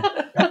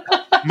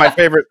 My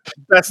favorite,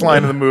 best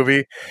line of the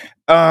movie.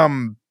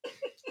 The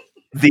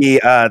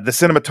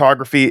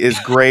cinematography is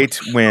great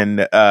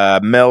when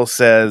Mel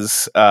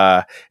says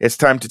it's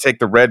time to take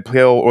the red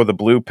pill or the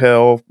blue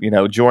pill.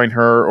 Join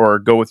her or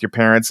go with your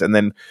parents, and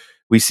then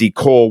we see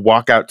Cole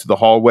walk out to the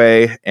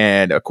hallway,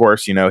 and of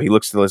course, he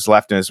looks to his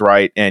left and his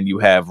right, and you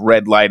have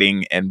red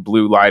lighting and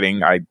blue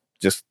lighting. I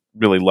just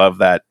really love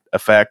that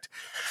effect.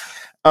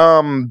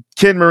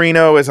 Kid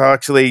Marino is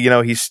actually,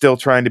 he's still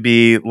trying to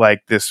be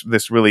like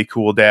this really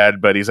cool dad,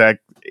 but he's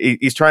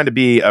trying to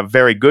be a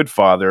very good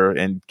father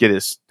and get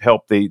his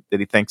help that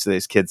he thinks that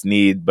his kids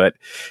need. But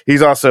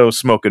he's also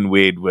smoking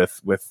weed with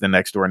the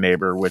next door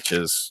neighbor, which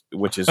is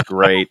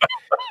great.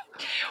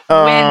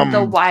 When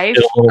the wife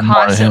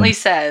constantly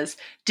says,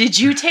 "Did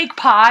you take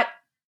pot?"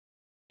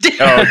 Did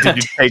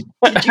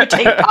you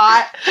take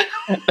pot?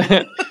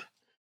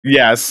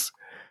 Yes.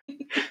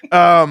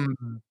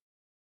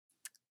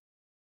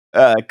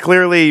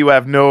 Clearly you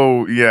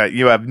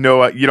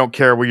don't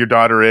care where your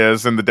daughter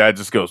is, and the dad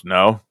just goes,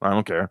 "No, I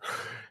don't care."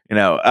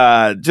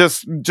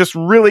 Just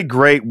really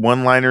great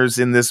one-liners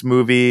in this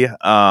movie.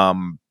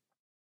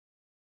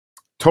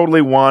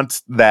 Totally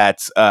want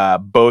that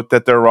boat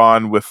that they're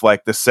on with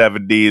like the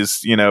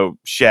 70s,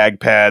 shag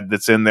pad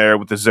that's in there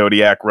with the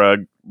Zodiac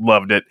rug.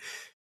 Loved it.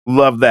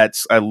 Love that.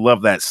 I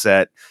love that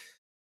set.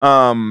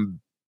 And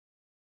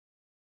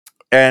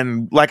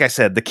like I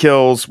said, the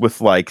kills with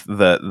like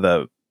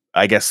the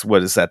I guess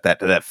what is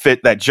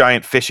that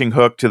giant fishing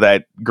hook to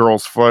that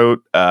girl's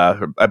float. I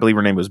believe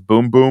her name was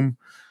Boom Boom.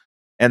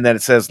 And then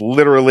it says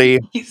literally,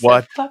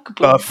 "What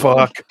the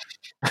fuck?"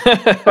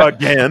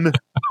 Again.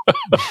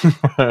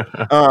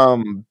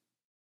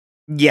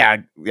 Yeah,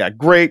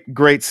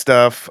 great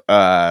stuff.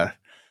 And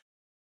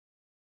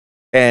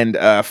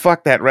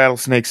fuck that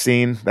rattlesnake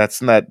scene.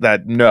 That's not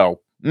that.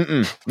 No.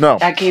 No.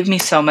 That gave me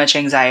so much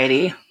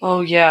anxiety. Oh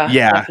yeah,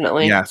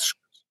 definitely. Yeah.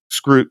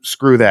 Screw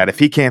that. If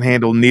he can't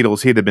handle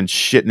needles, he'd have been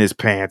shitting his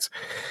pants.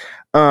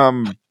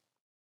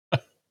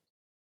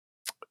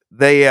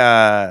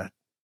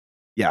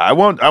 I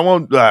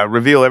won't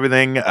reveal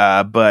everything,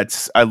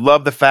 but I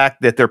love the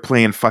fact that they're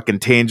playing fucking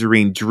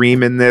Tangerine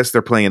Dream in this.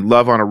 They're playing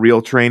Love on a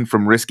Real Train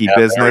from Risky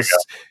Business.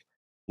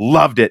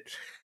 Loved it.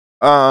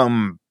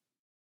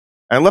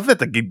 I love that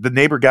the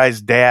neighbor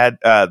guy's dad,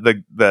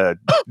 the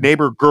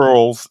neighbor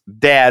girl's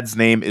dad's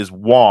name is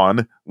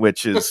Juan,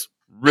 which is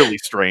really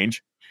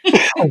strange.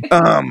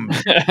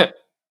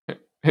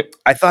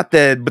 I thought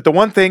that, but the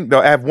one thing though,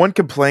 I have one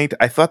complaint.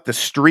 I thought the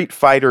Street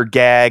Fighter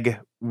gag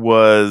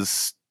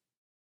was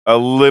a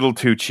little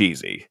too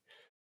cheesy.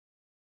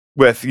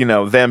 With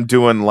them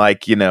doing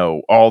like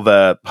all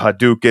the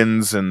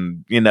Hadoukens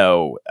and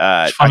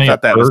I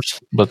thought that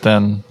was, but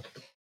then.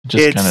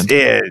 Just kind of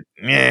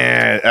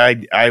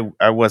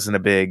I wasn't a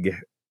big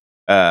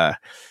I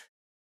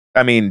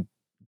mean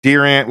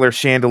deer antler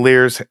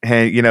chandeliers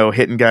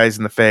hitting guys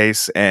in the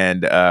face,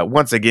 and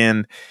once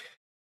again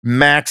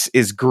Max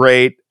is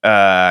great.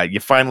 You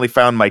finally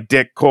found my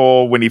dick,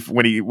 Cole, when he's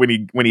able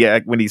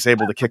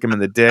to kick him in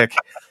the dick.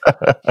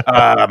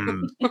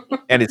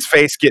 And his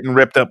face getting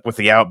ripped up with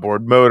the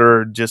outboard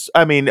motor. Just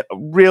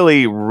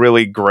really,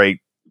 really great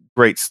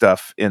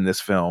stuff in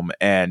this film.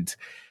 And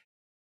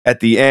at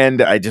the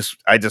end, I just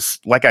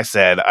like I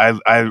said,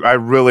 I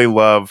really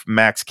love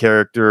Mac's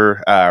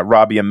character,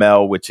 Robbie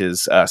Amell, which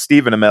is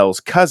Stephen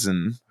Amell's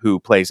cousin who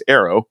plays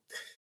Arrow.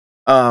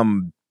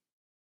 You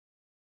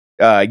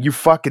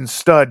fucking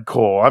stud,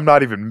 Cole. I'm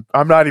not even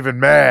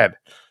mad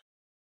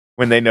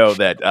when they know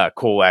that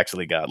Cole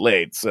actually got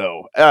laid.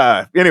 So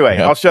anyway,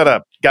 I'll shut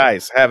up,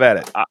 guys. Have at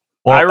it.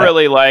 I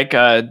really like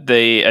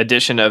the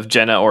addition of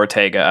Jenna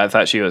Ortega. I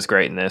thought she was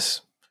great in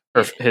this.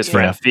 His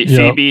friend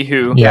Phoebe,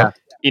 who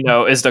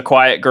is the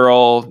quiet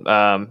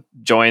girl,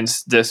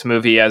 joins this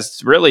movie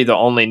as really the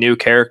only new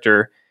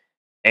character,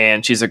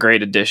 and she's a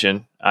great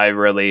addition. I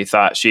really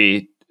thought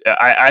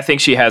I think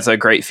she has a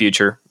great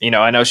future.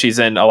 I know she's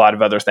in a lot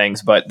of other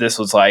things, but this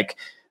was like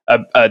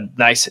a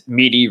nice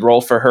meaty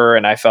role for her,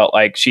 and I felt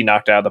like she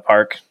knocked it out of the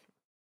park.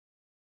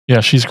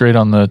 Yeah, she's great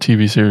on the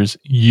TV series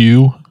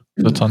You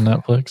that's on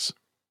Netflix.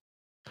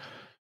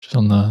 She's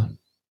on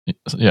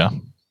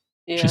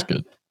she's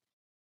good.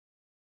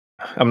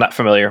 I'm not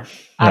familiar.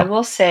 I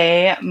will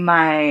say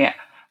my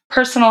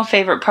personal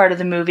favorite part of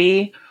the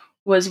movie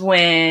was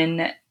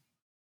when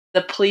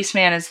the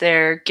policeman is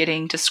there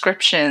getting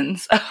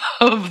descriptions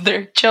of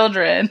their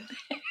children.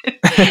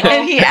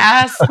 And he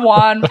asks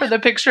Juan for the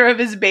picture of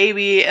his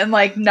baby, and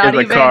not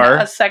even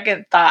a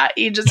second thought.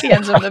 He just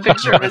hands him the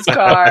picture of his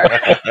car.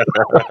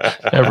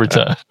 Every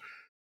time.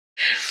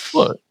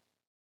 What?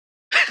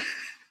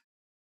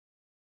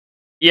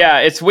 Yeah,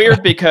 it's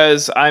weird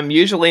because I'm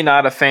usually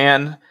not a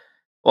fan.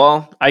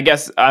 Well, I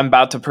guess I'm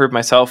about to prove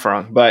myself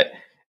wrong, but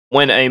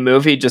when a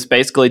movie just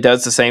basically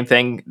does the same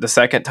thing the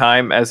second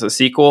time as a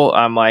sequel,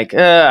 I'm like,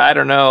 I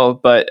don't know.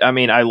 But I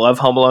mean, I love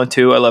Home Alone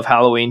 2. I love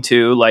Halloween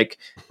 2. Like,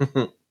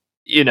 I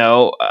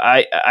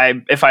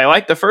if I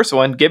like the first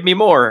one, give me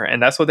more.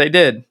 And that's what they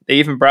did. They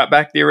even brought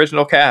back the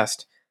original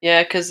cast.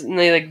 Yeah, because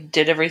they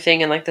did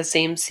everything in the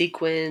same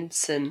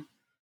sequence and.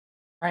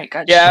 Right,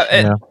 gotcha.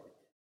 Yeah,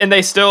 and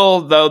they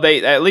still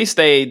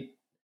they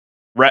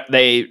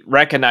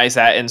recognize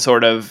that and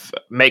sort of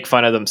make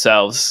fun of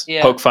themselves,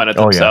 poke fun at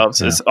themselves.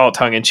 Yeah. It's all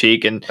tongue in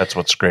cheek, and that's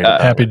what's great.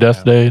 Happy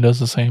Death Day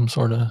does the same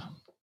sort of.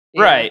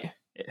 Right.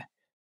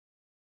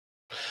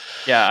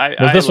 Yeah,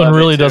 but this one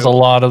really does a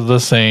lot of the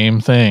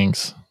same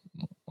things,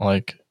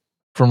 like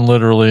from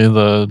literally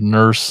the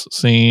nurse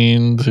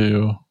scene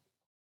to.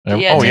 A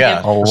lot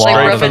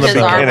rubbing his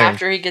arm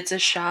after he gets a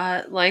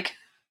shot, a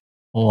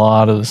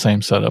lot of the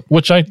same setup,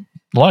 which I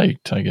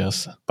liked, I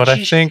guess. But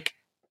I think.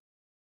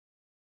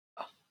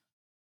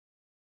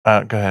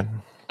 Go ahead.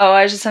 Oh,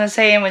 I was just going to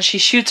say, and when she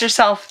shoots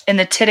herself in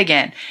the tit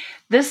again,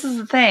 this is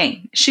the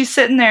thing. She's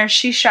sitting there.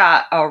 She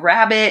shot a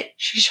rabbit.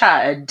 She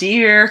shot a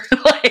deer,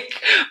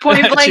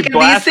 point blank.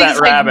 And these things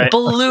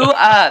blew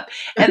up.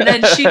 And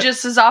then she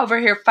just is over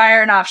here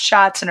firing off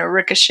shots, and it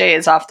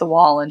ricochets off the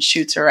wall and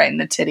shoots her right in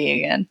the titty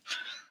again.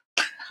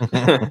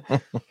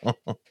 I'm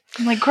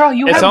like, girl,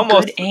 you have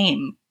good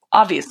aim.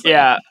 Obviously.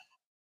 Yeah.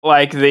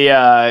 Like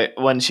the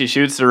when she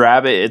shoots the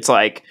rabbit, it's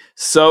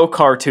so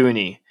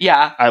cartoony.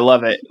 Yeah. I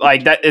love it.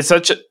 That it's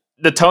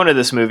the tone of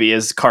this movie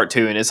is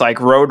cartoon. It's like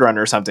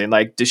Roadrunner or something.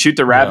 To shoot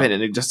the rabbit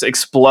and it just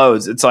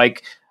explodes. It's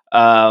like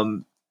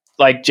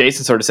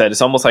Jason sort of said,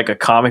 it's almost like a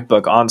comic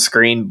book on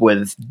screen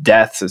with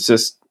deaths.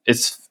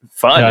 It's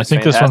fun. Yeah, I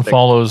think this one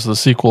follows the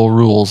sequel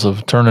rules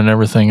of turning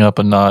everything up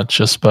a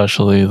notch,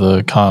 especially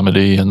the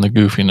comedy and the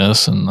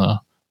goofiness and the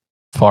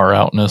far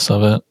outness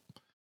of it.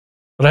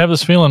 But I have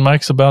this feeling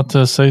Mike's about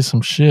to say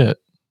some shit.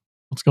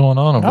 What's going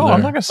on over there? No,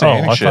 I'm not going to say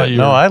any shit.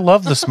 No, I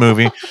love this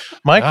movie.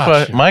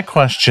 My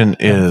question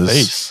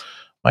is,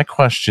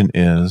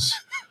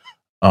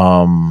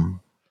 do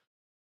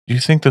you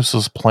think this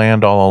was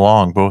planned all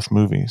along, both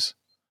movies?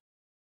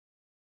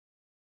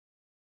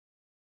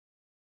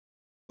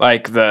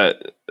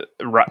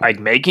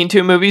 Making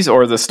two movies,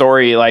 or the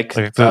story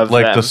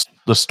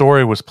the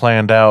story was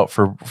planned out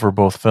for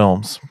both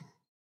films.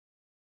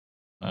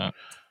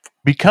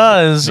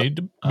 because Need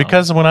to-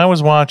 because when I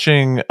was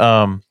watching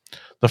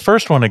the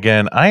first one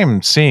again, I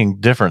am seeing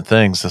different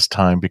things this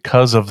time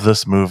because of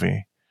this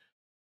movie.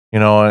 You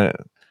know,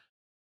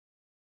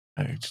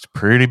 it's a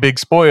pretty big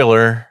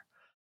spoiler,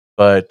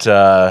 but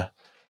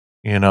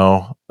you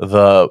know,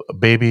 the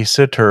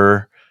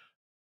babysitter,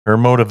 her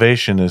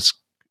motivation is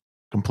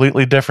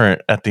completely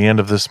different at the end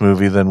of this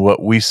movie than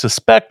what we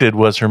suspected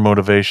was her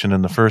motivation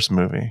in the first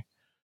movie.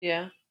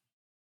 Yeah.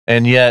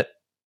 And yet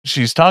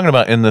she's talking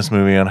about in this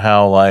movie on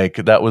how like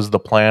that was the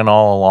plan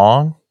all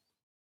along.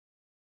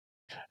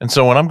 And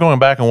so when I'm going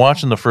back and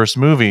watching the first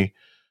movie,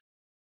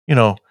 you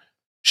know,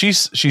 she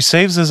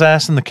saves his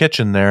ass in the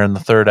kitchen there in the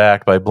third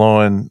act by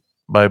blowing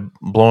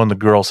the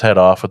girl's head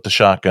off with the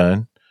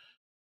shotgun.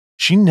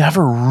 She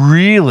never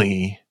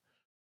really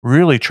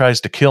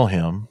tries to kill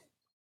him.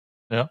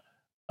 Yeah.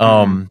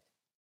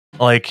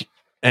 Like,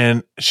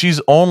 and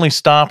she's only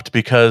stopped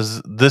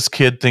because this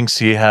kid thinks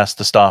he has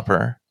to stop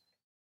her.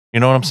 You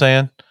know what I'm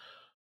saying?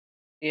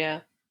 Yeah.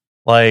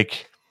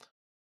 Like,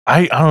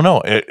 I don't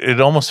know.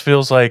 It almost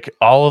feels like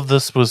all of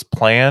this was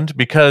planned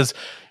because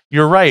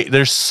you're right.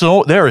 There is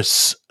so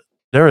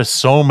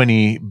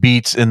many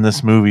beats in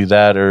this movie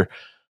that are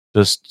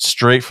just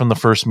straight from the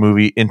first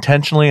movie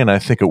intentionally, and I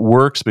think it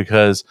works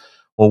because,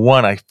 well,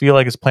 one, I feel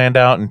like it's planned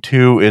out, and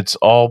two, it's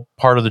all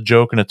part of the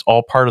joke and it's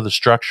all part of the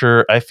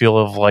structure, I feel,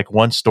 of like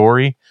one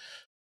story.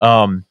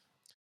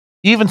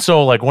 Even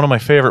so, like one of my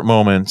favorite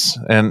moments,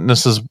 and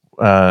this is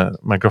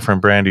my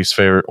girlfriend Brandy's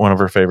one of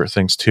her favorite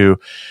things too,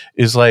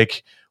 is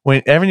like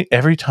when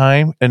every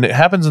time, and it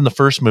happens in the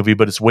first movie,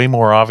 but it's way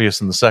more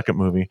obvious in the second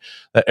movie,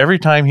 that every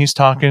time he's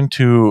talking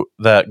to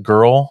that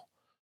girl,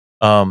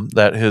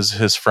 that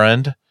his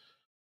friend,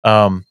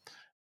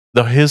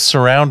 his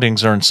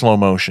surroundings are in slow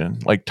motion.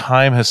 Like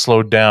time has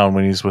slowed down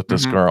when he's with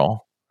this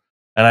girl.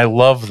 And I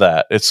love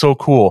that. It's so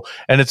cool.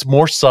 And it's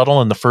more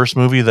subtle in the first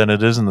movie than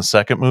it is in the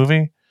second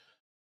movie.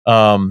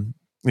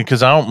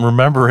 Because I don't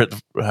remember it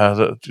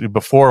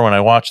before when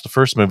I watched the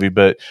first movie,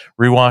 but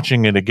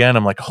rewatching it again,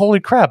 I'm like, holy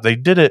crap, they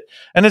did it.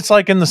 And it's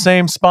like in the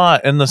same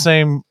spot, in the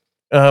same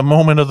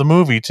moment of the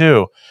movie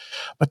too.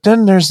 But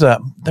then there's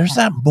that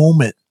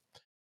moment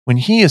when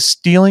he is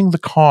stealing the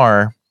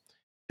car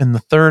in the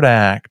third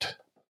act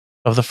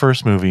of the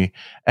first movie,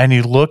 and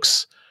he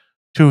looks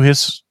to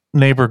his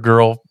neighbor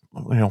girl,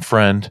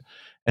 friend,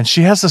 and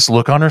she has this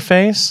look on her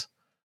face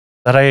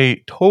that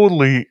I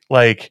totally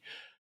like.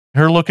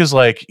 Her look is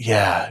like,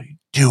 yeah,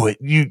 do it.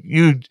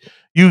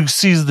 You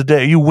seize the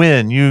day. You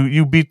win.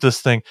 You beat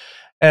this thing.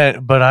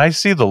 But I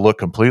see the look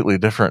completely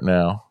different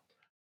now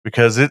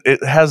because it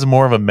has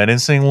more of a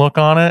menacing look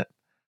on it.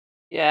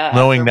 Yeah.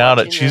 Knowing now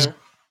that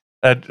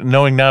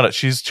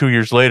she's 2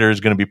 years later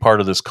is going to be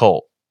part of this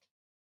cult.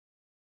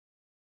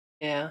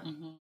 Yeah.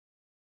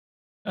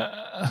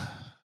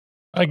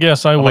 I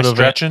guess I would have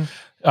stretching.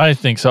 I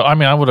think so. I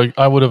mean,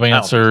 I would have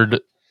answered.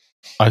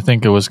 I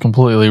think it was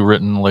completely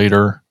written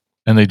later.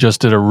 And they just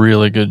did a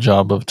really good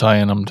job of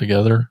tying them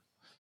together.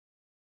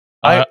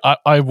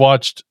 I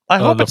watched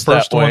the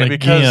first one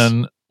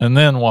again and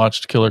then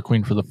watched Killer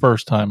Queen for the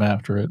first time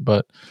after it.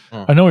 But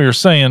I know what you're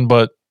saying,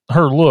 but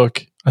her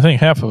look, I think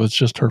half of it's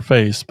just her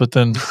face. But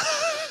then,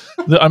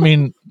 I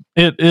mean,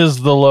 it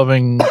is the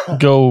loving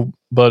go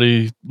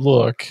buddy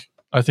look.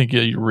 I think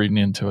you're reading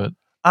into it.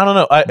 I don't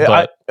know.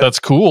 That's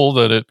cool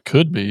that it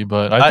could be,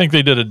 but I think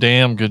they did a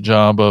damn good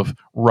job of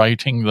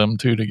writing them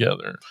two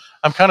together.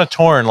 I'm kind of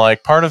torn.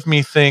 Like, part of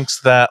me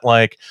thinks that,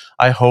 like,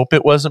 I hope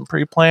it wasn't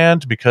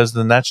pre-planned because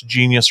then that's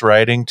genius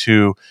writing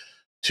to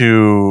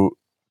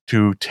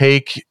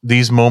take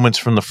these moments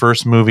from the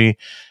first movie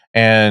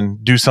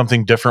and do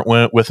something different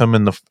with them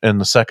in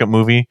the second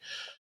movie.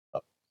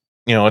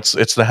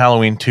 It's the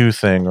Halloween 2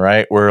 thing,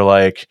 right? Where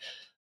like,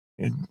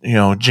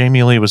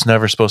 Jamie Lee was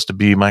never supposed to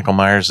be Michael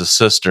Myers'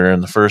 sister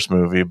in the first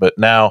movie, but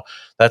now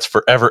that's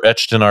forever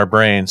etched in our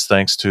brains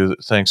thanks to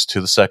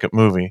the second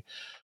movie.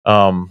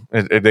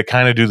 They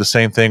kind of do the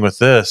same thing with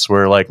this,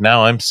 where like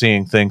now I'm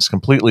seeing things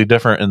completely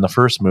different in the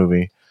first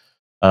movie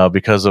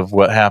because of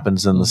what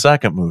happens in the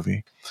second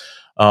movie.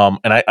 And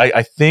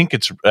I think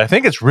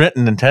it's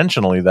written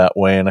intentionally that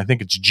way, and I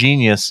think it's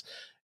genius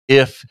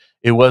if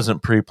it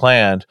wasn't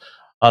pre-planned.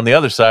 On the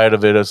other side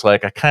of it, it's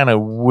like I kind of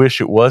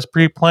wish it was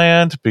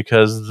pre-planned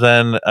because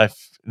then I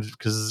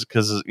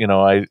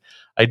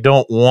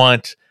don't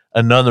want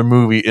another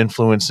movie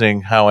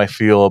influencing how I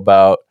feel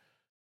about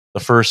the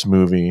first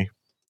movie.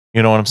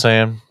 You know what I'm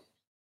saying?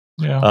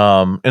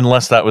 Yeah.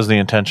 Unless that was the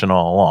intention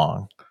all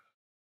along.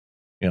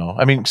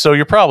 I mean, so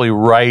you're probably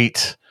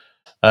right.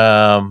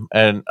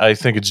 And I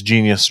think it's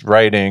genius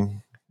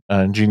writing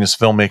and genius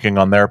filmmaking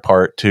on their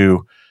part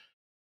to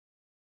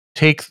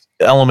take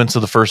elements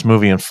of the first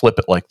movie and flip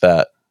it like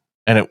that.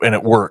 And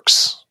it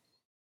works.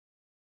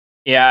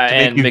 Yeah. To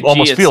and make you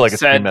almost feel like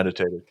it's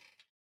premeditated.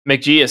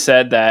 McGee has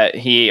said that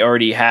he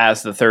already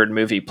has the third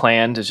movie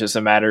planned. It's just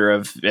a matter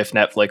of if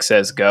Netflix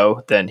says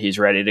go, then he's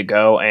ready to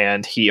go.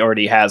 And he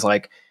already has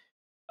like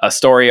a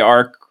story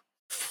arc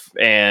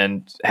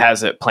and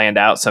has it planned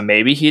out. So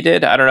maybe he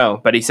did. I don't know.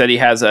 But he said he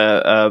has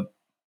a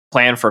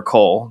plan for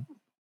Cole.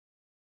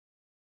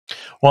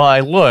 Well,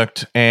 I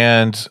looked,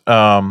 and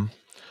the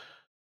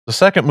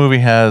second movie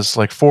has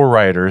like 4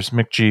 writers.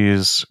 Mick G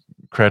is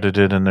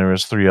credited, and there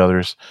was 3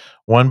 others.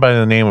 One by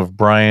the name of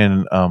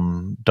Brian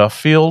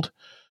Duffield,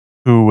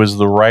 who was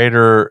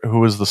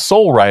the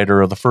sole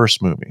writer of the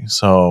first movie.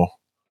 So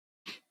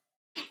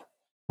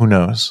who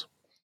knows?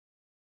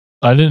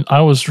 I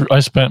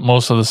spent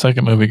most of the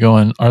second movie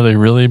going, are they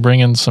really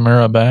bringing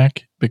Samara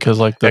back? Because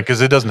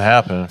because it doesn't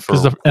happen for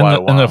quite a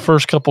while. And the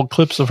first couple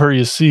clips of her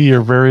you see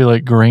are very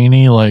like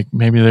grainy, like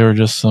maybe they were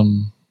just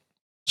some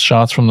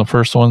shots from the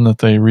first one that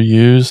they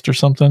reused or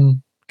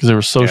something because they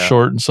were so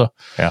short and so.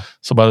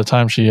 So by the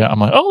time I'm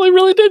like, oh, they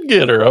really did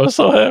get her. I was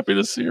so happy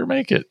to see her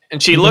make it,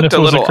 and she Even looked if a it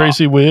was little a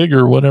crazy wig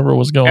or whatever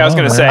was going on. I was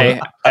going to there.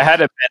 say it had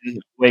to have been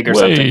wig or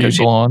Way something. 'Cause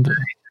blonde.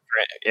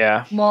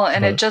 Yeah. Well,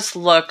 and it just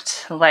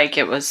looked like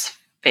it was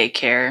fake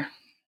hair.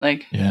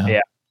 Like, Yeah.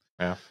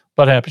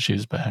 But happy she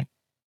was back.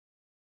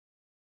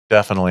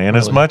 Definitely. And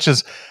as Really. much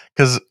as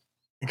because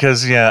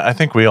I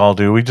think we all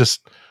do. We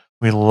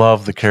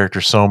love the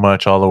character so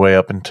much all the way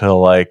up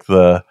until like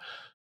the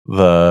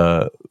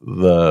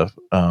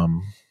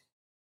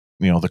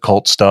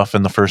cult stuff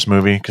in the first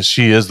movie, because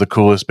she is the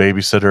coolest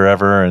babysitter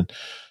ever, and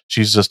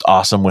she's just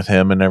awesome with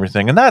him and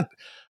everything. And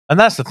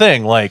that's the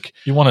thing, like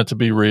You want it to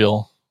be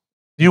real.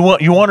 you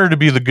want her to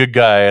be the good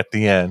guy at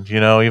the end,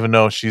 even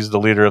though she's the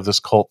leader of this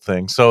cult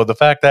thing. So the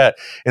fact that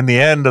in the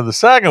end of the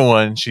second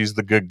one she's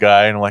the good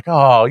guy, and I'm like,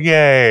 oh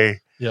yay.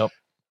 Yep.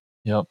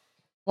 well,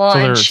 So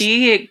and there's-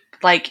 she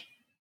like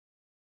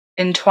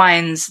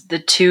entwines the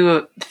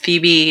two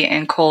Phoebe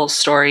and Cole's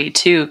story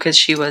too, because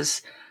she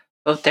was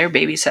both their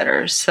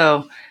babysitters.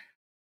 So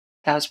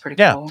that was pretty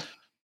cool.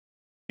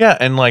 Yeah,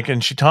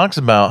 and she talks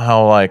about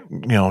how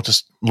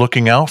just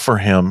looking out for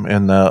him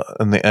in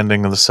the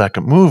ending of the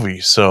second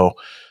movie. So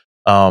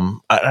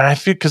I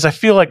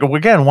feel like,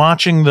 again,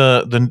 watching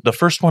the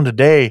first one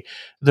today,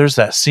 there's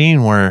that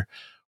scene where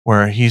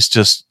he's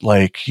just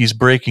like he's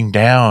breaking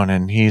down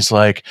and he's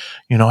like,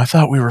 I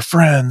thought we were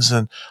friends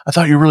and I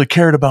thought you really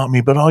cared about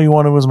me, but all you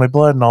wanted was my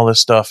blood and all this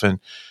stuff. And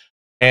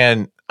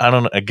I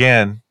don't know,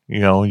 again,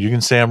 you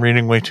can say I'm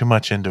reading way too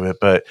much into it,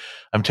 but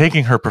I'm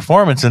taking her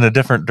performance in a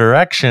different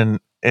direction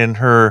in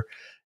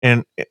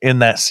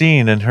that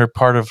scene, and her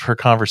part of her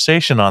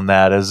conversation on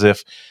that, as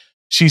if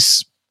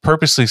she's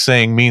purposely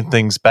saying mean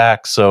things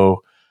back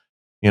so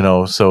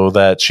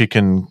that she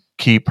can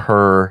keep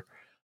her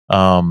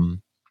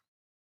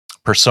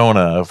persona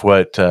of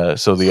what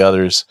so the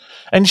others.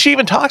 And she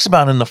even talks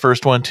about in the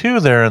first one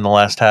too, there in the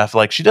last half,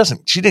 like she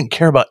didn't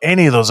care about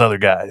any of those other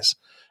guys,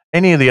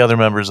 any of the other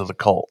members of the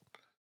cult.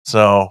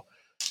 So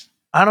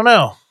I don't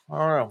know.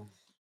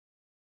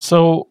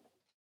 So,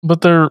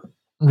 but they're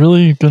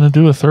really going to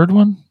do a third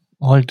one?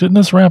 Like, didn't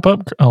this wrap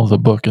up? Oh, the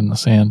book in the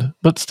sand.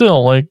 But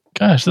still, like,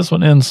 gosh, this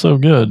one ends so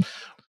good.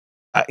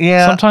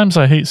 Yeah. Sometimes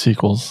I hate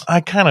sequels. I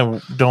kind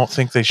of don't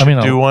think they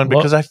should do one,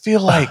 because I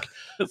feel like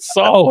it's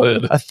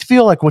solid. I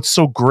feel like what's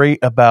so great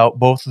about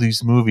both of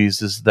these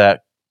movies is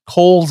that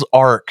Cole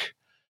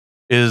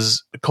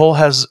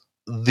has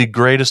the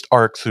greatest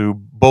arc through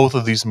both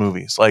of these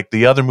movies. Like,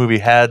 the other movie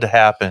had to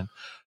happen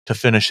to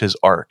finish his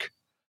arc,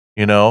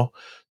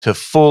 to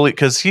fully,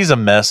 because he's a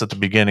mess at the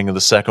beginning of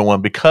the second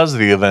one because of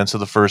the events of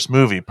the first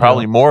movie,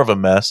 probably more of a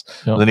mess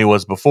than he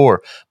was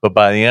before. But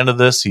by the end of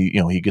this,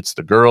 he gets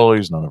the girl.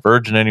 He's not a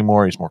virgin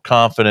anymore. He's more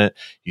confident.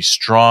 He's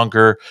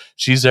stronger.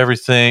 He's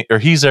everything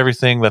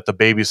that the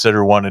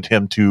babysitter wanted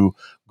him to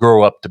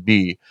grow up to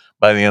be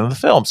by the end of the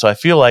film. So I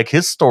feel like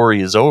his story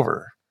is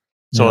over.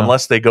 So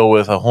unless they go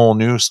with a whole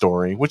new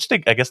story, which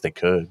I guess they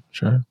could.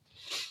 Sure.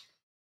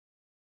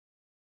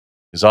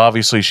 Because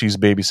obviously she's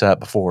babysat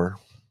before.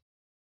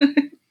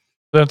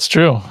 That's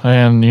true.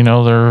 And,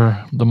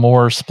 the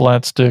more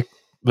splat stick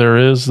there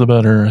is, the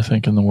better, I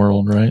think, in the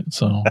world, right?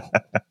 So,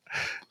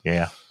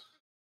 yeah.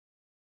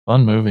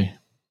 Fun movie.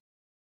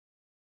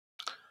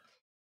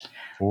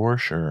 For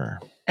sure.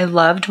 I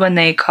loved when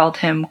they called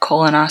him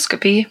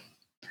colonoscopy.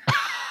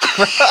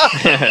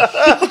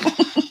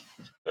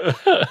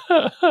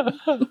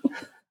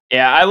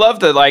 Yeah, I love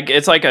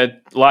it's like a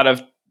lot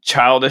of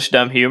childish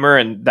dumb humor,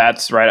 and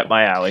that's right up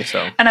my alley.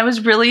 So And I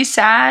was really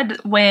sad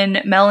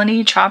when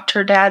Melanie chopped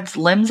her dad's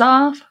limbs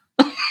off.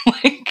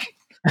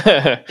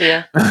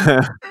 Yeah.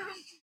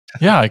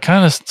 Yeah, I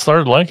kind of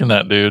started liking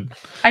that dude.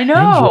 I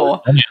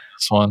know.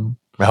 This one.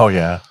 Oh,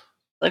 yeah.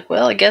 Like,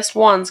 well, I guess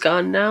Juan's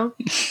gone now.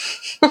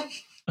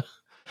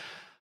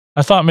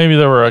 I thought maybe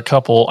there were a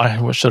couple,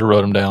 I should have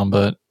wrote them down,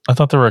 but I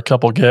thought there were a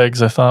couple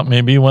gags I thought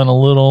maybe went a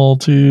little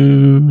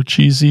too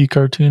cheesy,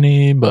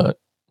 cartoony, but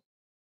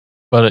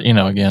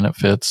again, it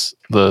fits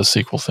the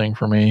sequel thing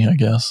for me, I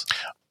guess.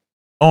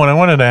 Oh, and I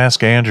wanted to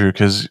ask Andrew,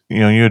 because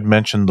you had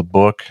mentioned the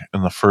book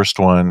in the first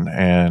one,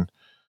 and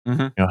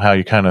how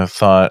you kind of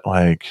thought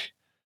like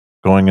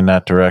going in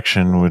that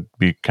direction would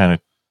be kind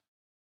of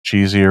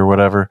cheesy or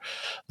whatever.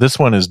 This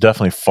one is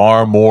definitely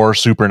far more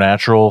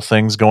supernatural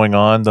things going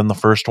on than the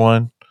first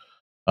one.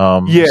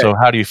 So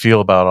how do you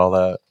feel about all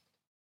that?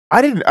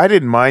 I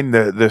didn't mind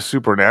the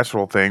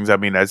supernatural things. I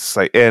mean, that's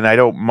like, and I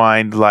don't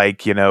mind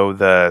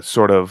the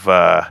sort of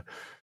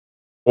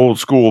old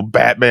school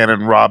Batman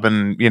and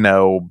Robin,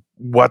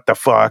 what the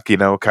fuck,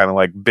 kind of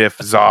like Biff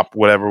Zop,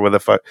 whatever, what the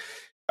fuck.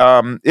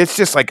 It's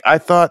just like, I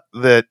thought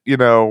that,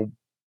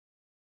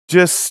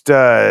 just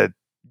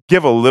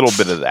give a little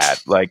bit of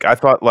that. Like, I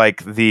thought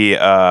like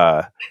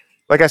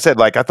like I said,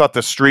 like I thought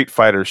the Street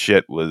Fighter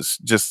shit was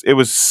just,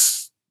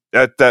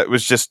 that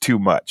was just too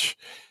much.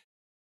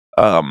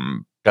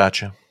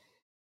 Gotcha.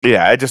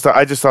 Yeah, I just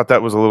thought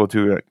that was a little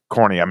too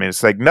corny. I mean,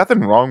 it's like nothing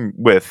wrong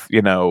with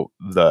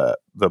the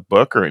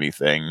book or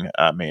anything.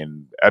 I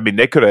mean,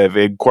 they could have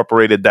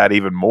incorporated that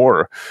even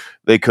more.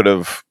 They could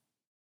have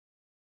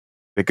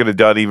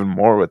done even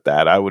more with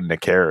that. I wouldn't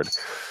have cared.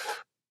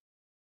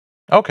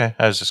 Okay,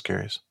 I was just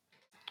curious.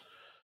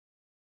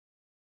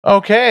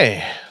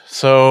 Okay,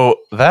 so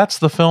that's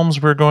the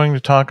films we're going to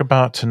talk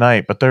about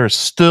tonight, but there's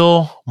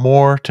still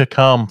more to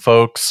come,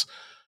 folks.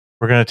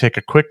 We're going to take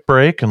a quick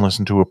break and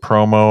listen to a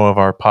promo of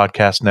our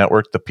podcast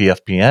network, the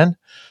PFPN.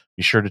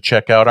 Be sure to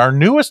check out our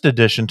newest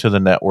addition to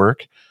the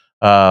network,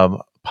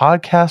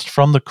 Podcast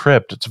from the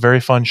Crypt. It's a very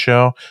fun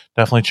show.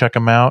 Definitely check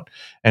them out.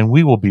 And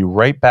we will be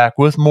right back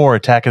with more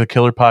Attack of the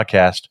Killer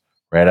podcast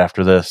right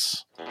after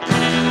this.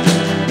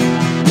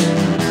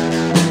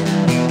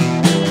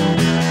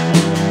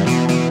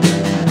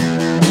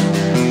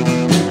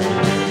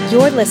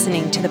 You're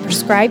listening to the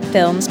Prescribed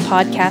Films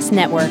Podcast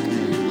Network,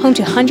 home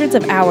to hundreds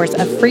of hours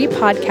of free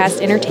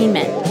podcast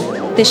entertainment.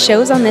 The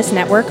shows on this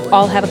network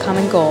all have a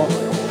common goal,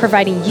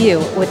 providing you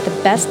with the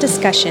best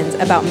discussions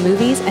about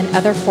movies and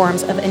other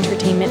forms of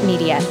entertainment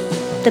media.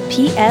 The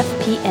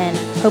PFPN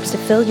hopes to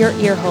fill your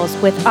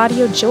earholes with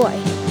audio joy.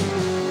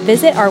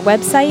 Visit our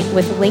website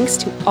with links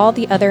to all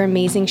the other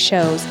amazing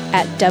shows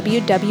at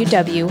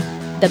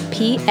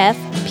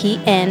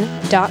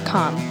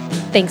www.thepfpn.com.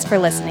 Thanks for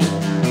listening.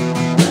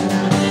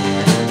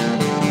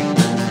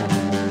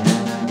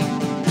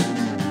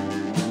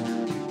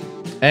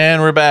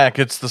 And we're back.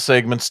 It's the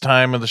segments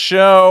time of the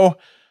show.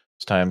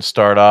 It's time to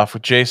start off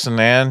with Jason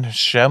and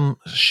shout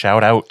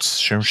outs.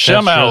 Shimmy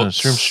shim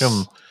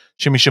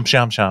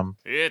sham.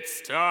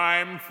 It's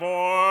time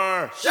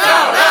for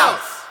shout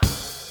outs.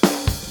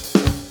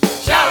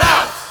 Shout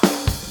outs.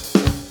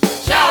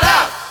 Shout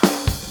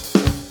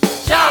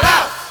outs. Shout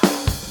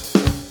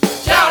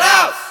outs. Shout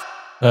outs.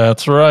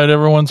 That's right.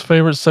 Everyone's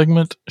favorite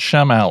segment,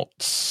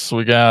 Shamouts.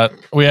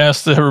 We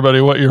asked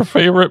everybody what your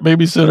favorite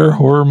babysitter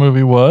horror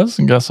movie was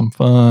and got some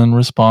fun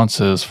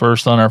responses.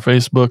 First on our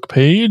Facebook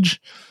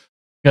page,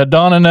 got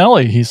Don and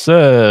Ellie. He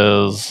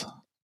says,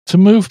 to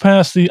move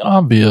past the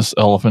obvious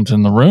elephant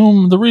in the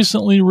room, the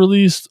recently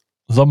released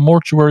The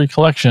Mortuary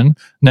Collection,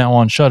 now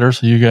on Shudder,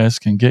 so you guys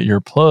can get your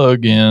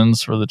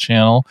plug-ins for the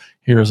channel.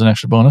 Here's an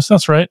extra bonus.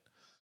 That's right.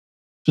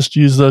 Just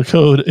use the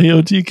code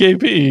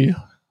AOTKP.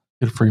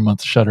 Get a free month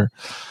of Shudder.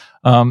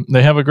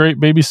 They have a great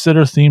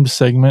babysitter-themed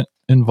segment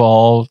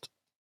involved,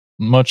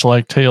 much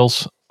like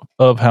Tales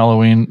of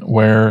Halloween,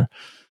 where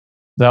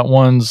that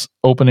one's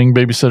opening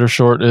babysitter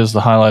short is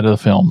the highlight of the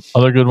film.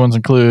 Other good ones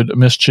include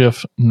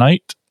Mischief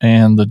Night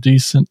and the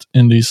decent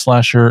indie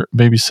slasher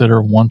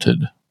Babysitter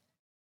Wanted.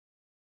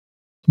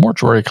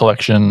 Mortuary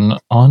Collection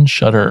on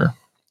Shudder.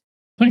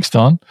 Thanks,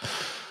 Don.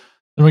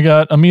 Then we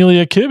got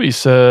Amelia Kibbe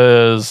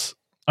says,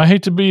 I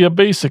hate to be a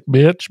basic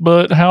bitch,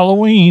 but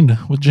Halloween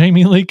with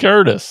Jamie Lee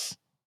Curtis.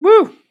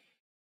 Woo!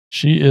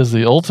 She is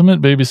the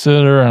ultimate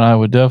babysitter, and I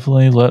would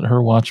definitely let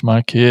her watch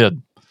my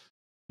kid.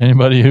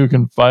 Anybody who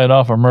can fight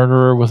off a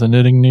murderer with a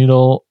knitting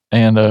needle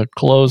and a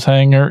clothes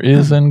hanger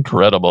is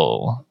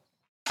incredible.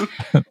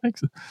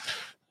 Thanks,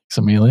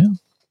 Amelia.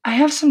 I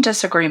have some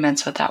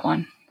disagreements with that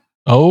one.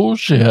 Oh,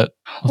 shit.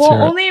 Let's hear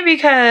it. Only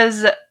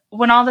because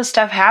when all this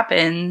stuff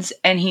happens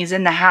and he's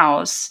in the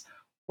house,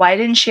 why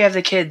didn't she have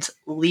the kids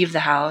leave the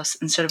house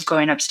instead of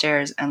going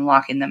upstairs and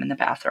locking them in the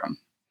bathroom?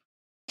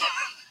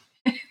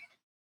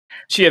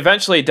 She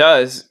eventually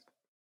does.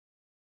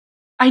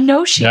 I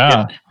know she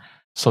Yeah. did.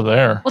 So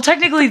there. Well,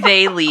 technically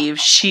they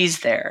leave. She's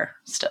there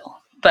still.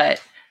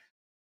 But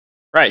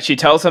Right. She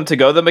tells them to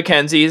go to the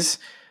Mackenzies,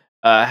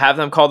 have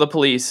them call the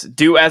police,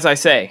 do as I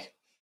say.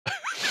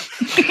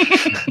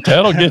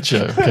 That'll get you.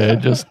 Okay.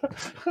 Does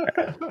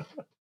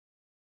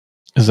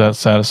that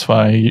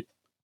satisfy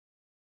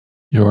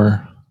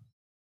your...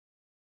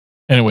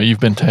 Anyway, you've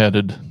been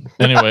tatted.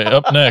 Anyway,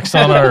 up next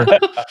on our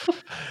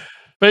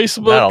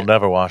Facebook That'll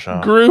never wash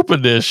off. group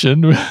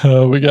edition,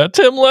 we got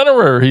Tim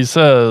Lennerer. He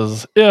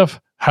says, if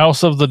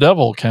House of the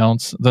Devil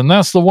counts, then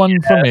that's the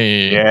one for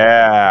me.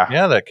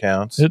 Yeah, that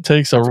counts. It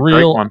takes a That's a great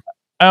real one.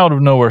 out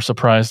of nowhere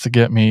surprise to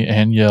get me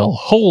and yell,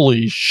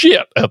 holy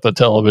shit, at the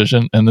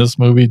television. And this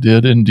movie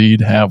did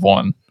indeed have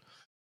one.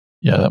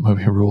 Yeah, that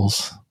movie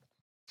rules.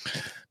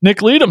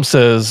 Nick Leadham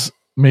says,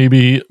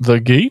 maybe The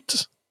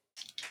Gate.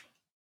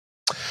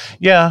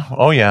 Yeah.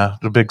 Oh, yeah.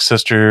 The big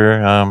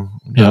sister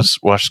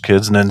just watches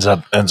kids and ends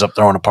up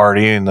throwing a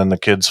party, and then the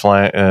kids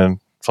fly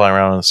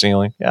around on the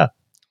ceiling. Yeah.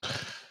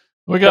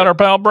 We got our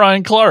pal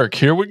Brian Clark.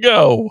 Here we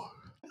go.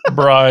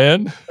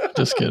 Brian.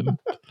 Just kidding.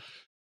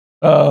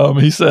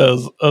 He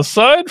says,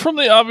 aside from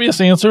the obvious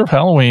answer of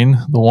Halloween,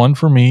 the one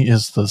for me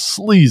is the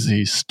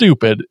sleazy,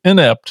 stupid,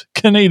 inept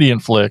Canadian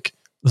flick,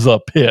 The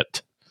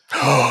Pit.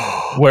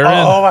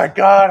 Wherein, oh my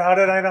God, how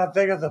did I not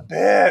think of The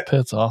Pit?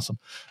 Pit's awesome.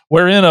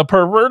 Wherein a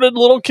perverted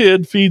little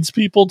kid feeds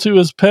people to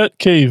his pet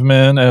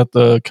cavemen at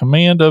the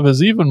command of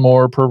his even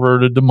more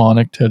perverted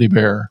demonic teddy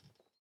bear.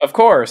 Of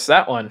course,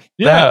 that one.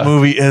 That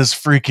movie is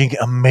freaking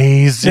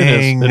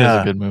amazing. It is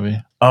a good movie.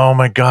 Oh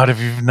my God, if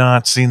you've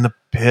not seen The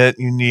Pit,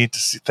 you need to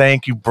see.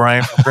 Thank you,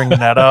 Brian, for bringing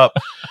that up.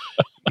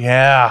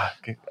 Yeah.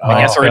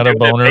 I guess we're got a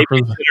doing boner the for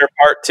Babysitter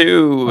Part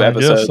 2 I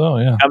guess episode. so,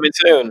 yeah. Coming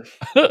soon.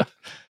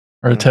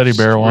 Or a teddy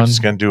bear We're one.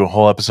 just going to do a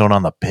whole episode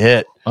on The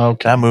Pit.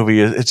 Okay. That movie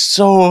it's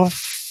so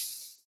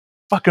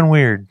fucking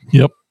weird.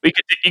 Yep.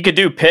 You could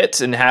do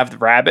Pits and have the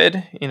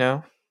Rabid, you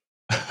know.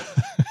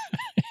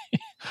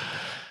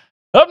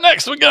 Up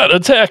next, we got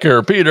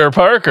attacker Peter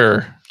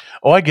Parker.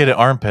 Oh, I get it.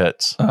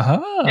 Armpits.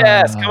 Uh-huh.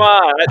 Yes, come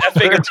on. I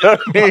figured It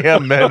took me a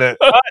minute.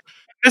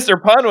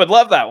 Mr. Pun would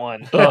love that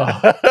one.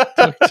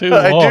 Took too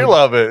I long. do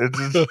love it. It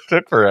just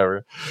took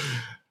forever.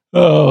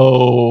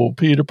 Oh,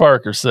 Peter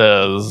Parker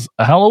says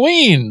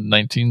Halloween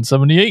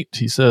 1978.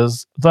 He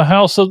says The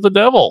House of the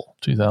Devil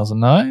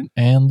 2009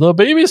 and The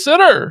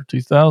Babysitter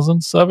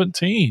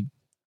 2017.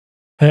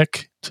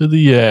 Heck to the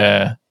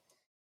yeah,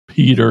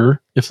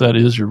 Peter, if that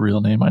is your real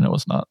name. I know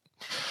it's not.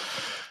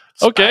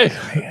 Okay,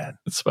 Spider-Man.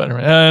 it's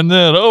Spider-Man. And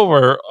then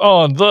over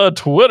on the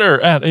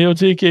Twitter at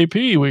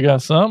AOTKP, we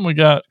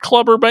got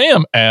Clubber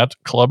Bam at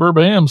Clubber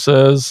Bam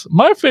says,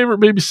 my favorite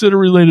babysitter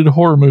related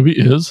horror movie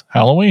is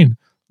Halloween.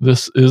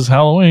 This is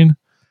Halloween.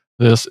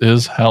 This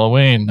is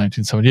Halloween,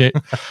 1978.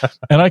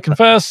 And I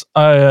confess,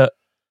 I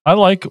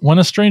like When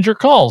a Stranger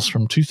Calls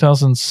from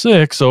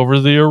 2006 over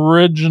the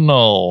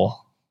original.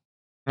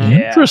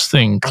 Yeah.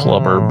 Interesting,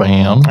 Clubber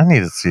Bam. I need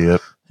to see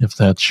it. If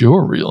that's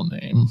your real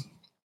name.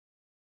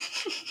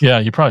 Yeah,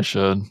 you probably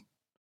should.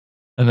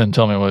 And then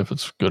tell me if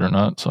it's good or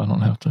not, so I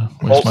don't have to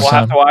waste my We'll time.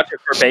 have to watch it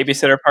for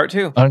Babysitter Part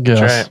 2. I guess.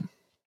 That's right.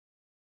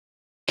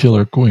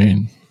 Killer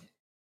Queen.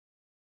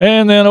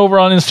 And then over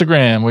on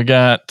Instagram, we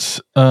got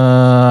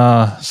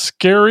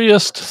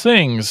Scariest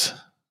Things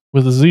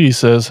with a Z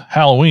says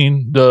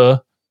Halloween. Duh.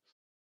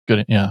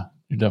 Good. Yeah,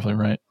 you're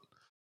definitely right.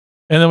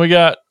 And then we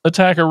got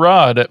Attacker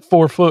Rod at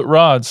 4 Foot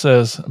Rod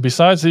says,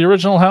 besides the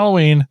original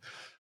Halloween,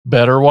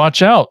 Better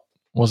Watch Out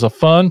was a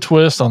fun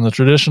twist on the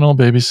traditional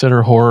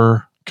babysitter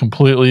horror.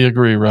 Completely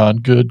agree,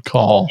 Rod. Good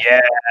call.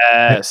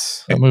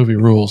 Yes. That movie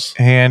rules.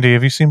 Hey, Andy,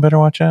 have you seen Better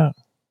Watch Out?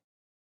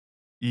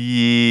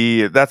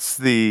 Yeah, that's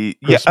the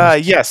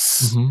Christmas.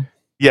 yes. Mhm.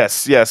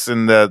 Yes,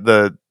 and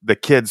the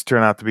kids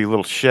turn out to be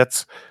little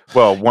shits.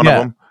 Well, one of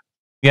them.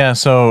 Yeah,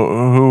 so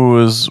who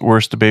was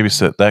worse to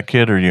babysit, that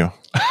kid or you?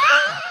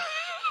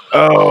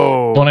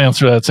 Oh. Don't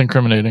answer that. It's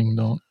incriminating.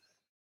 Don't.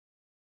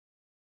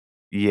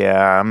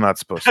 Yeah, I'm not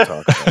supposed to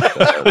talk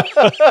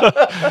about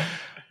that.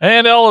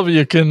 And all of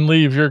you can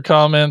leave your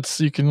comments.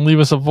 You can leave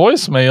us a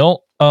voicemail.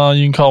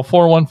 You can call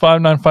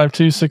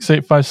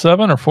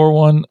 415-952-6857 or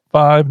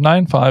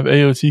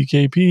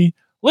 415-95-AOTKP.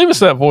 Leave us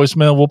that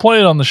voicemail. We'll play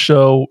it on the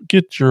show.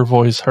 Get your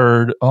voice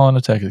heard on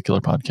Attack of the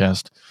Killer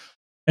podcast.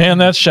 And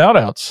that's shout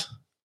outs.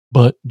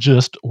 But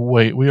just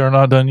wait. We are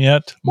not done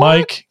yet.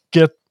 Mike,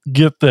 get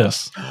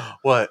this.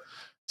 What?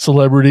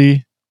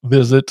 Celebrity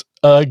visit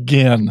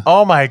again.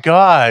 Oh my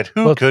God.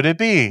 Who could it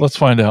be? Let's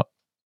find out.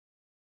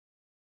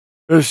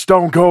 It's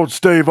Stone Cold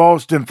Steve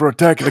Austin for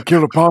Attack of the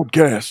Killer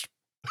podcast.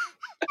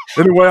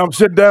 Anyway, I'm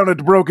sitting down at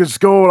the Broken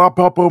Skull. I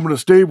pop over to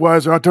Steve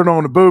Weiser. I turn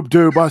on the boob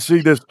tube. I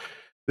see this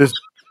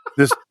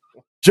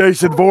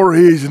Jason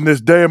Voorhees and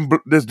this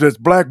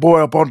black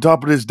boy up on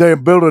top of this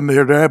damn building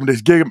there. They're having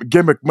this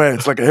gimmick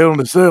match like a Hell in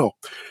a Cell.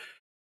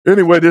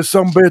 Anyway, this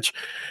sumbitch,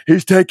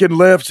 he's taking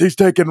lefts, he's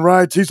taking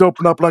rights, he's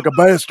opening up like a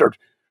bastard.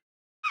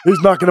 He's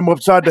knocking him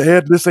upside the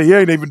head. And they say he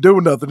ain't even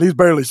doing nothing. He's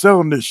barely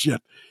selling this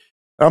shit.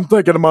 I'm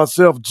thinking to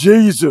myself,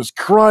 Jesus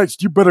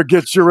Christ, you better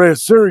get your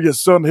ass serious,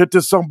 son. Hit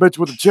this sumbitch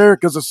with a chair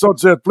because the sun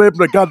said flip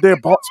and a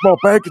goddamn small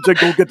package ain't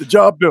gonna get the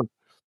job done.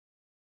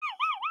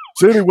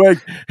 So anyway,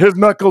 his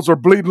knuckles are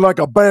bleeding like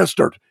a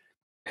bastard.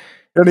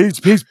 And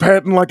he's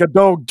panting like a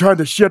dog trying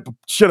to shit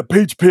a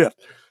peach pit.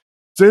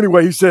 So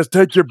anyway, he says,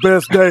 take your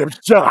best damn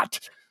shot.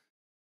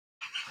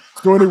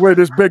 So anyway,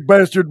 this big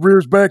bastard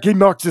rears back. He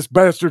knocks this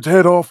bastard's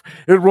head off.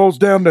 It rolls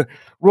down the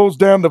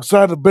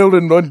side of the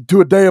building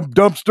into a damn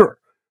dumpster.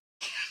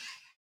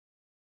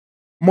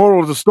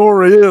 Moral of the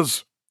story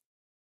is,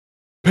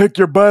 pick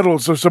your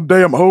battles or some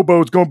damn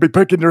hobo's going to be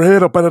picking your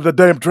head up out of the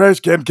damn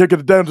trash can, kicking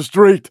it down the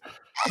street.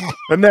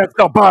 And that's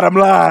the bottom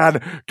line,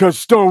 because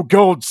Stone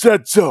Cold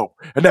said so.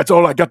 And that's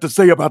all I got to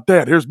say about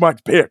that. Here's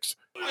Mike's picks.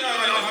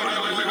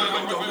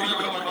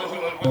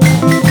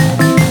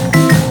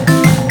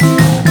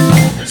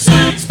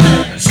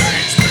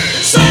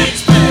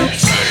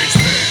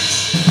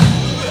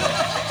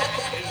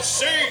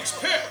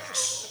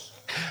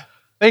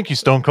 Thank you,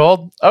 Stone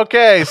Cold.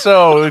 Okay,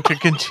 so to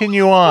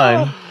continue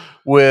on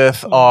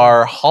with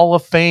our Hall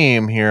of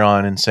Fame here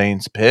on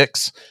Insane's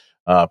Picks,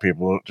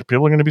 people are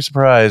going to be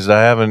surprised.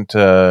 I haven't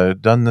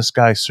done this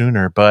guy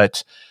sooner,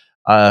 but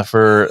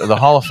for the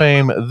Hall of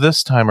Fame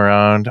this time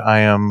around,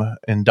 I am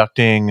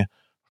inducting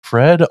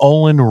Fred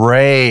Olen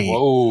Ray.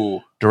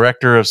 Whoa.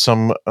 Director of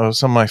some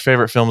of my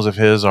favorite films of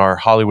his are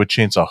Hollywood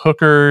Chainsaw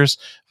Hookers,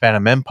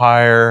 Phantom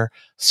Empire,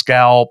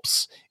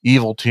 Scalps,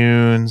 Evil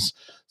Tunes.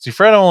 See,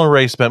 Fred Olen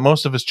Ray spent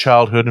most of his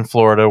childhood in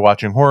Florida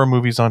watching horror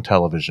movies on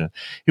television.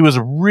 He was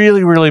a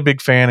really, really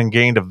big fan and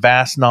gained a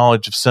vast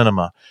knowledge of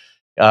cinema.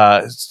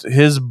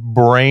 His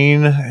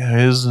brain,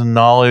 his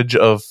knowledge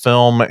of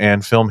film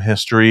and film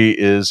history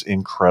is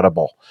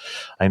incredible.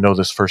 I know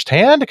this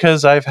firsthand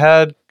because I've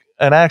had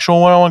an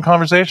actual one-on-one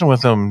conversation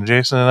with him.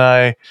 Jason and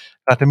I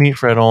got to meet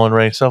Fred Olen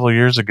Ray several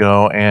years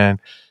ago and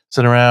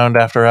sit around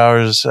after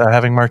hours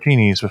having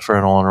martinis with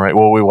Fred Olen Ray.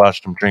 Well, we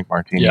watched him drink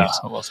martinis. Yeah,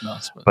 it was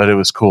nuts. But it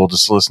was cool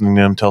just listening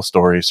to him tell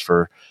stories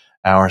for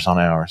hours on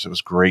hours. It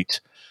was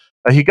great.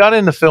 He got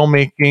into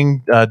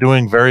filmmaking,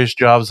 doing various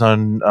jobs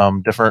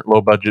on different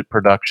low-budget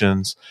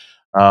productions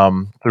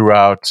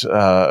throughout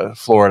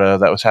Florida.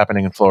 That was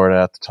happening in Florida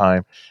at the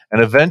time.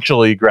 And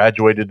eventually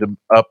graduated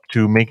up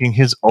to making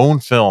his own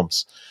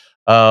films.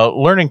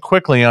 Learning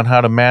quickly on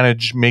how to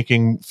manage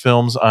making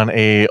films on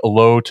a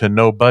low to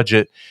no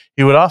budget,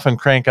 he would often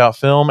crank out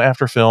film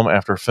after film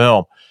after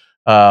film.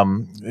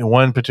 In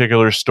one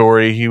particular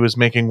story, he was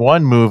making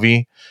one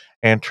movie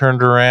and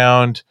turned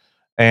around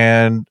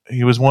and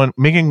he was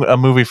making a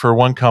movie for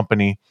one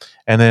company,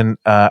 and then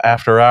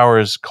after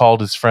hours called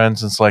his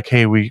friends and it's like,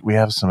 hey, we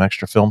have some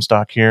extra film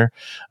stock here.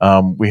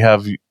 We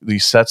have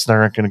these sets that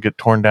aren't going to get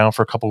torn down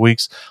for a couple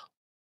weeks.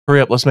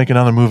 Hurry up, let's make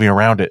another movie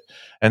around it.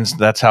 And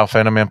that's how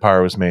Phantom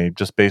Empire was made,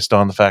 just based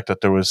on the fact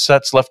that there was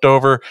sets left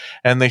over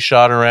and they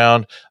shot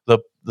around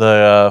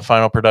the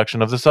final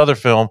production of this other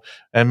film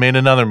and made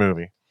another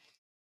movie.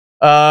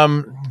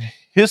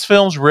 His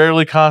films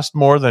rarely cost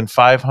more than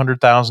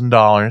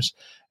 $500,000,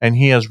 and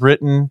he has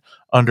written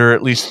under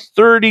at least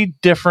 30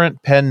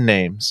 different pen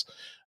names.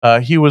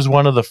 He was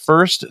one of the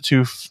first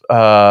to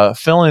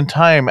fill in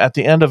time at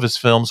the end of his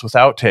films with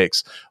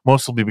outtakes,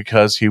 mostly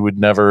because he would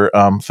never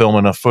film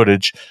enough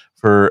footage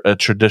for a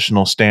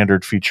traditional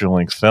standard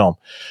feature-length film.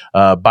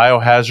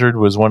 Biohazard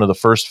was one of the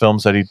first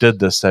films that he did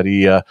this, that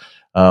he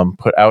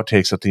put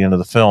outtakes at the end of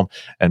the film.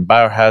 And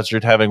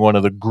Biohazard having one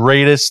of the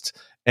greatest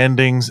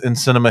endings in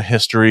cinema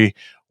history,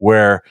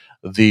 where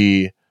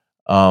the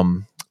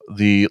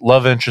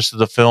love interest of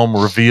the film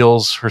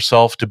reveals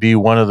herself to be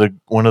one of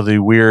the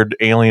weird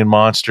alien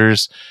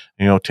monsters,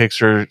 takes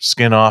her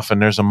skin off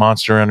and there's a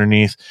monster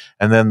underneath.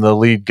 And then the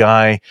lead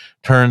guy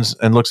turns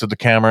and looks at the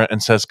camera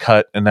and says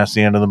cut. And that's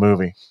the end of the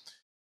movie.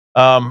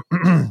 And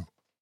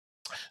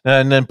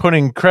then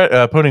putting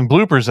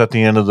bloopers at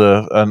the end of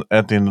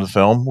the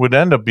film would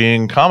end up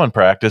being common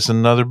practice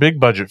in other big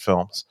budget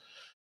films.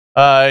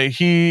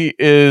 He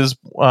has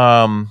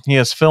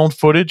filmed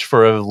footage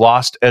for a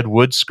lost Ed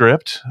Wood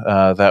script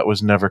that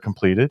was never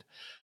completed.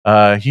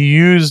 He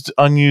used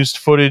unused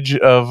footage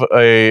of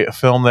a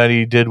film that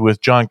he did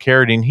with John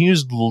Carradine. He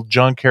used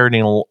John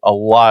Carradine a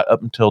lot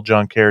up until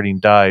John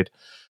Carradine died.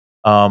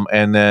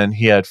 And then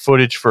he had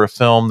footage for a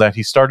film that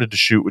he started to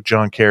shoot with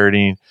John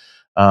Carradine,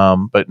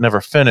 but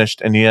never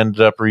finished. And he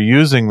ended up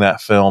reusing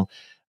that film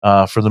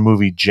for the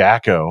movie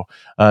Jacko,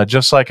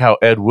 just like how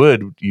Ed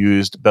Wood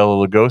used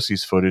Bela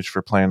Lugosi's footage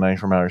for Plan 9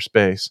 from Outer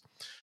Space.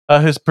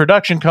 His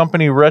production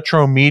company,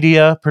 Retro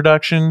Media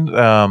Production,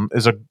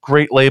 is a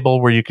great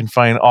label where you can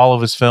find all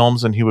of his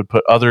films, and he would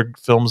put other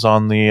films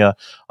on the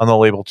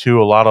label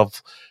too. A lot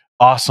of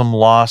awesome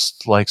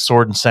lost, like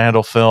Sword and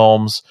Sandal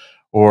films,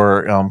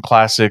 or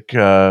classic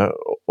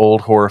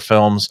old horror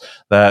films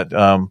that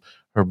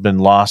have been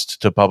lost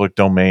to public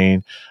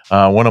domain.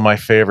 One of my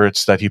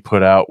favorites that he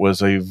put out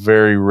was a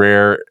very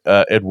rare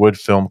Ed Wood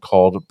film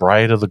called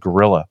Bride of the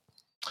Gorilla.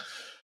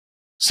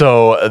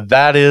 So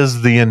that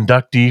is the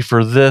inductee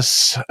for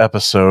this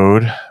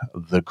episode,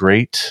 the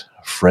great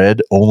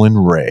Fred Olen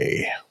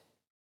Ray.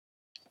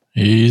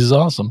 He's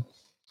awesome.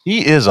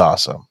 He is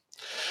awesome.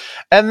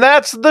 And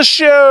that's the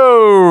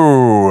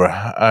show.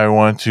 I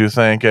want to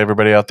thank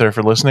everybody out there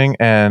for listening,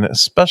 and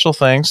special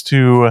thanks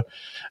to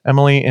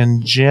Emily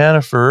and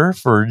Jennifer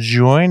for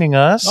joining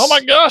us. Oh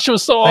my gosh, it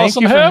was so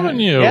awesome having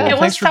you. Yeah, It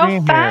was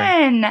so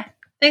fun.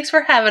 Thanks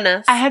for having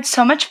us. I had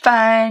so much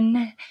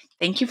fun.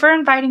 Thank you for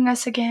inviting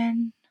us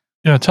again.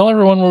 Yeah, tell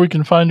everyone where we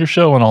can find your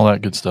show and all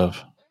that good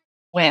stuff.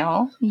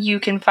 Well, you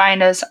can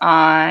find us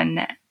on,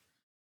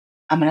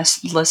 I'm going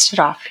to list it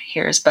off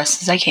here as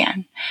best as I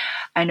can.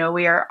 I know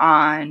we are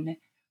on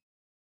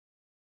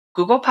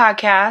Google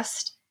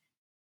Podcast,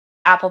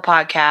 Apple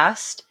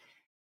Podcast,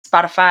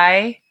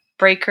 Spotify,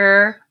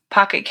 Breaker,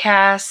 Pocket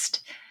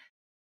Cast,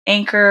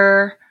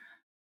 Anchor,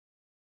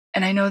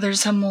 and I know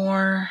there's some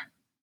more,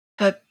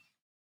 but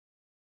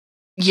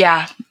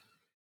yeah,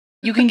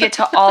 you can get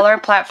to all our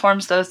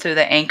platforms though through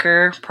the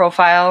Anchor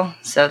profile,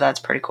 so that's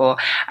pretty cool.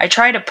 I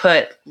try to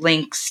put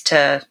links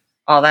to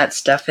all that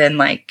stuff in,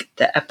 like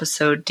the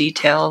episode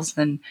details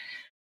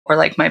or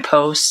like my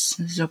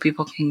posts, so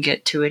people can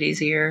get to it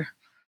easier.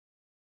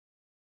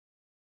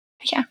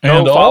 Yeah.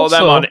 Go follow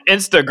them on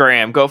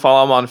Instagram. Go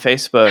follow them on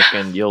Facebook,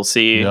 and you'll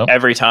see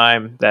every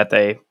time that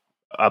they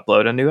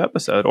upload a new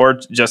episode. Or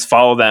just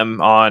follow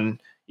them on,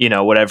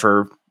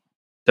 whatever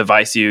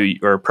device you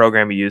or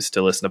program you use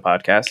to listen to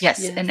podcasts.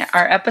 Yes, and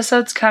our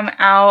episodes come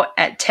out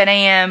at 10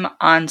 a.m.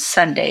 on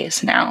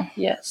Sundays now.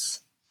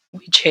 Yes.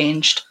 We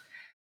changed.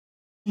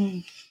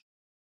 And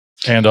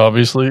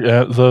obviously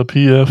at the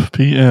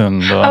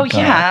PFPN. Oh,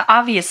 yeah,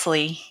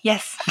 obviously.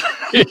 Yes.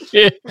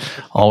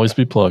 Always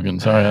be plugging.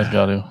 Sorry, I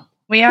got to.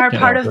 We are You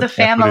part know, of the that's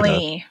what it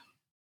family.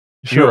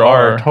 You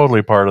are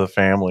totally part of the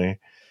family.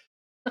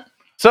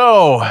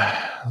 So,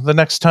 the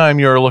next time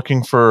you're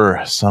looking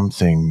for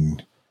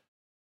something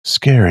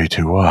scary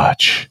to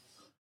watch,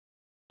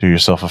 do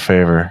yourself a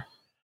favor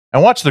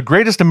and watch the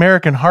greatest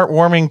American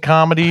heartwarming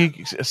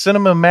comedy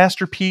cinema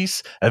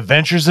masterpiece,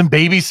 Adventures in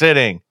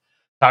Babysitting.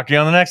 Talk to you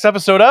on the next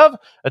episode of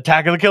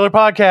Attack of the Killer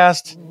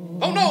Podcast.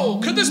 Oh no,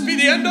 could this be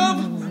the end of?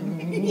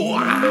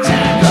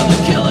 Attack of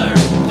the Killer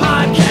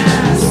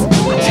Podcast.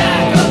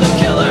 Attack of the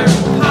Killer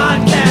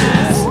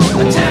Podcast.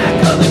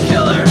 Attack of the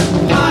Killer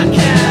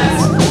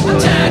Podcast.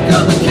 Attack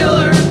of the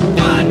Killer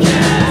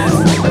Podcast.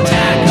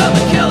 Attack of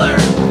the Killer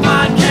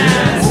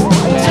Podcast.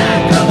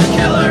 Attack of the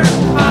Killer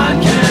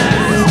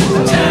Podcast.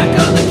 Attack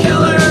of the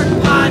Killer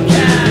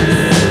Podcast.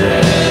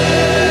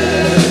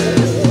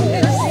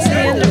 It's the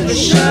end of the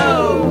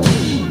show.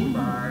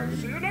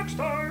 See you next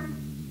time.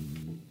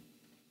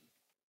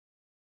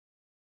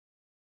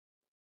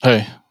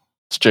 Hey,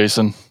 it's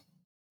Jason.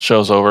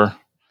 Show's over.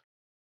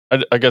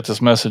 I got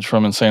this message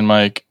from Insane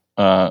Mike.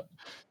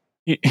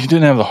 He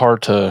didn't have the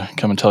heart to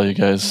come and tell you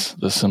guys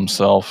this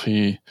himself.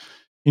 He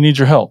needs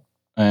your help,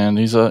 and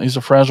he's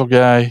a fragile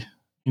guy.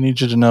 He needs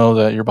you to know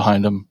that you're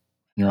behind him and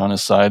you're on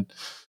his side.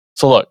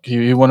 So look,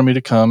 he wanted me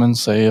to come and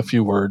say a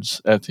few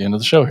words at the end of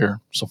the show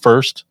here. So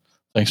first,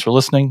 thanks for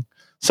listening.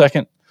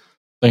 Second,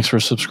 thanks for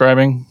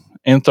subscribing.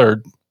 And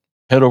third,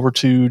 head over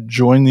to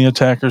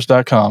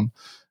jointheattackers.com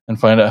and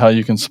find out how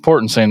you can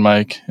support Insane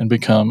Mike and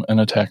become an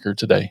attacker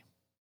today.